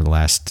in that over the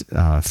last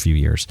few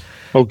years.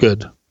 Oh,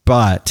 good.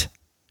 But,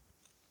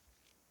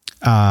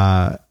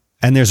 and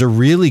there's a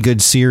really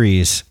good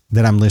series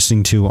that I'm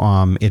listening to.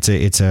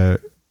 It's a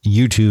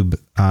YouTube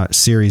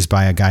series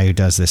by a guy who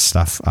does this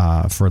stuff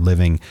for a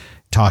living,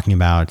 talking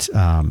about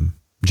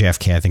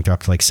JFK. I think they're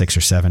up to like 6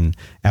 or 7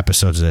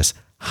 episodes of this.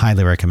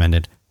 Highly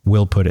recommended.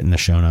 We'll put it in the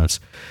show notes.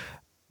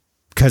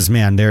 Because,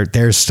 man,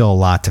 there's still a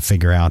lot to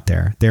figure out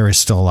there. There is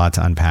still a lot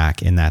to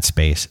unpack in that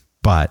space.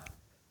 But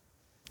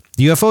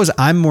UFOs,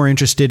 I'm more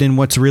interested in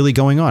what's really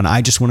going on.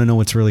 I just want to know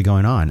what's really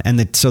going on.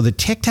 And so the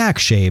Tic Tac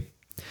shape,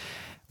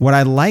 what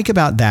I like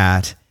about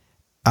that,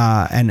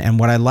 and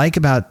what I like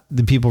about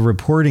the people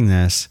reporting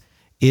this,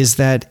 is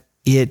that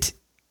it's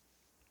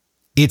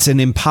an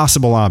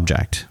impossible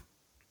object.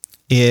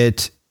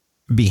 It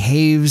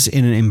behaves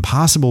in an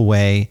impossible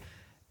way.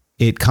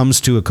 It comes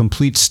to a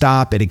complete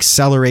stop. It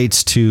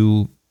accelerates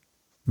to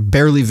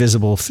barely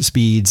visible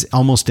speeds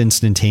almost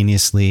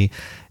instantaneously.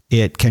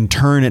 It can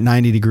turn at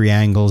 90-degree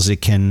angles.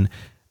 It can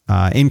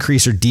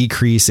increase or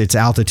decrease its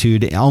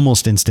altitude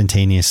almost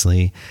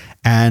instantaneously.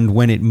 And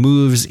when it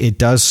moves, it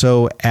does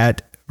so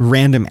at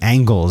random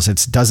angles.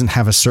 It doesn't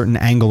have a certain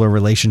angle or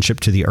relationship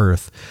to the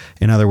Earth.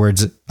 In other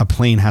words, a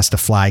plane has to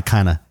fly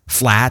kind of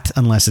flat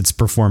unless it's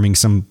performing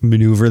some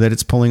maneuver that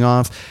it's pulling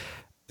off.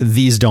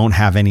 These don't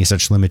have any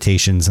such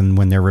limitations, and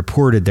when they're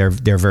reported, they're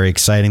very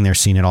exciting. They're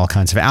seen at all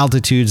kinds of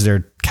altitudes.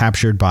 They're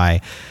captured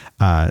by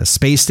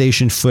space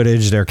station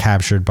footage. They're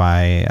captured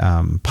by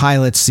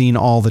pilots seen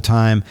all the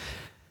time.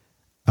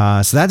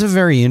 So that's a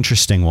very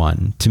interesting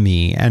one to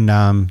me. And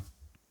I'm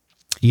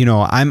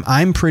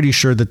pretty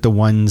sure that the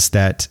ones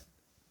that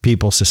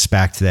people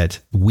suspect that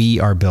we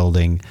are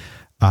building,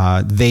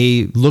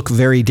 they look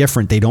very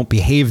different. They don't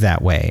behave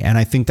that way, and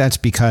I think that's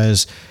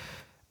because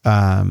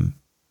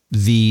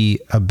the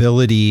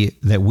ability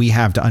that we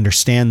have to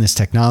understand this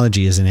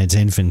technology is in its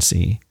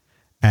infancy.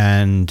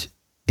 And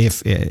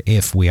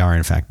if we are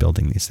in fact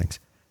building these things,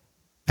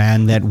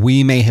 and that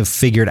we may have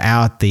figured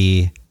out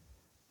the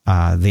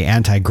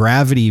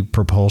anti-gravity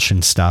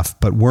propulsion stuff,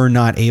 but we're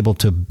not able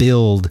to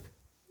build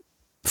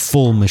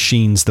full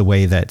machines the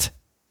way that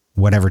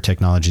whatever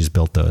technology has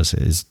built those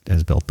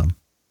has built them.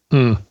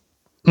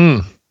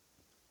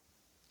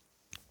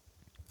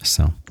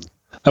 So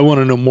I want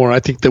to know more. I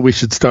think that we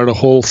should start a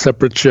whole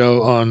separate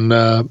show on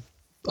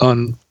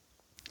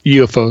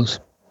UFOs.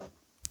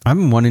 I've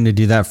been wanting to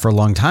do that for a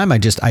long time. I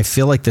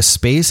feel like the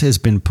space has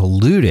been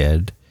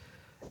polluted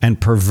and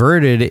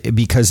perverted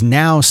because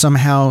now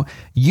somehow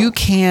you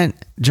can't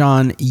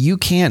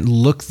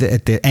look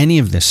at any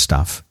of this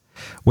stuff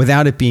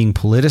without it being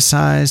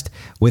politicized,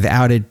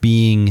 without it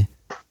being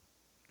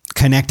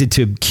connected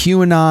to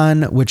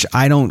QAnon, which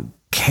I don't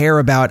care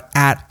about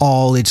at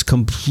all. It's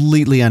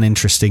completely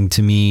uninteresting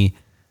to me.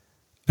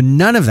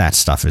 None of that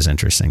stuff is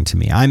interesting to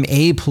me. I'm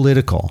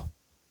apolitical.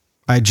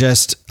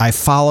 I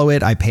follow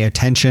it. I pay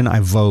attention. I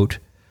vote,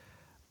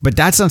 but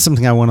that's not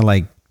something I want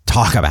to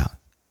talk about.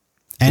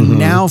 And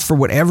now for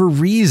whatever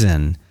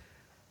reason,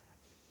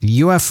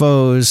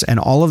 UFOs and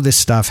all of this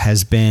stuff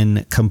has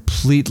been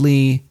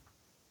completely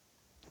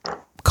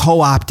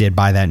co-opted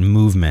by that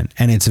movement.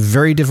 And it's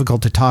very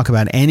difficult to talk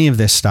about any of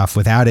this stuff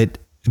without it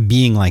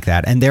being like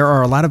that. And there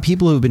are a lot of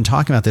people who have been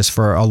talking about this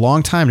for a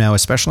long time now,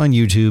 especially on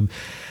YouTube.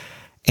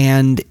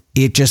 And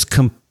it just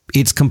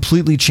it's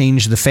completely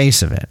changed the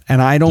face of it.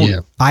 And I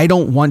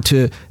don't want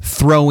to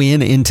throw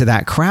into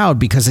that crowd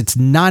because it's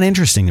not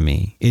interesting to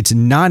me. It's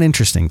not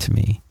interesting to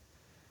me.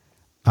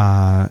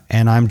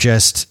 And I'm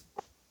just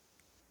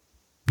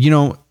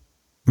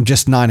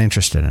not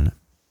interested in it.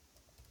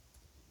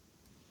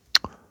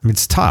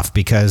 It's tough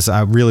because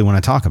I really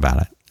want to talk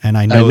about it. And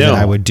I know that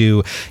I would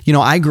do,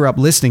 I grew up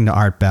listening to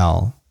Art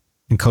Bell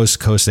and Coast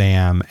to Coast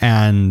AM,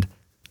 and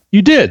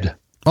you did.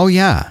 Oh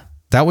yeah.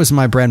 That was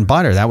my bread and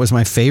butter. That was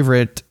my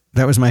favorite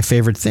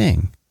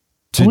thing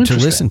to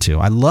listen to.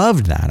 I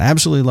loved that. I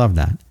absolutely loved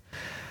that.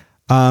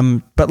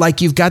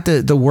 But you've got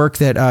the work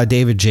that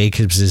David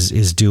Jacobs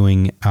is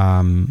doing,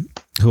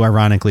 who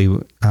ironically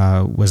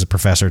was a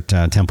professor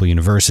at Temple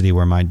University,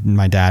 where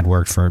my dad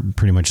worked for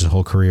pretty much his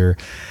whole career.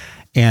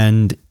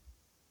 And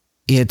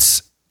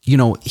it's,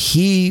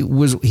 he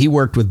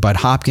worked with Bud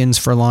Hopkins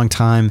for a long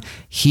time.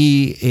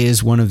 He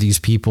is one of these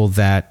people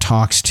that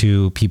talks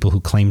to people who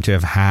claim to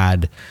have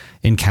had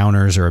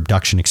encounters or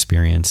abduction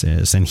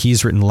experiences. And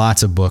he's written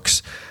lots of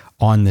books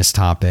on this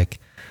topic.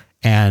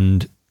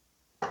 And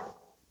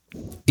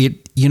there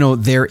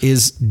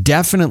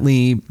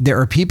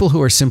are people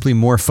who are simply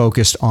more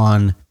focused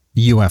on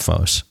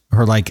UFOs,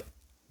 or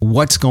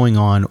what's going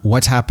on,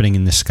 what's happening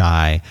in the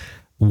sky,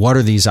 what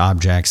are these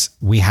objects?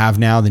 We have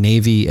now the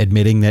Navy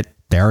admitting that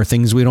there are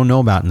things we don't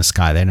know about in the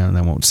sky. They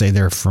won't say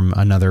they're from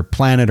another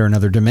planet or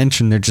another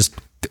dimension.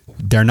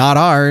 They're not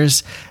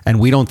ours, and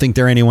we don't think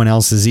they're anyone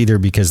else's either,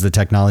 because the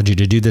technology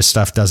to do this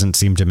stuff doesn't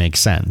seem to make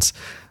sense.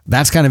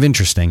 That's kind of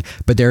interesting.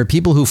 But there are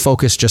people who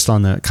focus just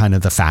on the kind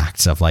of the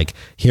facts of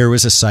here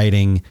was a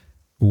sighting.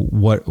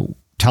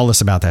 Tell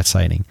us about that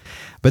sighting.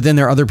 But then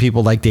there are other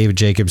people like David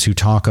Jacobs who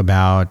talk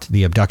about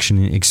the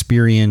abduction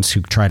experience,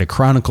 who try to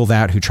chronicle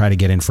that, who try to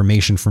get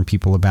information from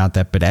people about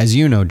that. But as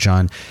you know,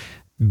 John,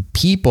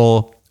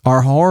 people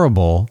are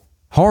horrible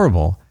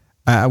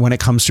when it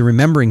comes to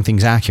remembering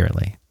things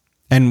accurately.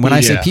 And when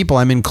I say people,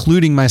 I'm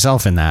including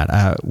myself in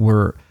that.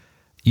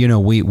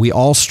 We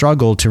all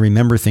struggle to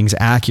remember things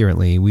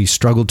accurately. We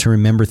struggle to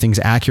remember things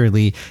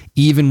accurately,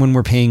 even when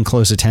we're paying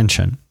close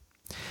attention.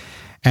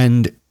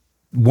 And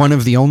one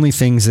of the only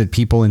things that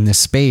people in this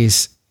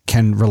space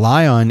can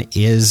rely on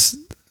is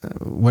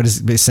what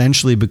is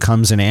essentially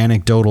becomes an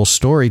anecdotal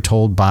story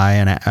told by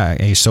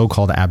a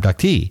so-called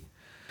abductee.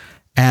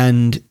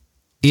 And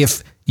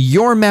if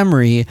your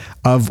memory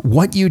of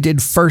what you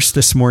did first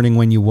this morning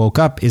when you woke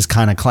up is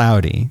kind of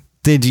cloudy,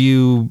 did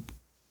you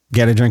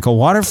get a drink of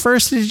water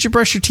first? Or did you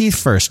brush your teeth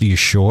first? Are you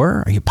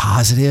sure? Are you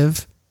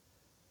positive?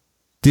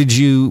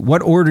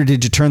 What order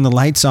did you turn the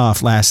lights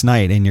off last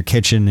night in your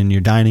kitchen and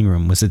your dining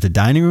room? Was it the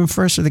dining room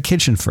first or the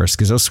kitchen first?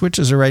 Because those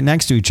switches are right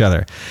next to each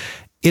other.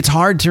 It's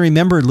hard to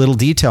remember little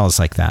details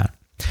like that.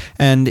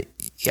 And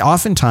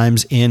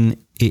oftentimes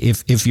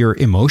if you're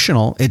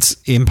emotional,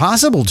 it's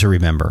impossible to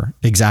remember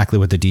exactly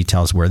what the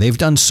details were. They've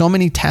done so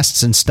many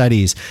tests and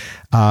studies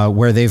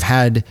where they've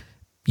had,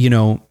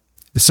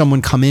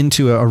 someone come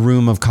into a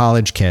room of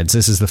college kids.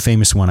 This is the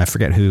famous one. I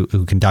forget who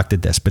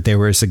conducted this, but there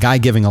was a guy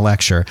giving a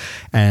lecture,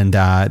 and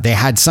they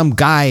had some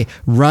guy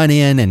run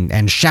in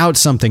and shout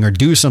something or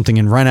do something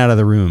and run out of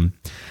the room.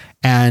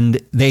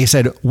 And they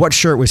said, what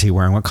shirt was he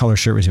wearing? What color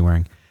shirt was he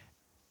wearing?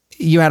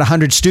 You had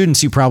 100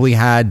 students, you probably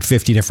had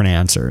 50 different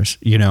answers,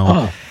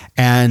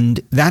 and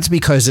that's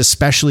because,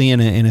 especially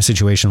in a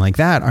situation like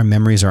that, our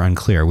memories are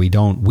unclear. We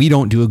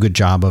don't do a good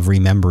job of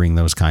remembering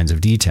those kinds of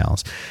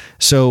details.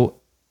 So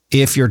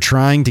if you're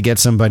trying to get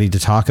somebody to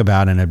talk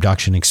about an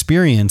abduction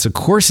experience, of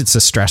course it's a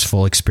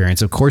stressful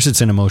experience. Of course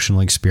it's an emotional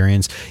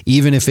experience.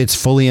 Even if it's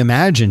fully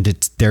imagined,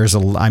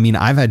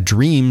 I've had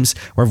dreams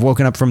where I've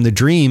woken up from the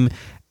dream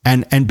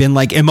and been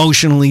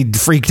emotionally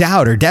freaked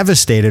out or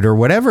devastated or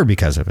whatever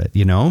because of it,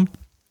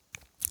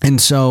 And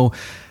so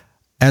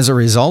as a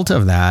result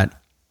of that,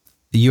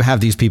 you have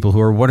these people who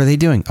are, what are they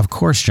doing? Of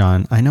course,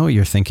 John, I know what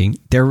you're thinking.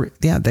 They're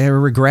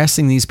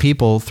regressing these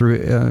people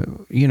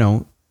through,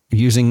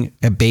 using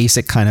a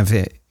basic kind of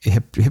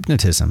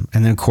hypnotism.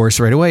 And then of course,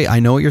 right away, I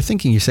know what you're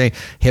thinking. You say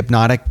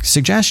hypnotic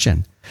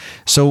suggestion.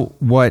 So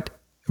what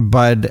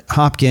Bud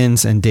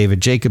Hopkins and David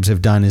Jacobs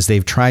have done is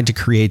they've tried to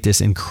create this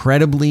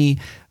incredibly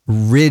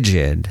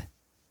rigid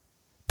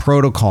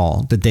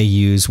protocol that they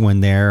use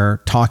when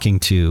they're talking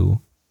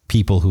to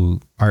people who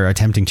are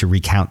attempting to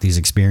recount these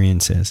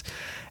experiences.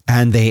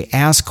 And they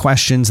ask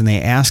questions, and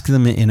they ask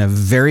them in a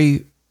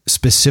very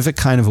specific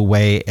kind of a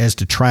way as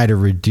to try to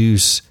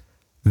reduce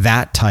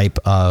that type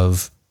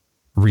of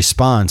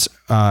response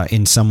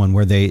in someone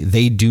where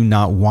they do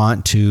not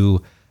want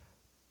to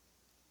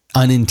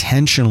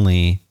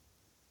unintentionally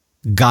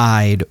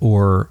guide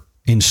or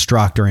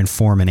instruct or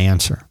inform an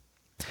answer.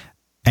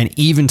 And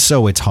even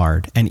so, it's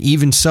hard. And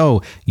even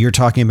so, you're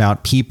talking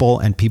about people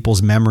and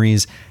people's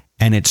memories,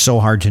 and it's so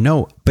hard to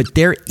know. But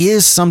there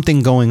is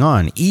something going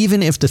on.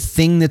 Even if the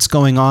thing that's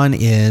going on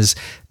is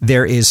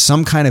there is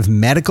some kind of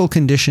medical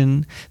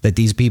condition that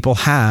these people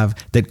have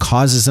that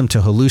causes them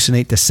to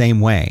hallucinate the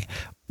same way.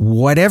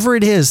 Whatever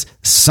it is,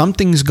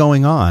 something's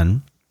going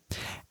on.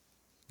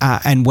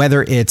 And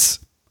whether it's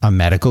a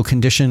medical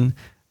condition,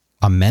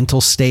 a mental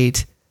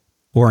state,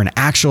 or an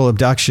actual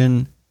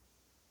abduction,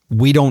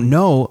 we don't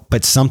know,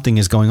 but something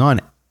is going on.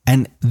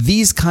 And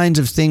these kinds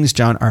of things,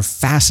 John, are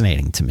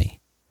fascinating to me.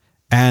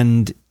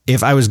 And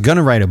if I was going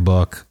to write a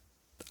book,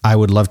 I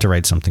would love to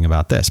write something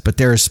about this. But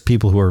there's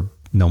people who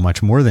know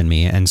much more than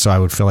me. And so I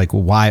would feel like,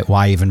 well,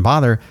 why even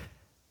bother?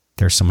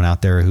 There's someone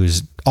out there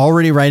who's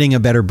already writing a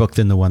better book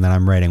than the one that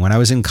I'm writing. When I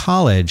was in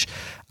college,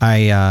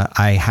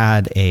 I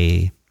had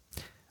an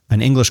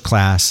English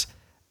class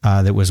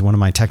that was one of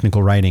my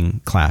technical writing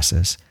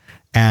classes.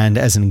 And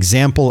as an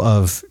example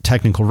of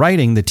technical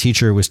writing, the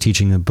teacher was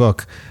teaching the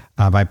book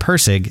by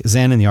Pirsig,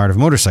 Zen and the Art of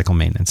Motorcycle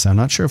Maintenance. I'm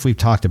not sure if we've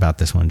talked about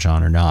this one,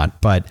 John, or not,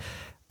 but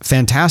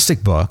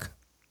fantastic book.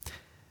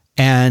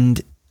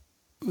 And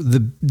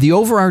the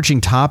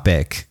overarching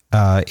topic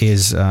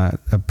is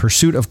a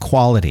pursuit of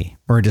quality,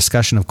 or a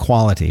discussion of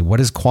quality. What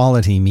does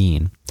quality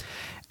mean?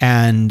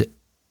 And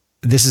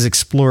this is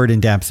explored in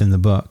depth in the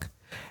book.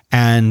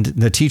 And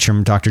the teacher,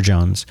 Dr.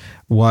 Jones,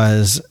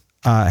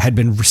 had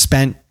been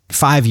spent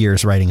 5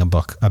 years writing a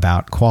book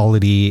about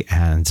quality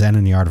and Zen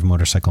and the Art of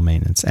Motorcycle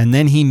Maintenance. And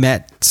then he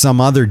met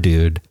some other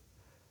dude.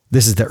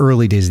 This is the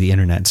early days of the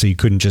internet, so you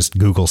couldn't just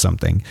Google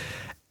something.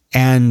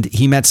 And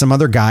he met some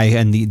other guy,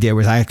 and there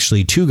was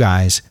actually two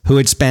guys who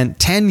had spent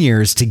 10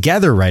 years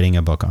together writing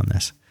a book on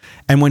this.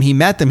 And when he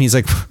met them, he's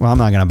like, well, I'm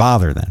not going to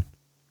bother then,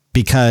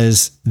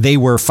 because they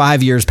were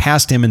 5 years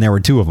past him and there were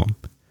two of them.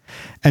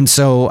 And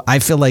so I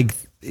feel like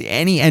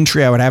any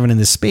entry I would have in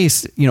this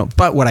space,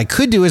 but what I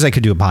could do is I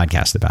could do a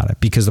podcast about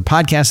it, because the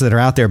podcasts that are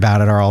out there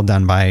about it are all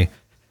done by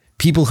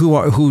people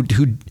who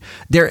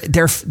they're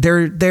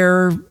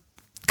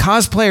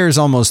cosplayers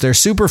almost. They're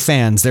super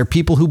fans. They're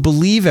people who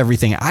believe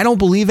everything. I don't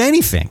believe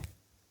anything.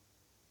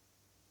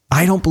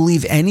 I don't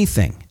believe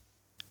anything.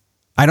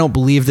 I don't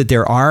believe that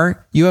there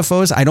are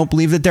UFOs. I don't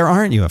believe that there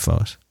aren't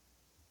UFOs.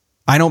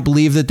 I don't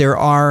believe that there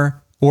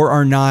are or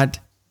are not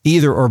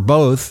either or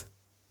both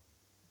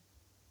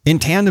in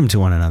tandem to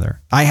one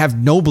another. I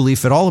have no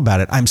belief at all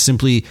about it.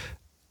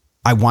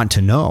 I want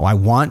to know. I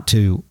want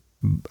to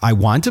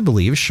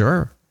believe,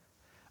 sure.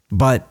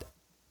 But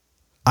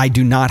I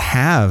do not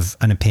have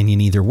an opinion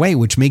either way,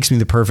 which makes me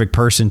the perfect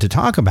person to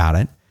talk about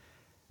it,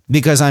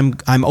 because I'm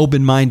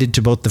open-minded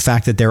to both the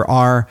fact that there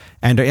are,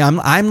 and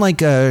I'm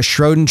like a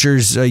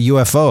Schrodinger's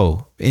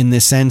UFO in the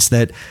sense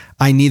that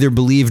I neither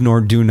believe nor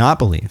do not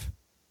believe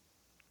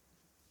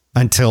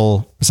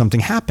until something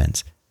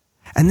happens.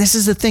 And this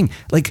is the thing,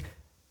 like,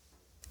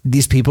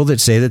 these people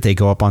that say that they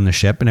go up on the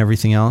ship and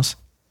everything else,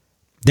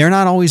 they're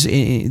not always,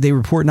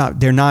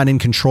 they're not in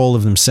control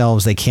of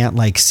themselves. They can't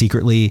like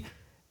secretly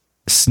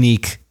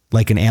sneak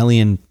like an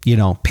alien,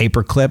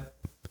 paper clip.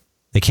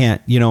 They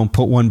can't,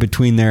 put one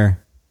between their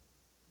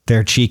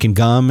cheek and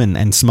gum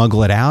and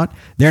smuggle it out.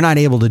 They're not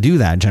able to do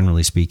that,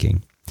 generally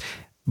speaking.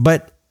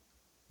 But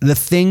the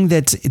thing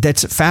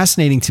that's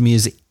fascinating to me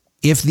is,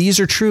 if these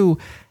are true,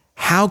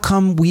 how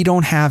come we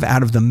don't have,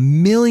 out of the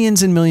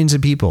millions and millions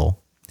of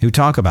people who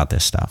talk about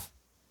this stuff,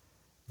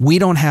 we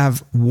don't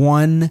have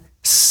one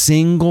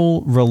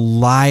single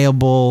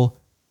reliable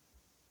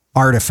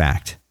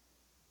artifact?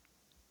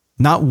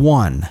 Not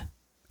one,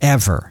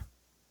 ever.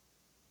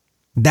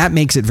 That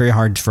makes it very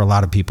hard for a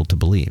lot of people to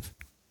believe.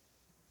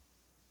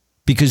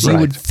 Because you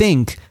would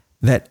think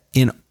that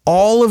in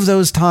all of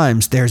those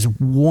times, there's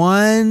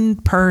one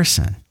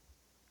person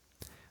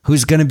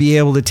who's going to be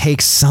able to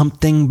take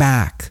something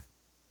back.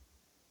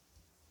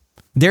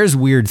 There's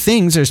weird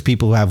things. There's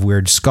people who have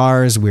weird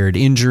scars, weird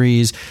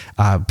injuries,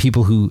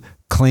 people who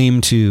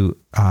claim to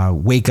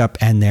wake up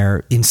and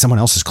they're in someone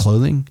else's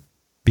clothing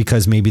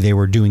because maybe they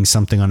were doing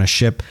something on a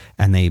ship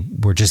and they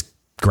were just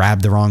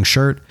grabbed the wrong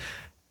shirt.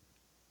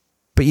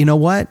 But you know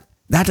what?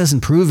 That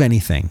doesn't prove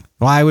anything.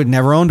 Well, I would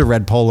never owned a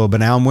red polo, but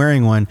now I'm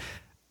wearing one.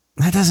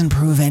 That doesn't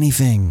prove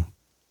anything.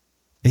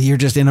 You're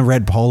just in a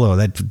red polo.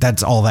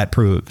 That's all that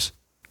proves.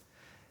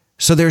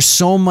 So there's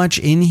so much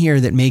in here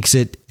that makes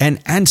it,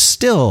 and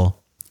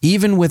still,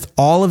 even with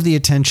all of the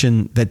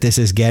attention that this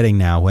is getting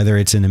now, whether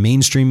it's in the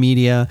mainstream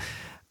media,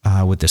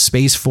 with the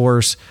Space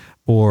Force,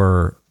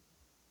 or,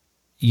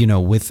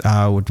 with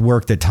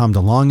work that Tom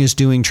DeLonge is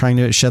doing, trying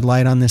to shed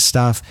light on this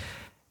stuff,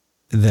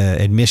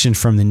 the admission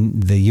from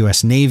the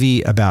U.S.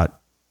 Navy about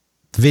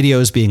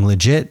videos being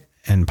legit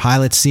and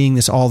pilots seeing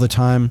this all the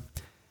time,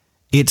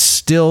 it's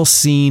still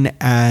seen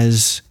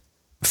as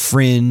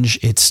fringe.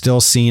 It's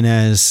still seen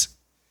as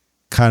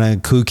kind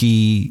of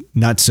kooky,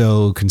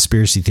 nutso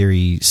conspiracy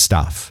theory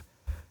stuff.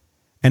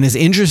 And as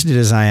interested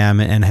as I am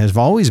and have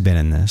always been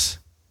in this,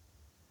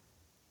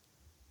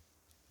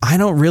 I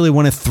don't really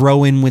want to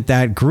throw in with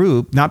that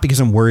group, not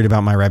because I'm worried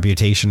about my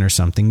reputation or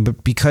something,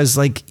 but because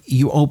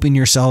you open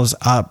yourselves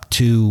up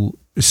to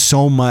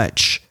so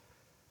much.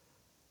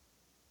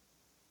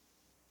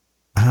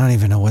 I don't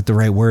even know what the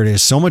right word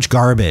is. So much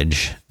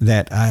garbage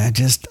that I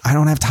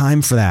don't have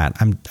time for that.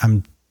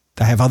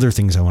 I have other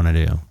things I want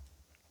to do.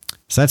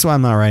 So that's why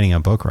I'm not writing a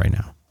book right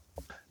now.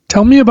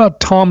 Tell me about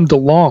Tom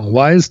DeLonge.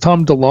 Why is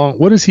Tom DeLonge?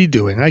 What is he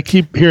doing? I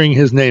keep hearing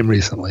his name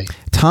recently.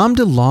 Tom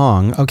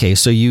DeLonge. Okay,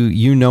 so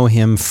you know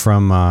him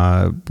from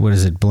what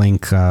is it?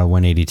 Blink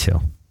 182.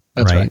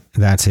 That's right.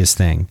 That's his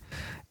thing,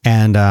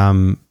 and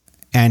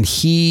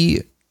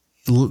he,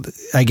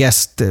 I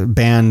guess the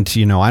band,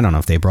 I don't know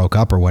if they broke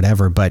up or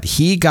whatever, but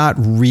he got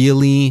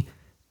really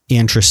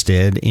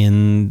interested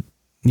in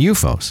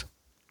UFOs,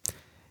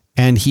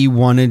 and he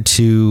wanted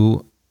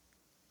to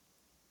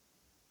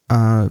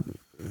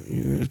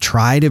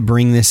try to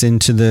bring this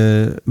into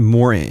the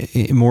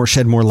more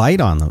shed more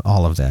light on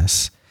all of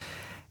this.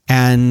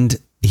 And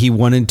he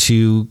wanted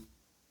to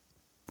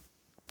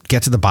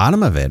get to the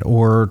bottom of it,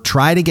 or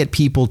try to get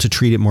people to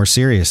treat it more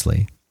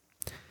seriously.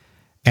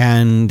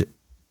 And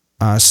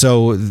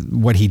so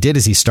what he did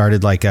is he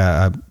started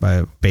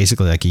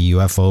basically like a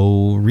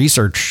UFO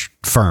research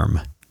firm,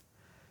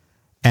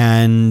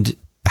 and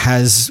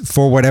has,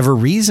 for whatever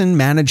reason,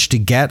 managed to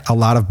get a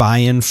lot of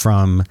buy-in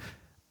from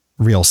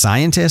real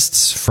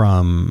scientists,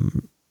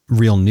 from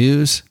real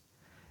news.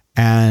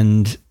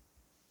 And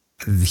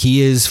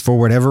he is, for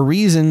whatever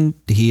reason,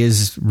 he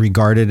is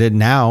regarded it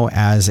now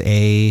as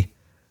an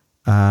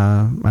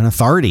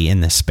authority in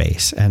this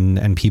space,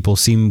 and people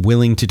seem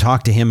willing to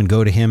talk to him and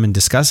go to him and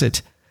discuss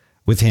it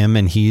with him.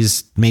 And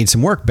he's made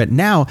some work, but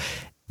now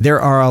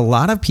there are a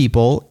lot of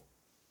people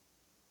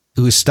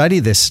who study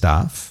this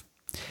stuff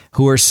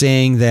who are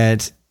saying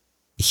that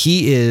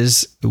he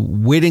is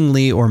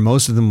wittingly, or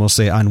most of them will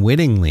say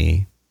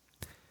unwittingly,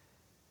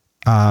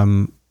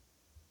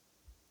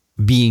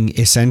 being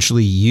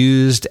essentially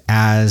used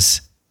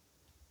as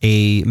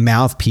a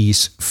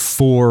mouthpiece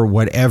for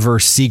whatever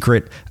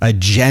secret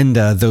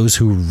agenda those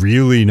who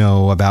really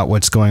know about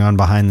what's going on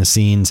behind the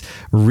scenes.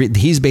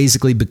 He's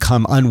basically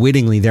become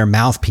unwittingly their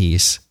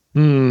mouthpiece.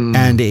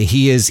 And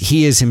he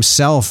is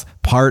himself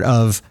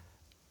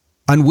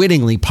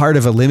unwittingly part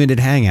of a limited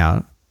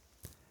hangout,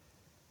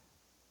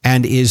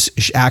 and is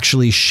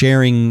actually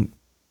sharing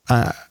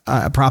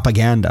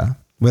propaganda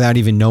without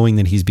even knowing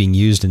that he's being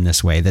used in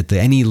this way, that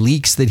any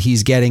leaks that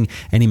he's getting,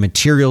 any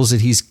materials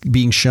that he's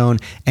being shown,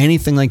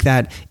 anything like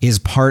that is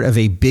part of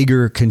a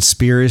bigger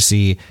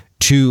conspiracy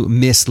to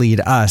mislead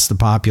us, the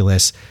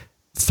populace,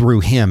 through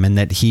him. And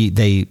that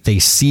they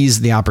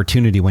seized the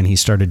opportunity when he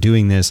started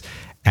doing this,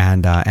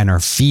 and are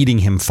feeding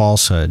him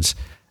falsehoods.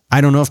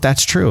 I don't know if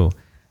that's true.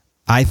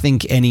 I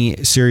think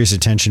any serious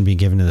attention being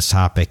given to this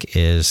topic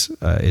is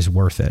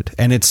worth it.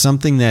 And it's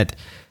something that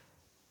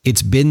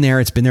it's been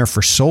there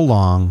for so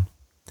long.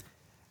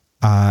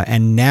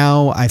 And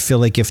now I feel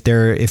like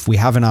if we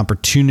have an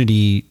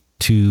opportunity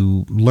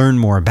to learn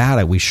more about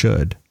it, we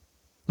should.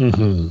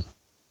 Mm-hmm.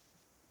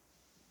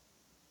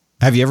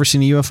 Have you ever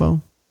seen a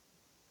UFO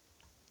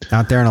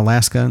out there in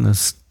Alaska in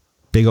this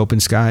big open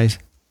skies?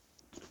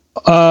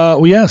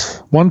 Well, yes.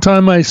 One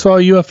time I saw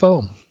a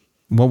UFO.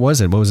 What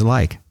was it? What was it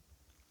like?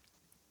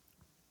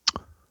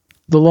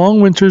 The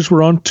Long Winters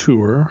were on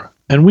tour,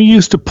 and we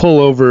used to pull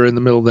over in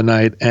the middle of the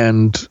night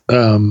and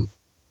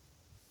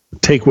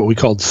take what we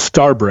called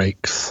star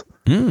breaks.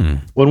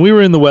 When we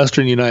were in the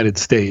Western United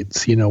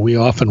States, we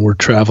often were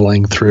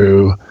traveling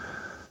through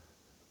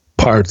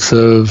parts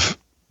of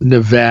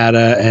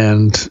Nevada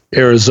and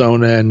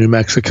Arizona and New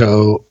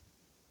Mexico,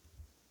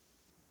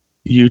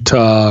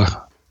 Utah,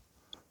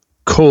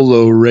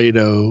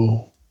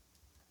 Colorado,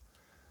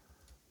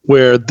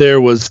 where there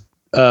was,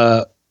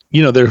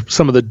 they're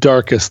some of the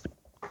darkest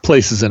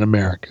places in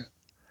America.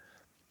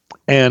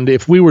 And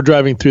if we were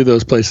driving through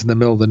those places in the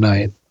middle of the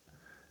night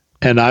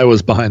and I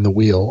was behind the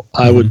wheel,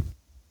 I would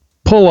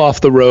pull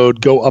off the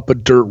road, go up a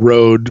dirt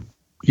road,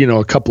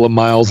 a couple of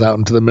miles out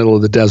into the middle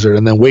of the desert,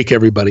 and then wake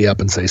everybody up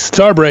and say,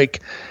 "Star break."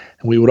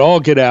 And we would all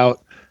get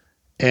out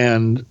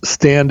and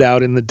stand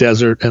out in the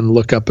desert and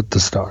look up at the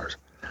stars.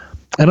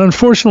 And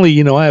unfortunately,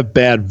 I have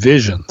bad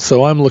vision,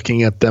 so I'm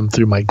looking at them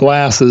through my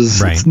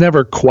glasses. Right. It's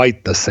never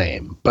quite the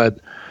same, but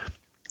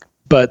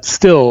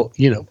still,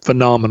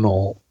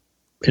 phenomenal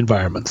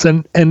environments.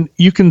 And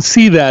you can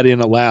see that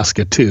in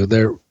Alaska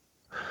too.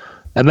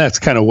 And that's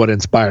kind of what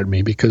inspired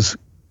me, because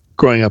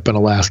growing up in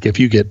Alaska, if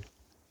you get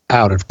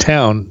out of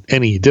town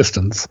any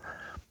distance,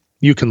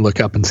 you can look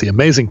up and see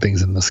amazing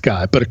things in the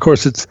sky. But of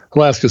course,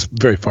 Alaska's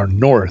very far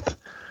north,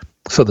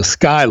 so the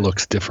sky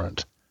looks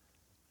different.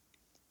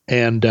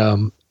 And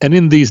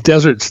in these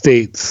desert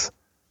states,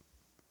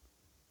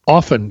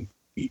 often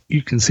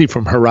you can see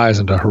from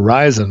horizon to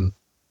horizon,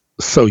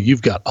 so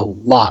you've got a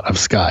lot of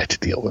sky to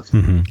deal with.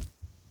 Mm-hmm.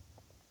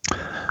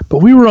 But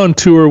we were on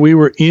tour. We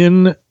were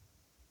in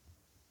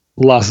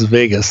Las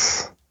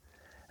Vegas,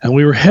 and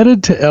we were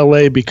headed to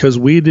LA because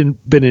we'd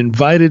been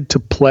invited to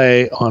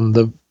play on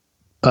the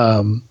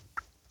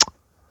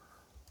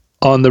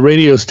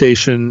radio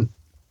station,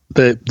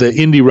 the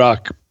indie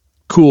rock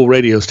cool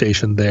radio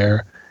station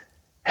there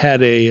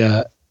had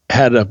a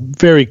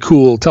very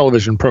cool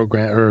television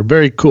program, or a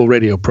very cool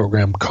radio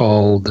program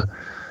called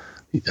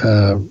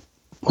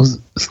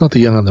it's not The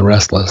Young and the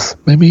Restless,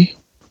 maybe.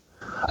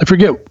 I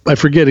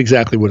forget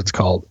exactly what it's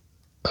called,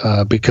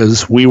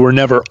 because we were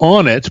never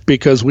on it,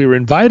 because we were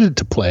invited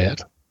to play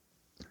it,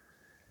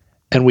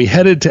 and we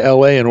headed to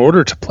LA in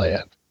order to play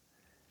it,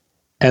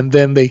 and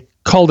then they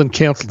called and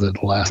canceled it at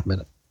the last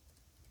minute.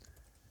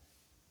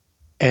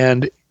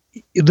 And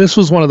this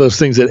was one of those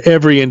things that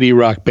every indie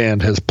rock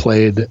band has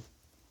played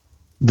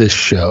this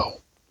show,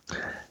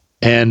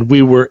 and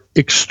we were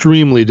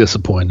extremely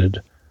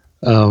disappointed.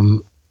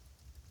 Let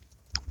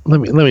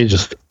me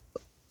just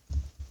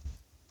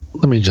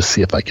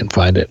see if I can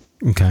find it.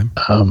 Okay.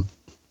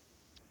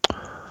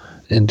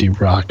 Indie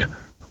rock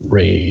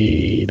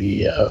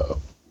radio.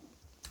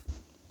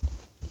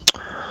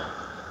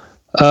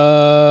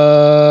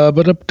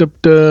 But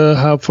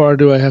how far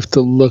do I have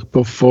to look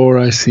before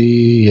I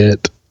see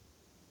it?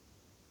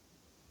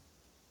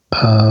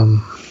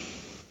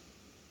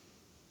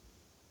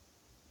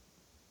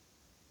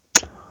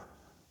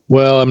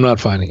 Well, I'm not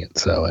finding it,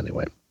 so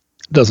anyway,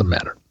 it doesn't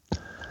matter.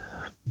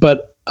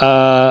 But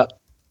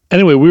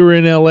anyway, we were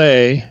in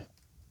LA,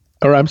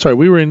 or I'm sorry,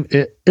 we were in.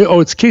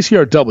 It's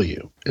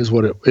KCRW is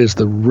what it is,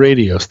 the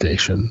radio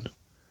station,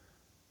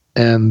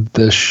 and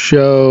the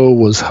show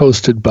was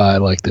hosted by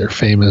like their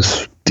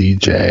famous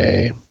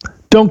DJ.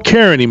 Don't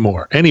care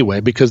anymore anyway,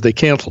 because they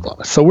canceled on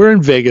us. So we're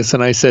in Vegas,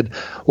 and I said,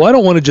 well, I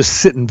don't want to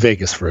just sit in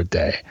Vegas for a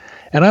day,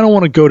 and I don't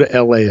want to go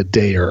to LA a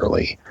day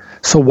early.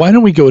 So why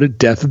don't we go to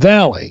Death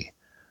Valley?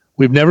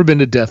 We've never been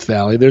to Death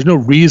Valley. There's no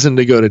reason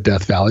to go to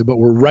Death Valley, but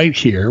we're right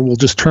here. We'll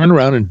just turn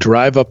around and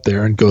drive up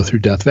there and go through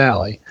Death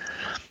Valley.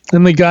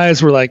 And the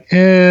guys were like,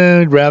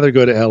 I'd rather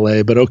go to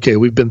LA, but okay,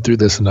 we've been through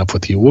this enough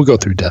with you. We'll go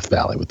through Death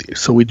Valley with you.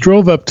 So we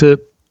drove up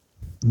to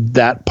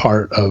that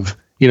part of,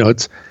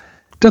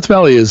 Death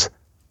Valley it's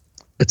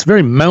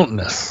very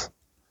mountainous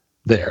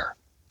there.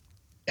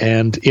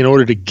 And in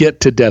order to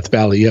get to Death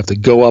Valley, you have to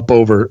go up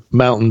over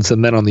mountains,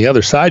 and then on the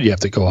other side, you have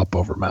to go up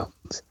over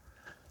mountains.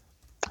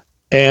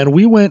 And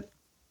we went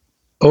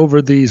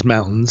over these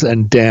mountains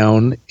and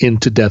down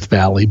into Death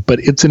Valley, but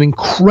it's an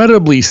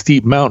incredibly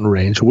steep mountain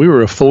range. We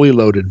were a fully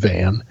loaded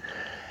van,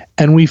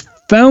 and we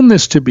found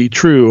this to be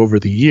true over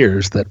the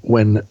years, that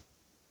when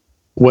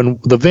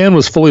the van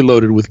was fully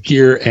loaded with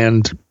gear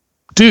and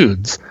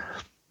dudes,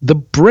 the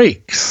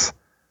brakes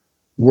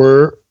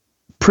were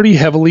pretty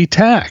heavily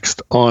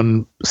taxed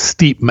on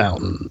steep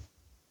mountain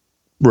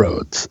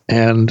roads.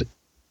 And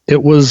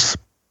it was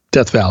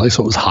Death Valley,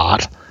 so it was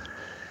hot.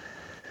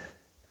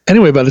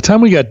 Anyway, by the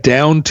time we got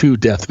down to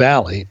Death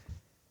Valley,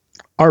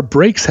 our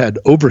brakes had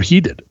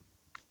overheated,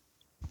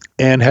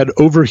 and had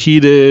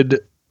overheated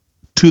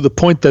to the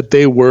point that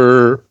they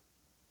were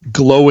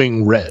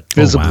glowing red,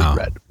 visibly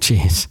red.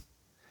 Jeez.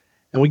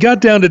 And we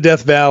got down to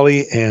Death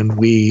Valley, and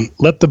we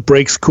let the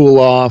brakes cool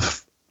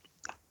off.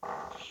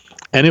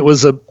 And it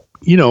was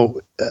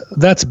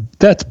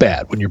that's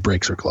bad when your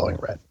brakes are glowing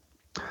red.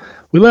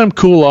 We let them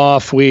cool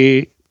off.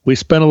 We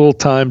spent a little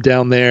time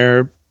down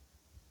there,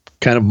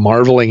 kind of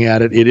marveling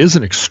at it. It is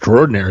an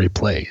extraordinary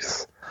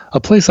place, a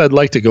place I'd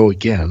like to go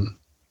again.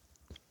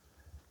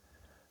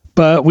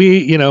 But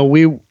we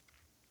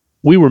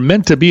were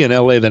meant to be in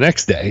LA the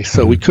next day,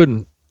 so we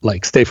couldn't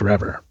stay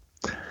forever.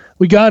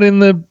 We got in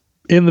the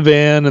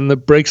van, and the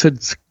brakes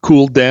had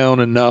cooled down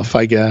enough,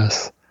 I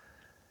guess.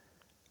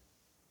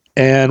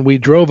 And we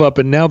drove up,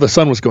 and now the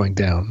sun was going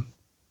down.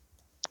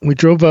 We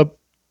drove up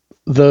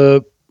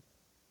the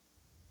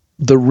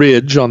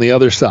ridge on the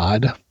other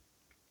side,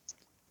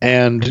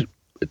 and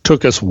it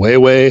took us way,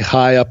 way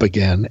high up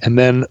again. And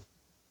then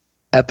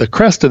at the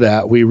crest of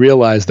that, we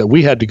realized that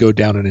we had to go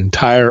down an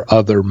entire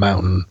other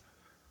mountain.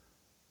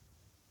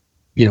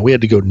 We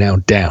had to go now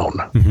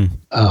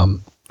down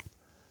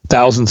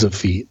thousands of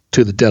feet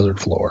to the desert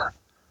floor.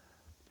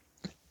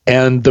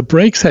 And the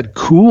brakes had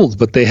cooled,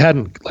 but they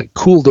hadn't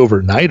cooled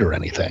overnight or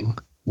anything.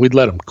 We'd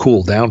let them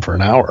cool down for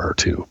an hour or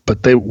two,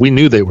 but we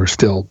knew they were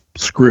still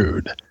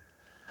screwed.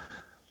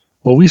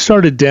 Well, we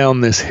started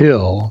down this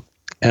hill,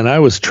 and I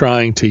was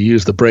trying to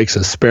use the brakes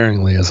as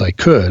sparingly as I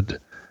could,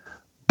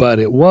 but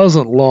it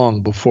wasn't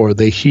long before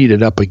they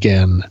heated up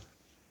again,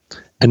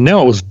 and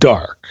now it was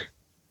dark.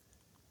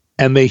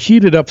 And they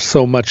heated up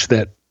so much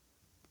that,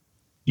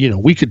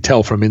 we could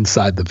tell from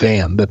inside the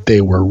van that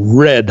they were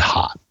red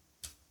hot.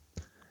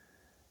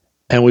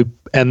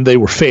 And they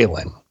were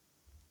failing.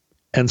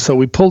 And so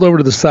we pulled over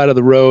to the side of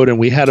the road, and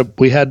we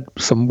had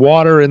some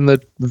water in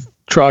the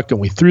truck, and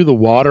we threw the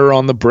water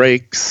on the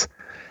brakes,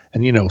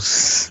 and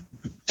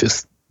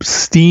just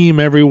steam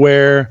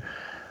everywhere,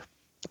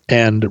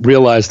 and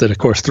realized that, of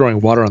course, throwing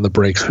water on the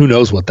brakes, who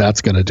knows what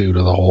that's going to do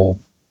to the whole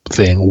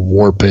thing,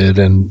 warp it,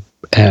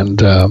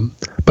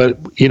 but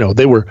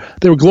they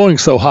were glowing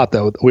so hot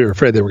that we were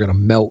afraid they were going to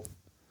melt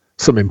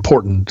some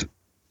important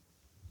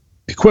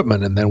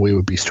equipment, and then we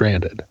would be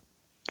stranded.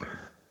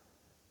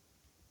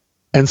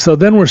 And so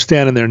then we're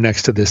standing there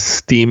next to this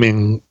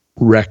steaming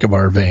wreck of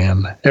our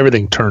van,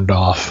 everything turned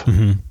off,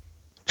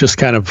 just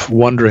kind of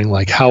wondering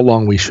like how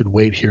long we should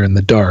wait here in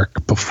the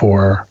dark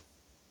before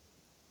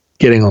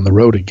getting on the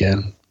road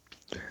again.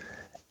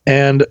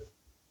 And,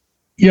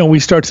 we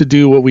start to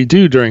do what we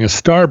do during a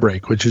star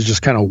break, which is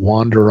just kind of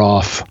wander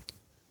off,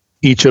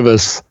 each of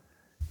us,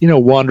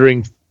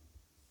 wandering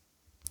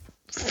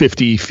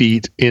 50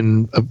 feet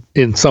in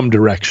some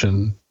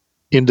direction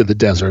into the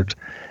desert.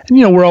 And,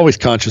 we're always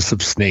conscious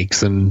of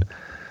snakes and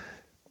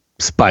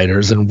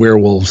spiders and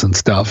werewolves and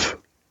stuff,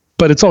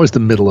 but it's always the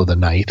middle of the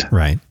night.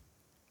 Right.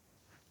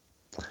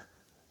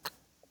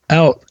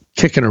 Out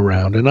kicking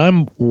around, and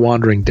I'm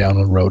wandering down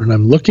the road, and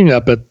I'm looking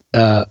up at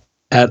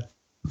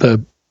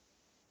the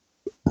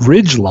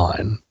ridge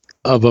line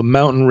of a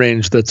mountain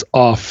range that's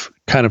off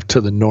kind of to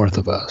the north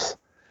of us.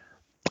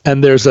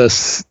 And there's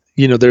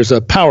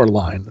a power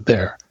line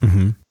there.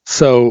 Mm-hmm.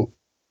 So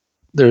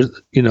there's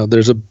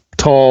a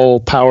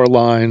tall power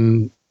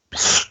line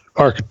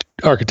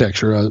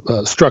architecture,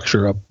 a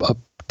structure, a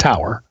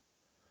tower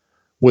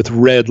with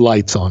red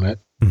lights on it,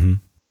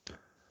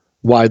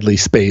 widely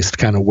spaced,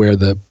 kind of where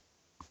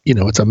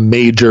it's a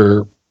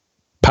major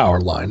power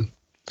line.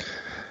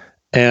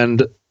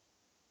 And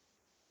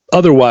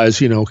otherwise,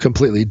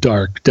 completely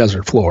dark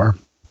desert floor.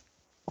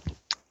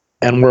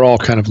 And we're all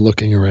kind of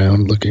looking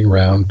around,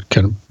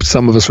 kind of,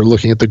 some of us are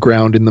looking at the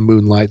ground in the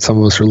moonlight. Some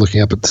of us are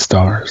looking up at the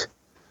stars.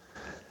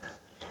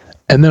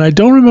 And then I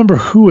don't remember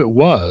who it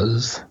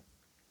was,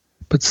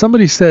 but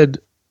somebody said,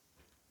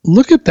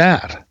 "Look at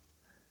that."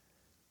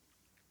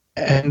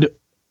 And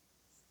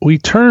we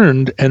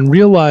turned and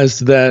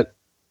realized that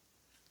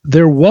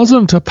there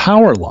wasn't a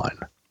power line.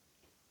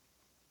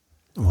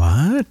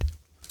 What?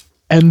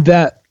 And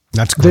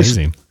that's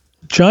crazy. This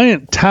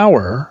giant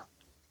tower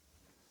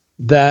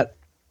that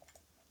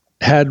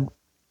had,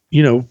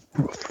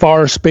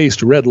 far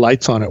spaced red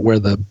lights on it where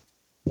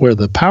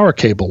the power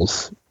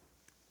cables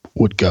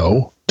would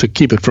go to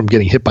keep it from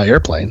getting hit by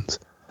airplanes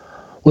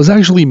was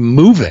actually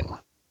moving.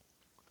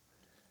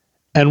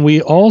 And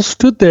we all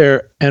stood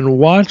there and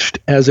watched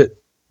as it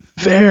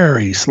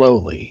very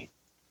slowly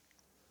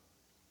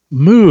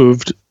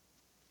moved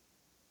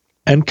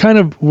and kind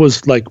of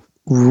was like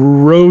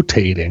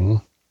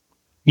rotating,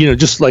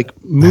 just like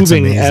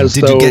moving as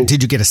though.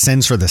 Did you get a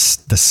sense for the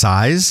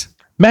size?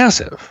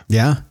 Massive.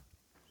 Yeah.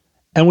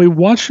 And we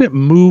watched it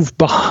move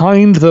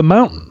behind the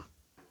mountain.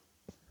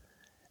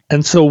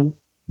 And so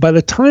by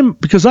the time,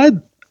 because I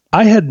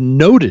had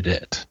noted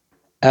it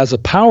as a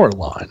power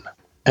line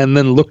and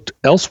then looked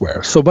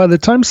elsewhere. So by the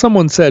time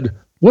someone said,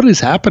 "What is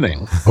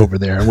happening over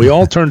there?" and we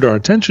all turned our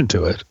attention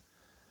to it,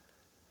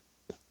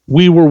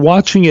 we were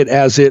watching it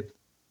as it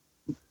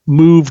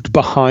moved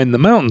behind the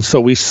mountain.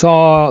 So we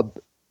saw,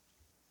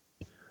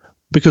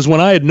 because when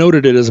I had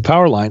noted it as a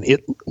power line,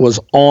 it was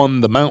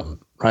on the mountain,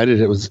 right?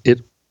 It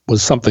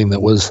was something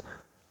that was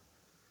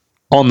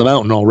on the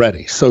mountain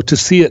already. So to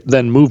see it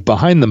then move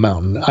behind the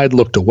mountain, I'd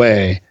looked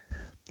away.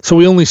 So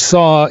we only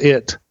saw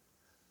it,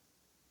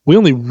 we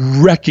only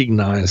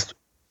recognized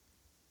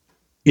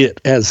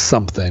it as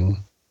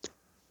something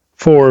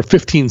for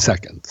 15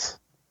 seconds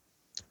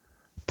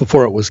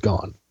before it was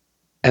gone.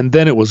 And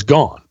then it was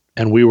gone.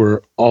 And we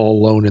were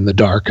all alone in the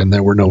dark, and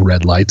there were no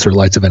red lights or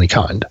lights of any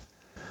kind.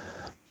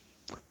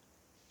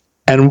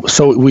 And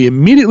so we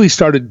immediately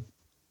started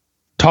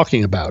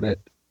talking about it.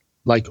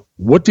 Like,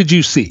 what did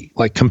you see?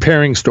 Like,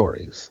 comparing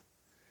stories.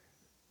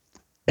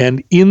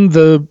 And in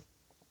the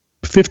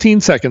 15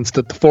 seconds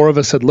that the four of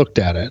us had looked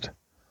at it,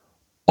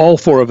 all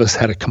four of us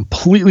had a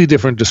completely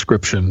different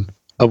description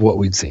of what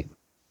we'd seen.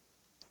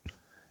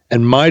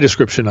 And my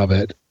description of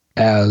it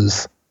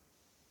as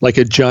like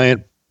a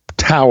giant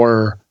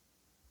tower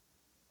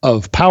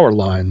of power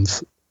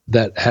lines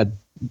that had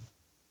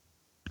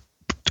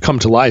come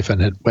to life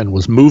and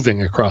was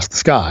moving across the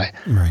sky,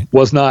 right,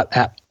 was not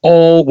at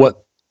all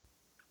what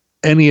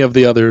any of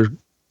the other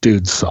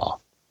dudes saw.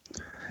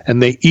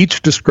 And they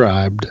each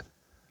described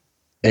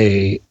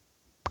a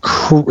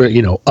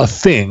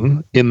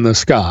thing in the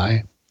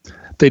sky.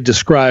 They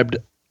described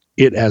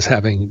it as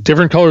having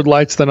different colored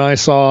lights than I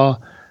saw,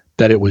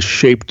 that it was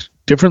shaped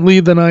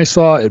differently than I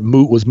saw, it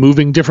was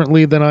moving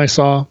differently than I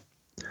saw.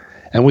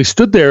 And we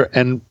stood there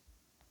and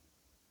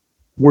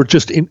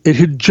it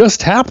had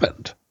just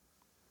happened.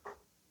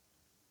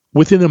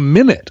 Within a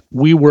minute,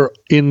 we were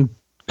in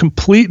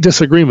complete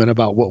disagreement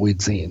about what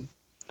we'd seen.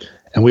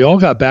 And we all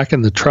got back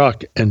in the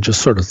truck and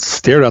just sort of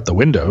stared out the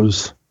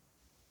windows,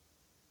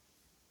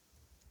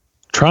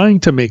 trying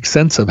to make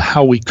sense of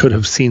how we could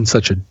have seen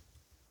such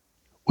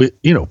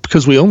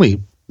because we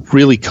only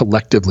really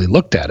collectively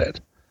looked at it.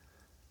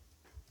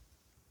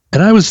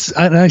 And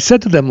I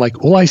said to them,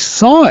 like, well, I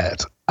saw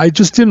it. I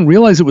just didn't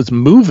realize it was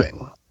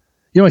moving.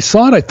 I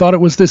saw it. I thought it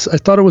was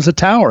a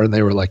tower. And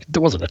they were like, it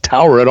wasn't a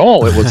tower at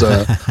all. It was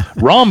a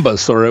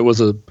rhombus, or it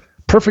was a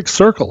perfect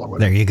circle or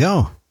whatever. There you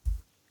go.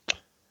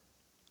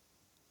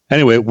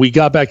 Anyway, we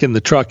got back in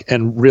the truck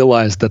and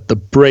realized that the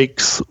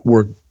brakes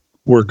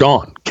were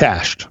gone,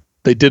 cached.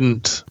 They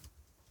didn't,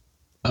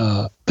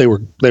 they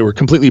were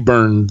completely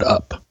burned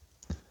up.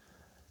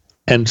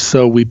 And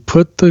so we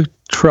put the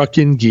truck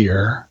in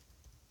gear,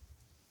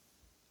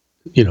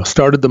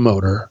 started the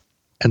motor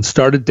and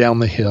started down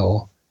the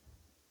hill.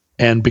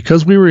 And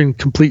because we were in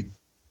complete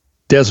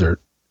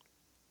desert,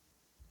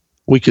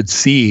 we could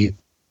see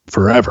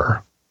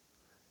forever.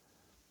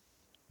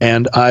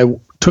 And I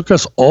took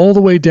us all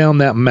the way down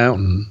that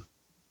mountain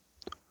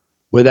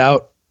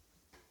without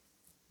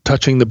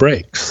touching the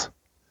brakes.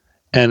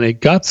 And it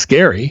got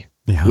scary.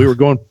 Yeah. We were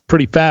going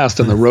pretty fast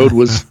and the road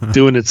was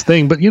doing its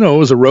thing. But, it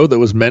was a road that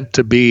was meant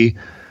to be,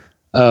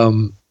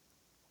 it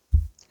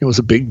was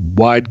a big,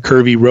 wide,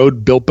 curvy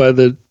road built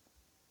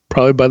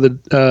probably by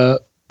the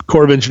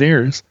Corps of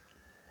Engineers.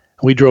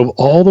 We drove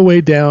all the way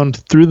down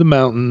through the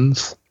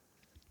mountains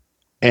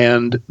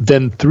and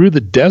then through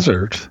the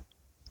desert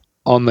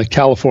on the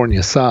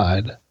California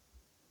side,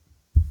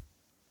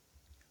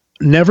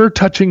 never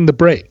touching the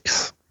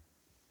brakes.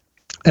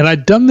 And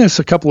I'd done this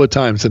a couple of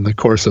times in the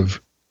course of,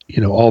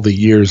 all the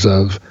years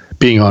of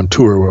being on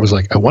tour, where it was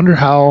like, I wonder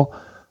how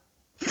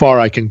far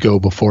I can go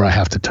before I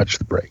have to touch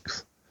the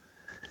brakes.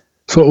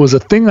 So it was a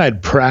thing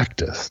I'd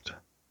practiced.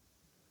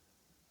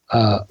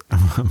 Of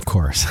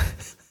course.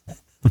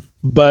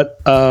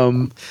 But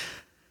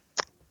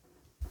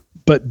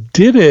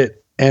did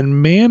it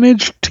and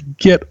managed to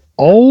get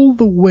all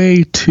the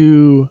way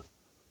to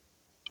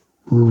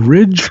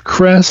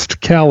Ridgecrest,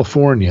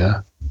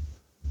 California,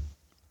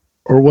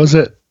 or was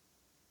it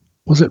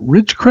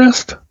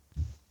Ridgecrest?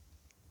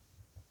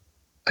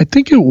 I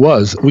think it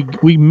was.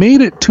 We made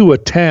it to a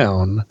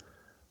town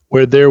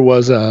where there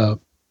was a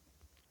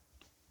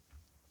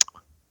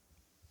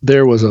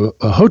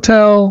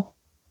hotel,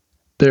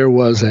 there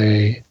was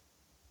an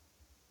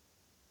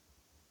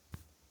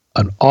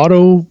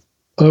auto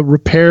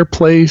repair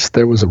place,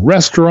 there was a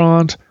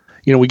restaurant.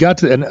 We got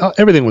to, and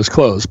everything was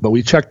closed, but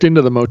we checked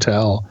into the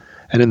motel,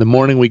 and in the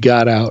morning we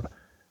got out,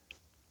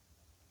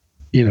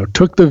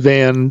 took the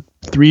van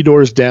 3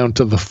 doors down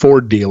to the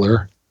Ford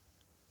dealer,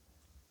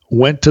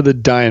 went to the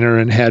diner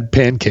and had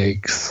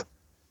pancakes.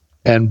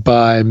 And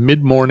by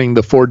mid-morning,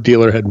 the Ford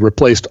dealer had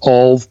replaced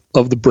all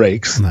of the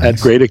brakes at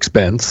great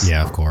expense.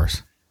 Yeah, of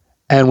course.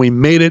 And we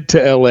made it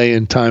to LA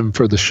in time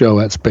for the show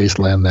at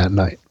Spaceland that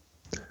night.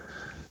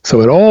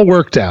 So it all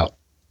worked out.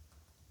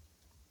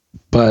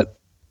 But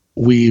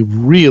we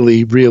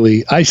really,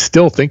 really, I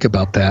still think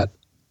about that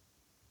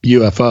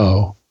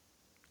UFO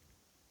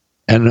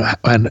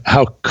and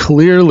how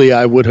clearly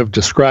I would have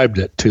described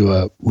it to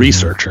a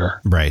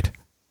researcher. Right.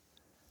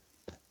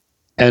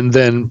 And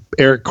then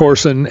Eric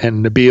Corson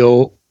and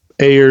Nabil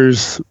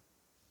Ayers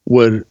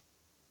would,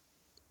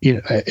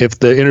 if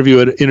the interview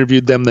had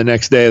interviewed them the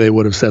next day, they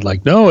would have said,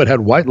 like, no, it had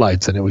white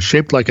lights and it was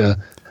shaped like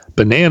a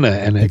banana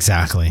and it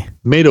exactly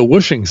made a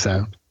whooshing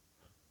sound.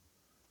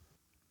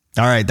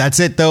 All right,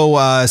 that's it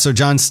though. So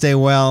John, stay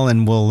well,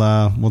 and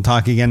we'll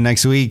talk again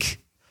next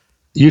week.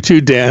 You too,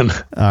 Dan.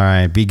 All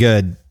right, be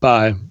good.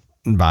 Bye.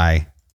 Bye.